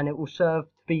Endeavour, and it will serve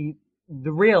to be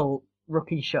the real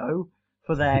rookie show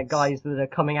for their guys that are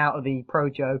coming out of the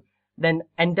Projo. Then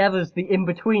Endeavour's the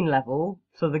in-between level,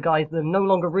 so the guys that are no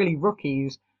longer really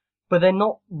rookies, but they're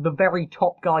not the very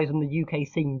top guys in the UK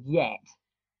scene yet.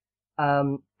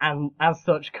 And as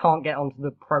such can't get onto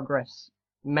the Progress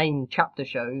main chapter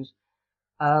shows.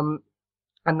 And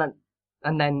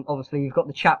then obviously you've got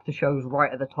the chapter shows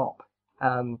right at the top,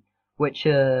 which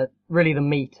are really the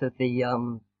meat of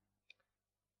the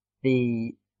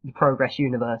Progress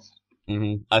universe.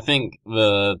 Mm-hmm. I think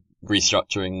the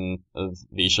restructuring of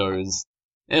these shows,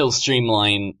 it'll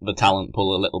streamline the talent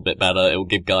pool a little bit better. It'll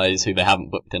give guys who they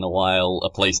haven't booked in a while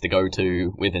a place to go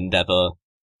to with Endeavour.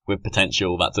 With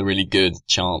Potential, that's a really good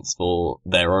chance for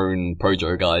their own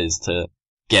Projo guys to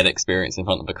get experience in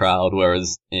front of the crowd,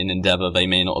 whereas in Endeavour they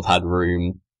may not have had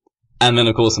room And then,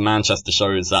 of course, the Manchester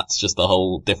shows, that's just a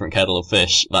whole different kettle of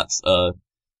fish. That's a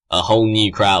whole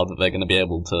new crowd that they're going to be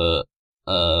able to,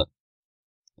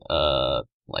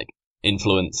 like,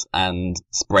 influence and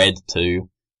spread to.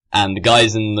 And the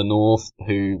guys in the north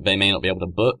who they may not be able to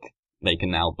book, they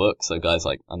can now book. So guys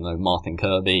like, I don't know, Martin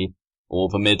Kirby, or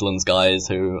the Midlands guys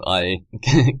who I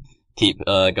keep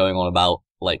going on about,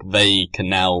 like, they can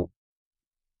now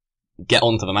get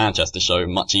onto the Manchester show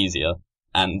much easier.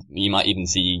 And you might even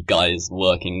see guys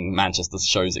working Manchester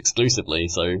shows exclusively,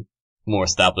 so more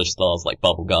established stars like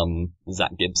Bubblegum,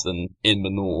 Zach Gibson in the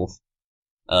north,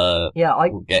 will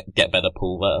get better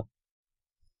pull there.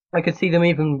 I could see them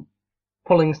even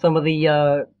pulling some of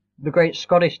the great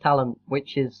Scottish talent,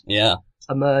 which is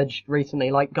emerged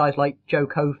recently, like guys like Joe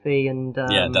Kofi and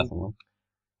definitely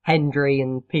Hendry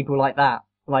and people like that.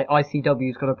 Like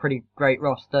ICW's got a pretty great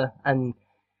roster, and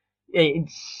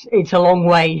it's a long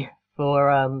way for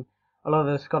a lot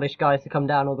of the Scottish guys to come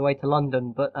down all the way to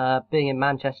London, but being in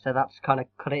Manchester, that's kind of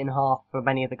cut it in half for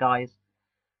many of the guys.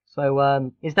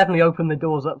 So it's definitely opened the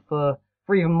doors up for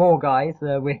even more guys.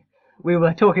 We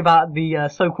were talking about the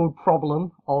so-called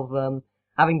problem of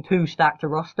having too stacked a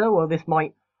roster. Well, this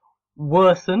might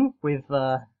worsen with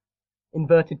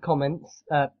inverted commas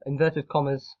that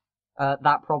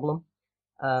problem.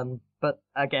 But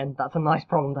again, that's a nice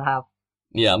problem to have.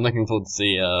 Yeah, I'm looking forward to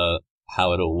see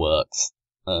how it all works.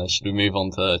 Should we move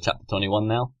on to chapter 21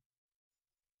 now?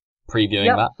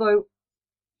 Previewing that. So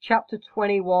chapter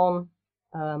 21.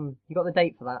 You got the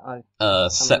date for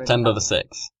that? September the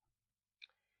 6th.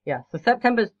 Yeah, so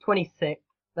September 6th,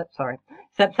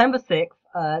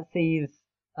 sees,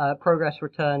 Progress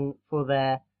return for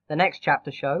the next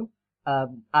chapter show.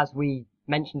 As we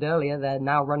mentioned earlier, they're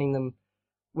now running them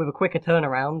with a quicker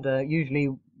turnaround. Usually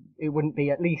it wouldn't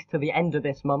be at least to the end of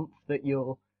this month that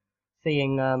you're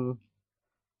seeing,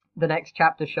 the next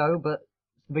chapter show, but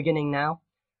it's the beginning now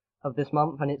of this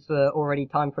month, and it's, already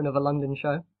time for another London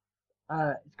show.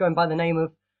 It's going by the name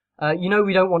of,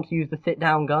 we don't want to use the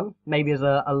sit-down gun, maybe as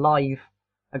a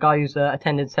guy who's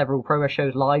attended several Progress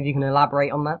shows live. You can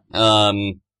elaborate on that?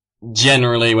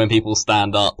 Generally, when people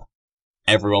stand up,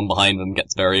 everyone behind them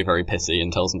gets very, very pissy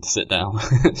and tells them to sit down.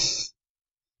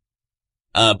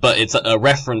 But it's a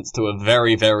reference to a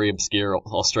very, very obscure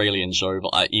Australian show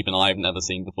that I've never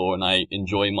seen before, and I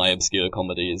enjoy my obscure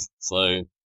comedies, so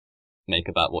make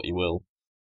of that what you will.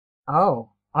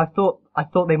 Oh. I thought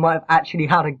they might have actually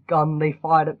had a gun they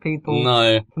fired at people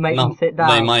to make them sit down.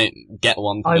 They might get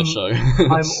one for the show.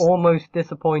 I'm almost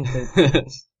disappointed.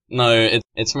 No,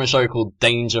 it's from a show called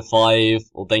Danger 5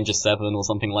 or Danger 7 or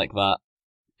something like that.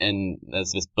 And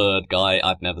there's this bird guy.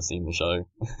 I've never seen the show.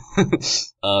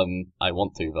 I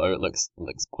want to though. It looks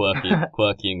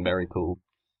quirky and very cool.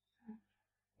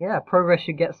 Yeah, Progress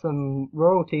should get some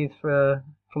royalties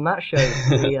from that show.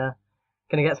 We're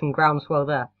gonna get some groundswell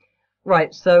there.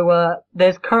 Right, so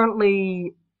there's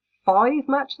currently 5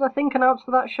 matches, I think, announced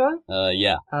for that show.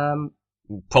 Yeah.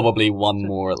 Probably one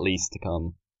more at least to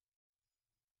come.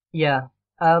 Yeah.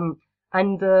 And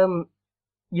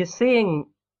you're seeing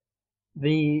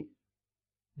there's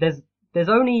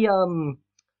only how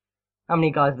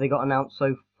many guys have they got announced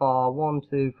so far? 1,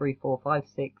 2, 3, 4, 5,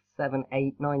 6, 7,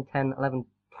 8, 9, 10, 11,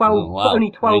 12. Oh, wow.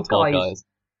 Only 12 guys.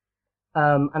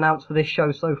 Announced for this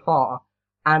show so far,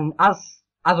 and as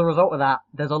a result of that,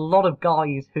 there's a lot of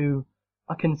guys who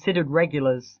are considered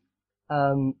regulars,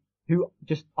 who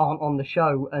just aren't on the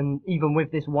show, and even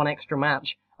with this one extra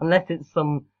match, unless it's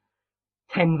some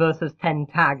 10 versus 10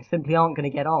 tag, simply aren't going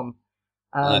to get on.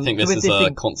 I think this is a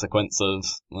consequence of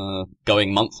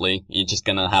going monthly. You're just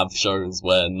going to have shows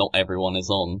where not everyone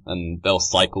is on, and they'll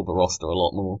cycle the roster a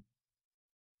lot more.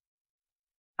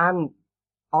 And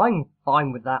I'm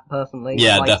fine with that personally.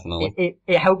 Yeah, definitely.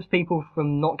 It helps people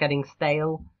from not getting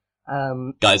stale.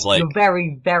 Guys like your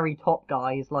very, very top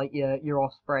guys like your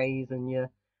Ospreys and your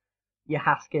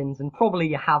Haskins and probably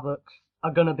your Havocs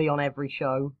are gonna be on every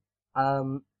show.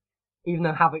 Even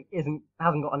though Havoc hasn't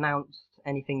got announced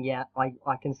anything yet,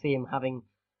 I can see him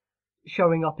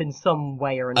showing up in some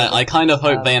way or another. I kind of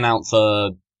hope they announce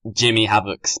a Jimmy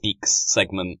Havoc Speaks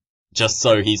segment just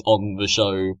so he's on the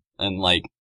show and like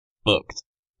booked.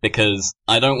 Because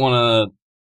I don't want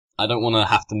to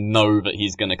have to know that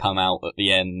he's going to come out at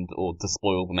the end or to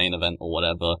spoil the main event or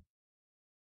whatever.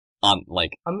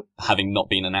 Having not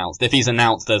been announced. If he's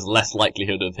announced, there's less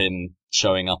likelihood of him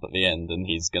showing up at the end, and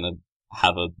he's going to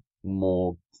have a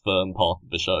more firm part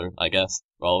of the show, I guess,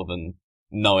 rather than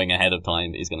knowing ahead of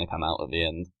time that he's going to come out at the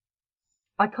end.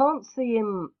 I can't see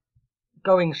him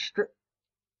going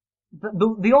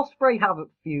the Osprey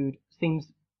Havoc feud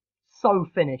seems so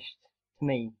finished to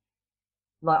me.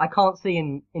 Like, I can't see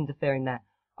him interfering there.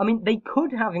 I mean, they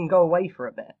could have him go away for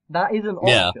a bit. That is an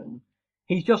option.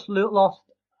 He's just lost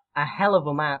a hell of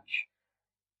a match.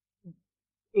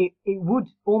 It would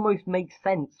almost make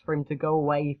sense for him to go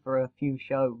away for a few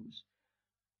shows.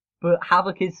 But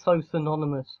Havoc is so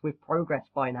synonymous with Progress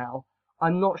by now,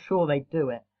 I'm not sure they'd do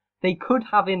it. They could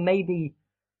have him maybe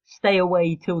stay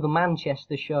away till the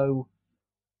Manchester show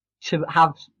to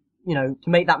have, to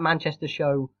make that Manchester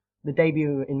show, the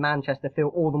debut in Manchester, feel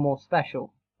all the more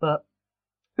special. But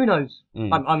who knows?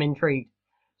 I'm intrigued.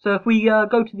 So if we go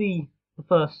to the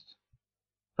first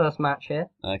match here.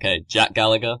 Okay, Jack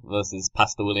Gallagher versus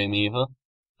Pastor William Eva.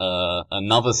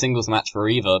 Another singles match for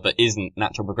Eva, but isn't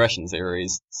Natural Progression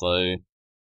Series, so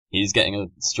he's getting a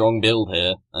strong build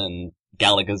here, and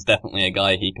Gallagher's definitely a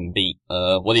guy he can beat.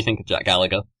 What do you think of Jack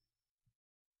Gallagher?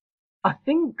 I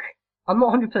think, I'm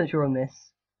not 100% sure on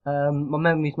this, my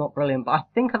memory's not brilliant, but I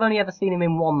think I've only ever seen him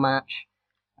in one match,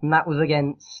 and that was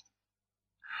against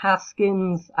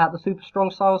Haskins at the Super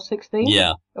Strong Style 16.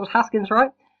 Yeah. It was Haskins,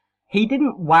 right? He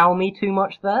didn't wow me too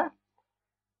much there,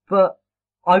 but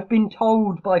I've been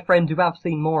told by friends who have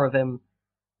seen more of him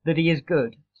that he is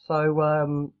good.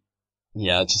 So,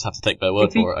 yeah, I just have to take their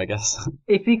word for it, I guess.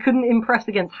 If he couldn't impress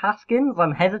against Haskins,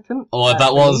 I'm hesitant. Well,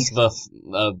 that was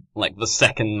the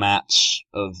second match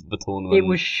of the tournament. It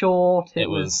was short. It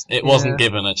wasn't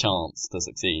given a chance to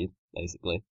succeed,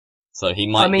 basically. So he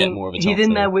might get more of a chance. He's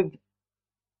in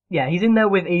there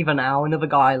with Eva now, another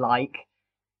guy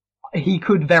he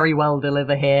could very well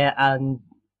deliver here and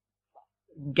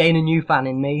gain a new fan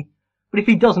in me. But if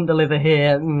he doesn't deliver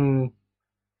here,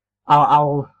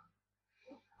 I'll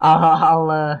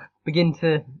begin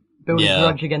to build a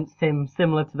grudge against him,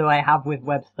 similar to the way I have with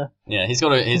Webster. Yeah, he's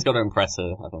got to impress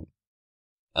her, I think.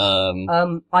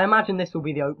 I imagine this will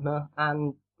be the opener,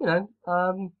 and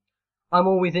I'm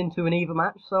always into an Eva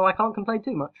match, so I can't complain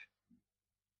too much.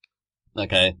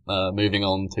 Okay, moving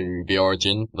on to The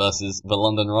Origin versus the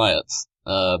London Riots.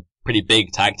 Pretty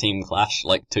big tag team clash,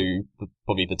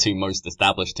 probably the two most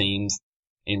established teams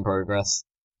in Progress.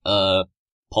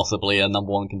 Possibly a number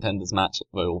one contenders match,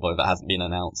 although that hasn't been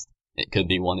announced. It could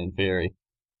be one in theory.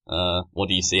 What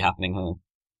do you see happening here?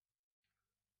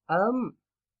 I'm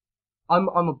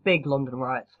a big London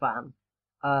Riots fan.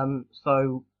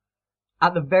 So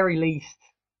at the very least,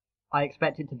 I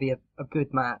expect it to be a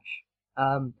good match.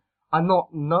 I'm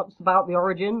not nuts about the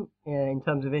Origin in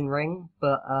terms of in-ring,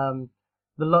 but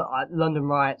the London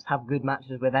Riots have good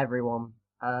matches with everyone.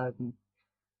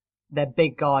 They're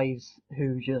big guys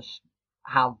who just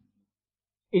have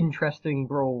interesting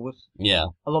brawls. Yeah.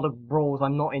 A lot of brawls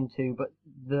I'm not into, but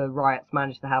the Riots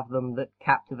manage to have them that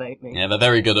captivate me. Yeah, they're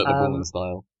very good at the brawling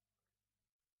style.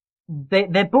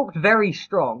 They're booked very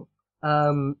strong.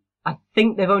 I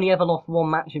think they've only ever lost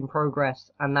one match in Progress,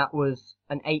 and that was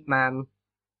an 8-man,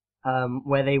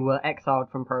 where they were exiled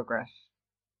from Progress.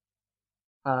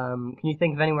 Can you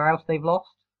think of anywhere else they've lost?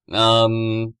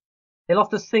 They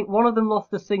lost one of them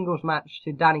lost a singles match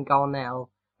to Danny Garnell.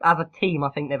 As a team, I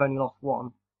think they've only lost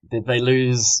one. Did they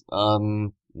lose,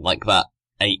 that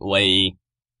 8-way,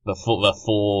 the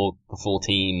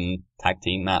 4-team tag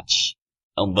team match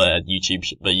on the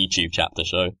YouTube chapter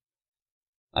show?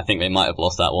 I think they might have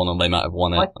lost that one, or they might have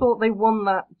won it. I thought they won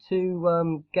that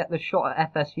to get the shot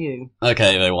at FSU.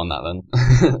 Okay, they won that then.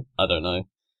 I don't know.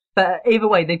 But either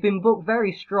way, they've been booked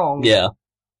very strong. Yeah.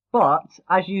 But,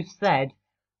 as you said,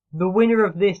 the winner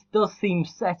of this does seem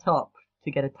set up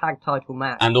to get a tag title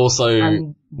match. And also,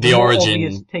 the Origin...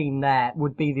 obvious team there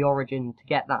would be the Origin to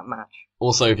get that match.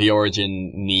 Also, the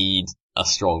Origin need a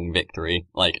strong victory.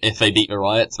 If they beat the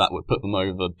Riots, that would put them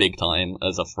over big time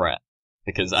as a threat.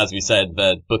 Because, as we said,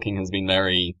 their booking has been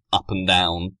very up and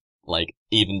down.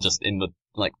 Even just in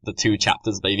the 2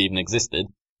 chapters they've even existed,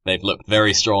 they've looked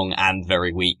very strong and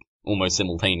very weak, almost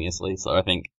simultaneously. So I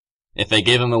think if they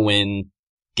give them a win,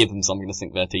 give them something to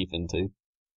sink their teeth into,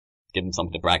 give them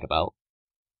something to brag about.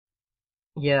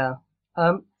 Yeah.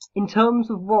 In terms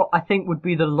of what I think would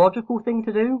be the logical thing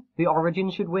to do, the Origin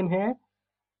should win here.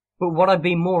 But what I'd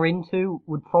be more into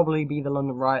would probably be the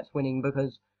London Riots winning,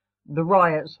 because the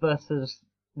Riots versus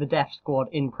the Death Squad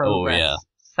in Progress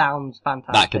sounds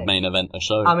fantastic. That could main event a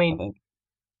show, I think.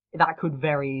 That could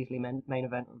very easily main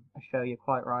event a show, you're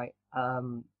quite right.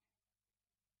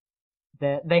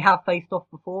 They have faced off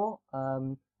before.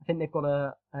 I think they've got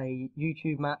a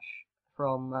YouTube match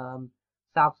from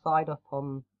Southside up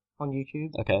on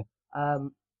YouTube. Okay.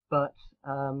 But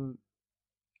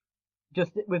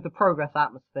just with the Progress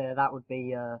atmosphere, that would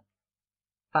be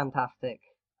fantastic.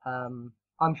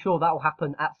 I'm sure that will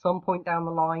happen at some point down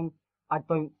the line. I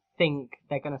don't think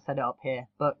they're going to set it up here,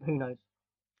 but who knows?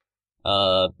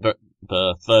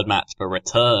 the third match, the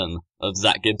return of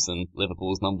Zach Gibson,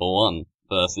 Liverpool's number 1,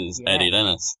 versus Eddie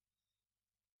Dennis.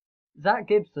 Zach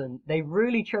Gibson, they've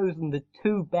really chosen the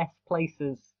 2 best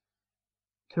places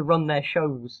to run their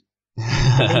shows for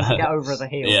him to get over as a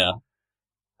heel. Yeah.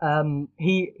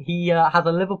 He has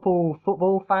a Liverpool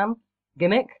football fan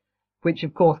gimmick, which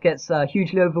of course gets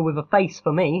hugely over with a face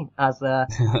for me as a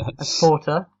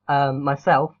supporter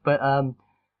myself, but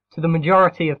to the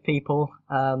majority of people,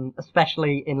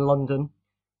 especially in London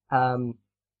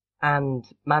and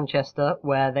Manchester,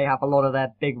 where they have a lot of their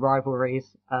big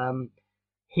rivalries,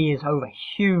 he is over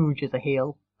huge as a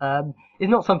heel. It's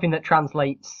not something that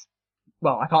translates.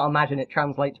 Well, I can't imagine it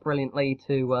translates brilliantly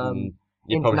to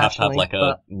you'd probably have to have like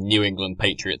a New England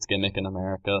Patriots gimmick in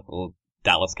America, or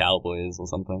Dallas Cowboys or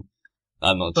something.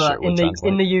 I'm not sure it would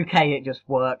translate. In the UK it just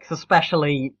works,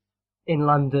 especially in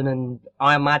London, and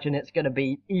I imagine it's going to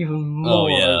be even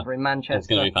more over in Manchester. It's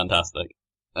going to be fantastic.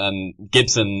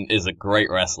 Gibson is a great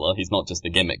wrestler. He's not just a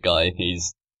gimmick guy.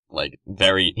 He's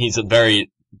a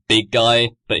very big guy,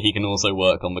 but he can also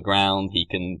work on the ground. He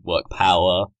can work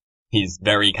power. He's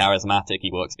very charismatic.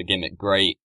 He works the gimmick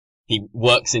great. He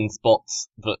works in spots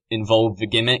that involve the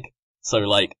gimmick. So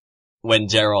like, when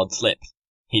Gerrard slipped,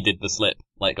 he did the slip,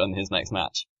 like on his next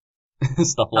match.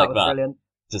 Stuff like that. Brilliant.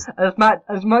 Just as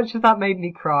much as that made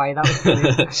me cry, that was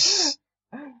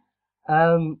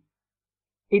brilliant.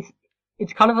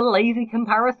 It's kind of a lazy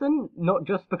comparison, not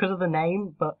just because of the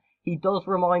name, but he does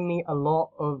remind me a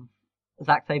lot of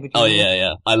Zack Sabre Jr. Oh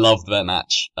yeah. I loved their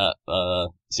match at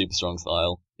Super Strong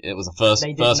Style. It was a first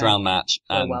round match,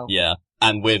 and yeah.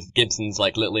 And with Gibson's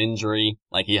like little injury,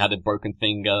 like he had a broken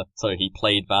finger, so he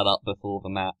played that up before the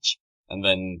match. And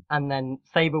then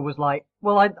Sabre was like,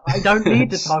 well, I don't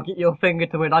need to target your finger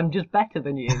to win, I'm just better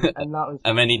than you. And that was,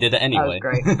 and then he did it anyway.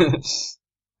 That was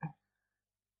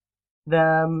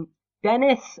great.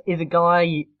 Dennis is a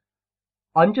guy,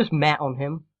 I'm just met on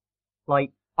him.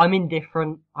 Like, I'm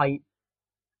indifferent.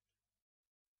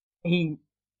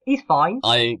 He's fine.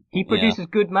 He produces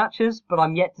good matches, but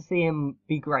I'm yet to see him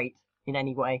be great in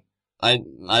any way. I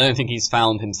don't think he's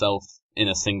found himself in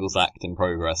a singles act in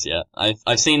Progress yet.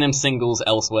 I've seen him singles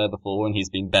elsewhere before, and he's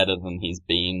been better than he's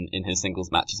been in his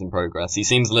singles matches in Progress. He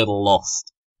seems a little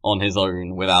lost on his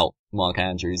own without Mark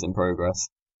Andrews in Progress,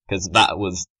 because that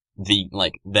was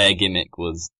their gimmick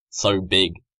was so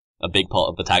big, a big part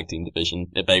of the tag team division.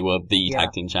 They were the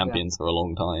tag team champions for a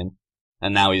long time,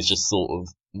 and now he's just sort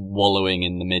of wallowing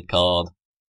in the mid card,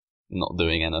 not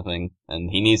doing anything, and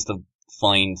he needs to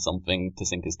find something to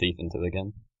sink his teeth into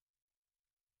again.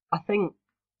 I think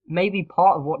maybe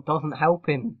part of what doesn't help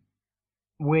him,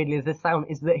 weirdly as this sounds,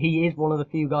 is that he is one of the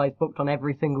few guys booked on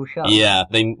every single show. Yeah,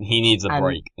 he needs a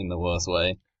break in the worst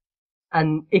way.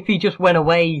 And if he just went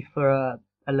away for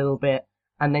a little bit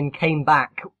and then came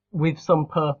back with some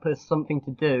purpose, something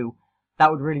to do,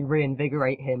 that would really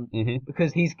reinvigorate him. Mm-hmm.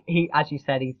 Because he, as you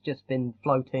said, he's just been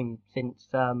floating since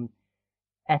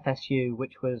FSU,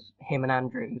 which was him and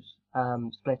Andrews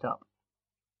split up.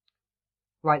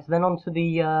 Right, so then on to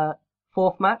the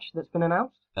fourth match that's been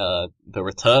announced. The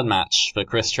return match for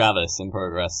Chris Travis in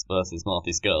Progress versus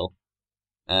Marty Scurll.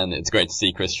 And it's great to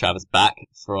see Chris Travis back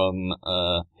from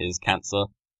his cancer.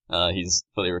 He's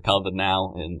fully recovered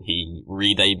now, and he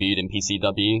re-debuted in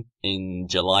PCW in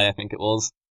July, I think it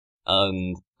was.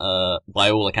 And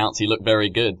by all accounts, he looked very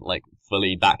good, like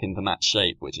fully back into match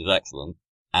shape, which is excellent.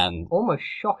 And almost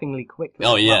shockingly quickly.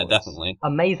 Oh yeah, definitely.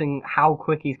 Amazing how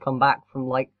quick he's come back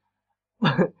from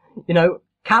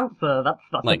cancer. That's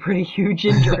like, a pretty huge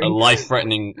injury. A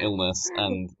life-threatening illness,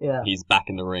 and he's back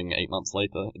in the ring 8 months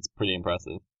later. It's pretty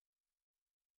impressive.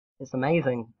 It's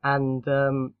amazing. And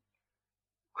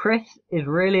Chris is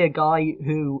really a guy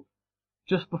who,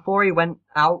 just before he went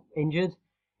out injured,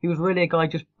 he was really a guy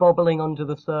just bubbling under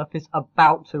the surface,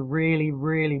 about to really,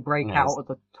 really break out as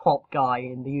a top guy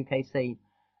in the UK scene.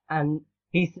 And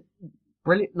he's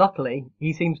brilliant. Luckily,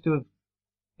 he seems to have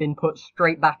been put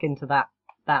straight back into that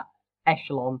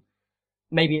echelon.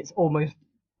 Maybe it's almost,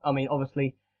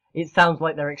 obviously, it sounds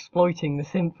like they're exploiting the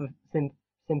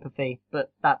sympathy,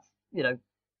 but that's,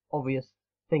 obvious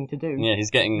thing to do. Yeah,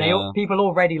 he's getting... People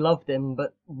already loved him,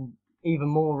 but even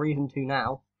more reason to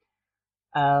now.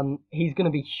 He's going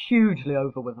to be hugely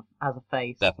over as a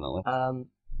face. Definitely.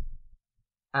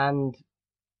 And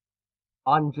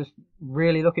I'm just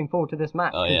really looking forward to this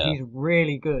match, because he's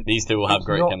really good. These two will have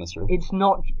great chemistry. It's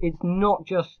not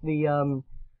just the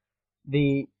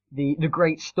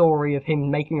great story of him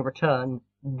making a return.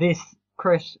 This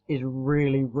Chris is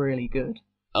really, really good.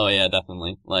 Oh yeah,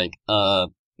 definitely.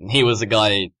 He was a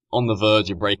guy on the verge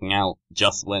of breaking out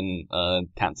just when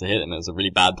cancer hit him. It was a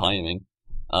really bad timing.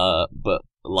 But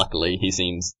luckily he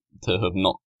seems to have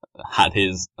not had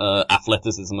his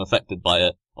athleticism affected by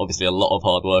it. Obviously a lot of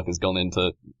hard work has gone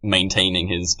into maintaining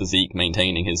his physique,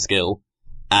 maintaining his skill,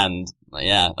 and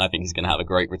yeah, I think he's going to have a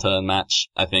great return match.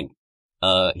 I think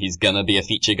he's going to be a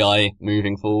feature guy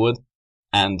moving forward,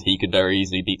 and he could very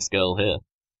easily beat Skrull here.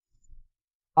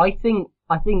 I think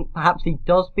perhaps he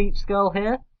does beat Skrull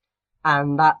here,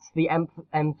 and that's the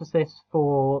emphasis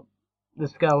for the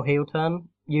Skrull heel turn.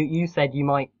 You said you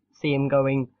might see him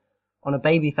going on a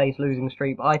babyface losing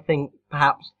streak, but I think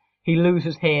perhaps he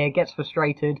loses here, gets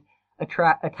frustrated,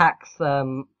 attacks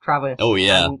Travis. Oh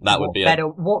yeah, that would be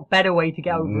what better way to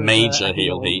get over major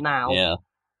heel heat now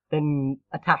than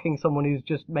attacking someone who's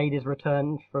just made his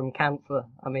return from cancer.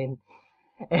 I mean,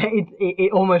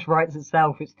 it almost writes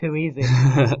itself. It's too easy.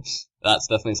 That's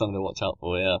definitely something to watch out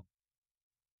for, yeah.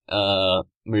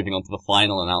 Moving on to the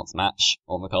final announced match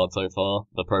on the card so far,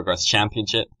 the Progress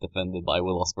Championship, defended by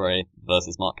Will Ospreay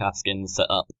versus Mark Haskins, set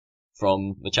up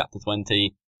from the Chapter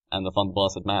 20 and the Thunder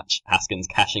Blasted match. Haskins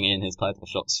cashing in his title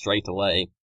shot straight away,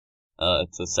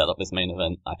 to set up this main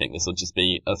event. I think this will just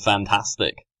be a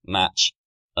fantastic match,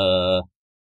 to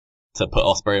put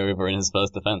Ospreay over in his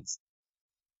first defense.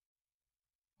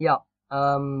 Yeah,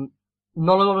 not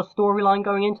a lot of storyline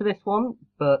going into this one,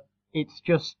 but it's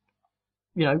just,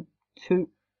 you know, two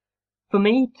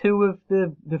of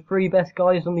the three best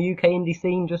guys on the UK indie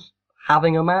scene just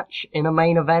having a match in a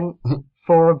main event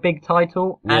for a big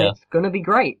title, and it's gonna be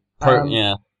great.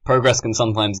 Progress can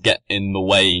sometimes get in the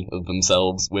way of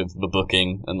themselves with the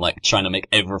booking and like trying to make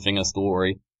everything a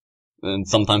story. And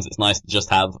sometimes it's nice to just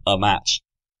have a match.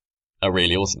 A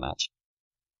really awesome match.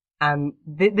 And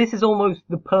this is almost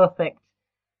the perfect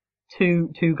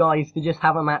two guys to just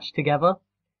have a match together.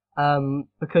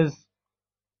 Because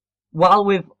while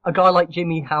with a guy like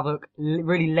Jimmy Havoc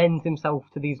really lends himself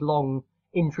to these long,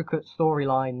 intricate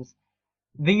storylines,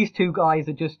 these two guys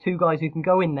are just two guys who can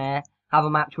go in there, have a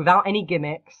match without any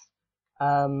gimmicks,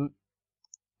 and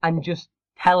just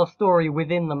tell a story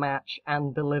within the match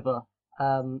and deliver.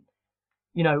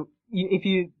 You know,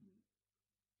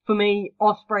 for me,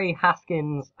 Ospreay,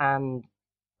 Haskins, and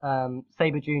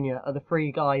Sabre Jr. are the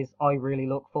three guys I really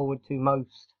look forward to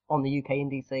most on the UK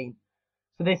indie scene.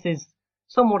 So this is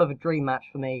somewhat of a dream match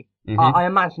for me. Mm-hmm. I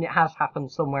imagine it has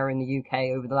happened somewhere in the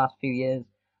UK over the last few years,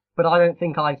 but I don't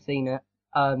think I've seen it.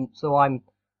 So I'm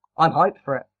hyped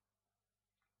for it.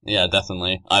 Yeah,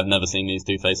 definitely. I've never seen these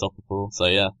two face off before, so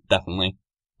yeah, definitely.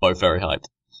 Both very hyped.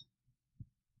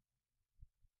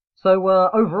 So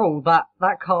overall,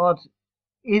 that card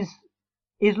is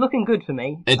looking good for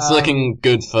me. It's looking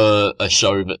good for a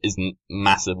show that isn't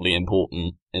massively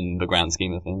important in the grand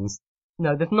scheme of things.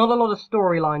 No, there's not a lot of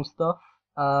storyline stuff.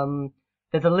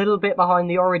 There's a little bit behind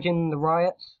the Origin and the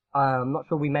Riots. I'm not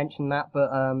sure we mentioned that,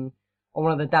 but on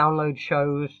one of the download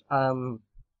shows,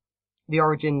 the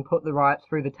Origin put the Riots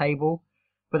through the table,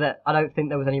 but I don't think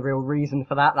there was any real reason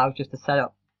for that. That was just to set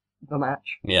up the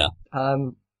match. Yeah.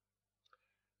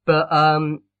 But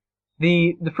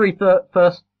the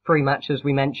first three matches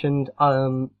we mentioned,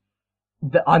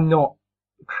 that I'm not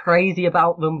crazy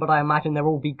about them, but I imagine they'll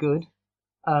all be good.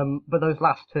 But those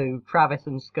last two, Travis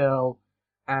and Skrull,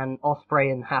 and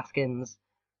Ospreay and Haskins,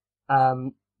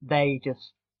 they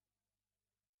just,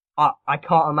 I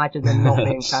can't imagine them not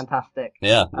being fantastic.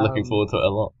 Yeah, looking forward to it a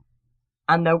lot.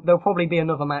 And there'll probably be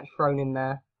another match thrown in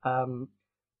there.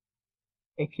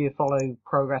 If you follow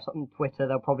Progress on Twitter,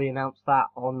 they'll probably announce that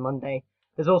on Monday.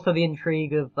 There's also the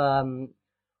intrigue of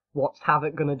what's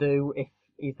Havoc gonna do if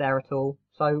he's there at all.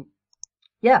 So,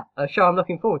 yeah, a show I'm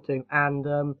looking forward to, and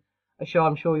a show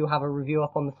I'm sure you'll have a review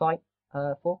up on the site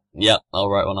for. Yeah, I'll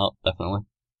write one up, definitely.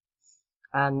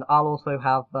 And I'll also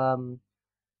have my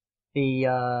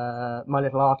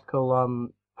little article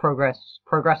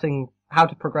progressing how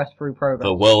to progress through Progress.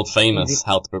 The world famous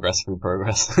How to Progress Through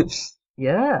Progress.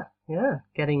 Yeah,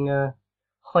 getting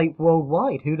hype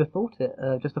worldwide. Who'd have thought it?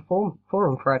 Just a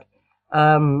forum thread.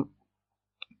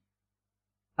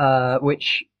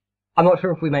 Which I'm not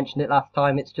sure if we mentioned it last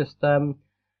time. It's just for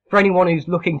anyone who's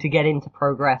looking to get into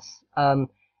Progress.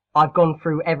 I've gone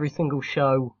through every single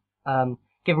show,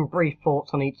 given brief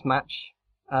thoughts on each match,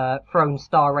 thrown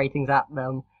star ratings at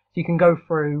them. So you can go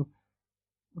through,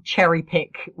 cherry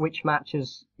pick which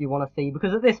matches you want to see,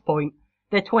 because at this point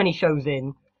they're 20 shows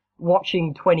in.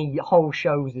 Watching 20 whole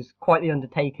shows is quite the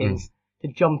undertaking to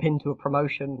jump into a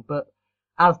promotion, but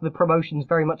as the promotion's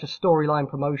very much a storyline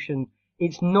promotion,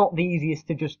 it's not the easiest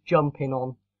to just jump in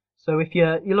on. So if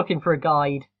you're looking for a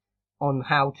guide on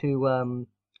how to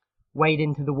wade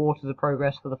into the waters of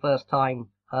Progress for the first time,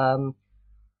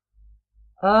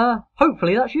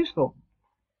 hopefully that's useful.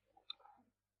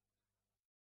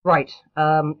 Right.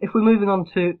 If we're moving on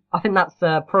to, I think that's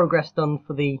progress done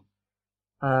for the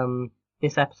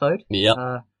this episode. Yep.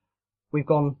 We've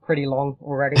gone pretty long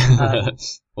already.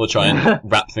 We'll try and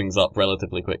wrap things up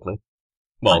relatively quickly.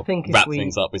 Well, things up.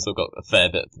 We've still got a fair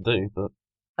bit to do, but.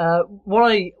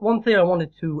 One thing I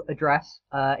wanted to address,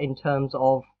 in terms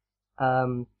of,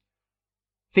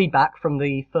 feedback from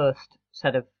the first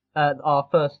set of, our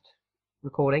first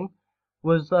recording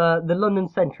was, the London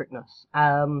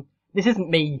centricness. This isn't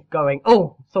me going,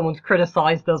 oh, someone's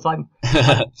criticised us, I'm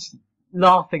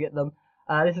laughing at them.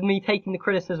 This is me taking the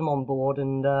criticism on board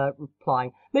and,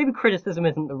 replying. Maybe criticism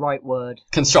isn't the right word.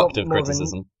 Constructive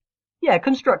criticism. Yeah,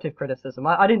 constructive criticism.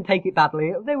 I didn't take it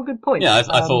badly. They were good points. Yeah,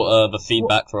 I thought the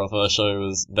feedback for our first show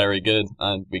was very good,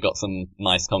 and we got some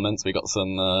nice comments, we got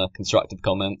some constructive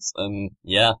comments, and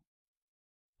yeah,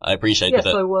 I appreciated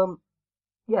it. So,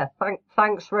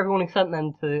 thanks for everyone who sent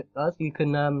them to us. You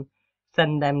can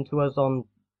send them to us on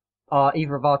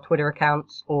either of our Twitter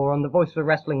accounts or on the Voices of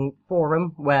Wrestling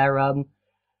forum, where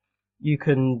you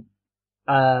can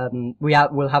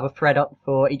we'll have a thread up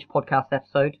for each podcast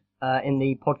episode. In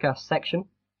the podcast section.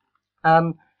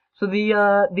 So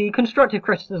the constructive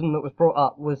criticism that was brought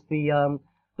up was the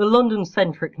London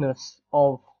centricness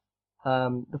of,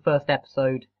 the first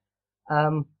episode.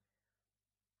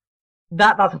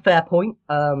 That's a fair point.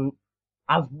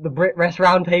 As the Brit Wres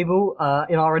Roundtable,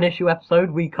 in our initial episode,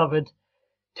 we covered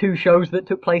 2 shows that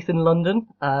took place in London,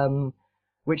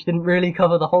 which didn't really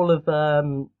cover the whole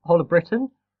of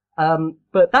Britain.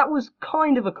 But that was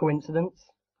kind of a coincidence.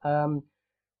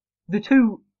 The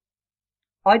two,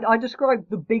 I described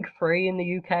the big 3 in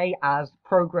the UK as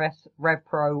Progress,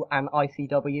 RevPro, and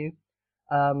ICW.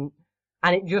 And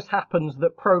it just happens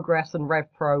that Progress and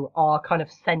RevPro are kind of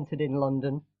centered in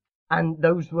London. And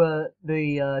those were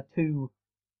the 2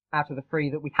 out of the 3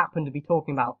 that we happened to be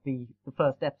talking about the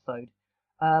first episode.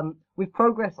 With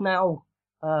Progress now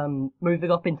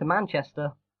moving up into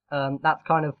Manchester, that's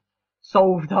kind of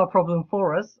solved our problem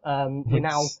for us. We're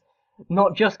now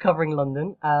not just covering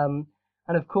London. And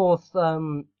of course,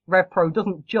 RevPro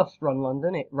doesn't just run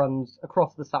London, it runs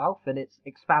across the south, and it's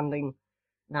expanding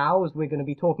now, as we're going to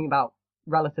be talking about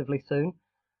relatively soon.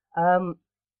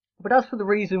 But as for the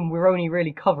reason we're only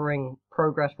really covering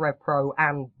Progress, RevPro,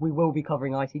 and we will be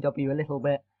covering ICW a little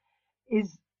bit,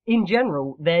 is, in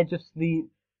general, they're just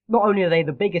not only are they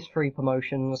the biggest 3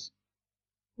 promotions,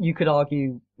 you could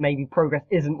argue maybe Progress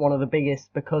isn't one of the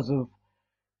biggest because of,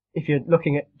 if you're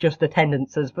looking at just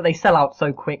attendances, but they sell out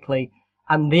so quickly,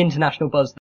 and the international buzz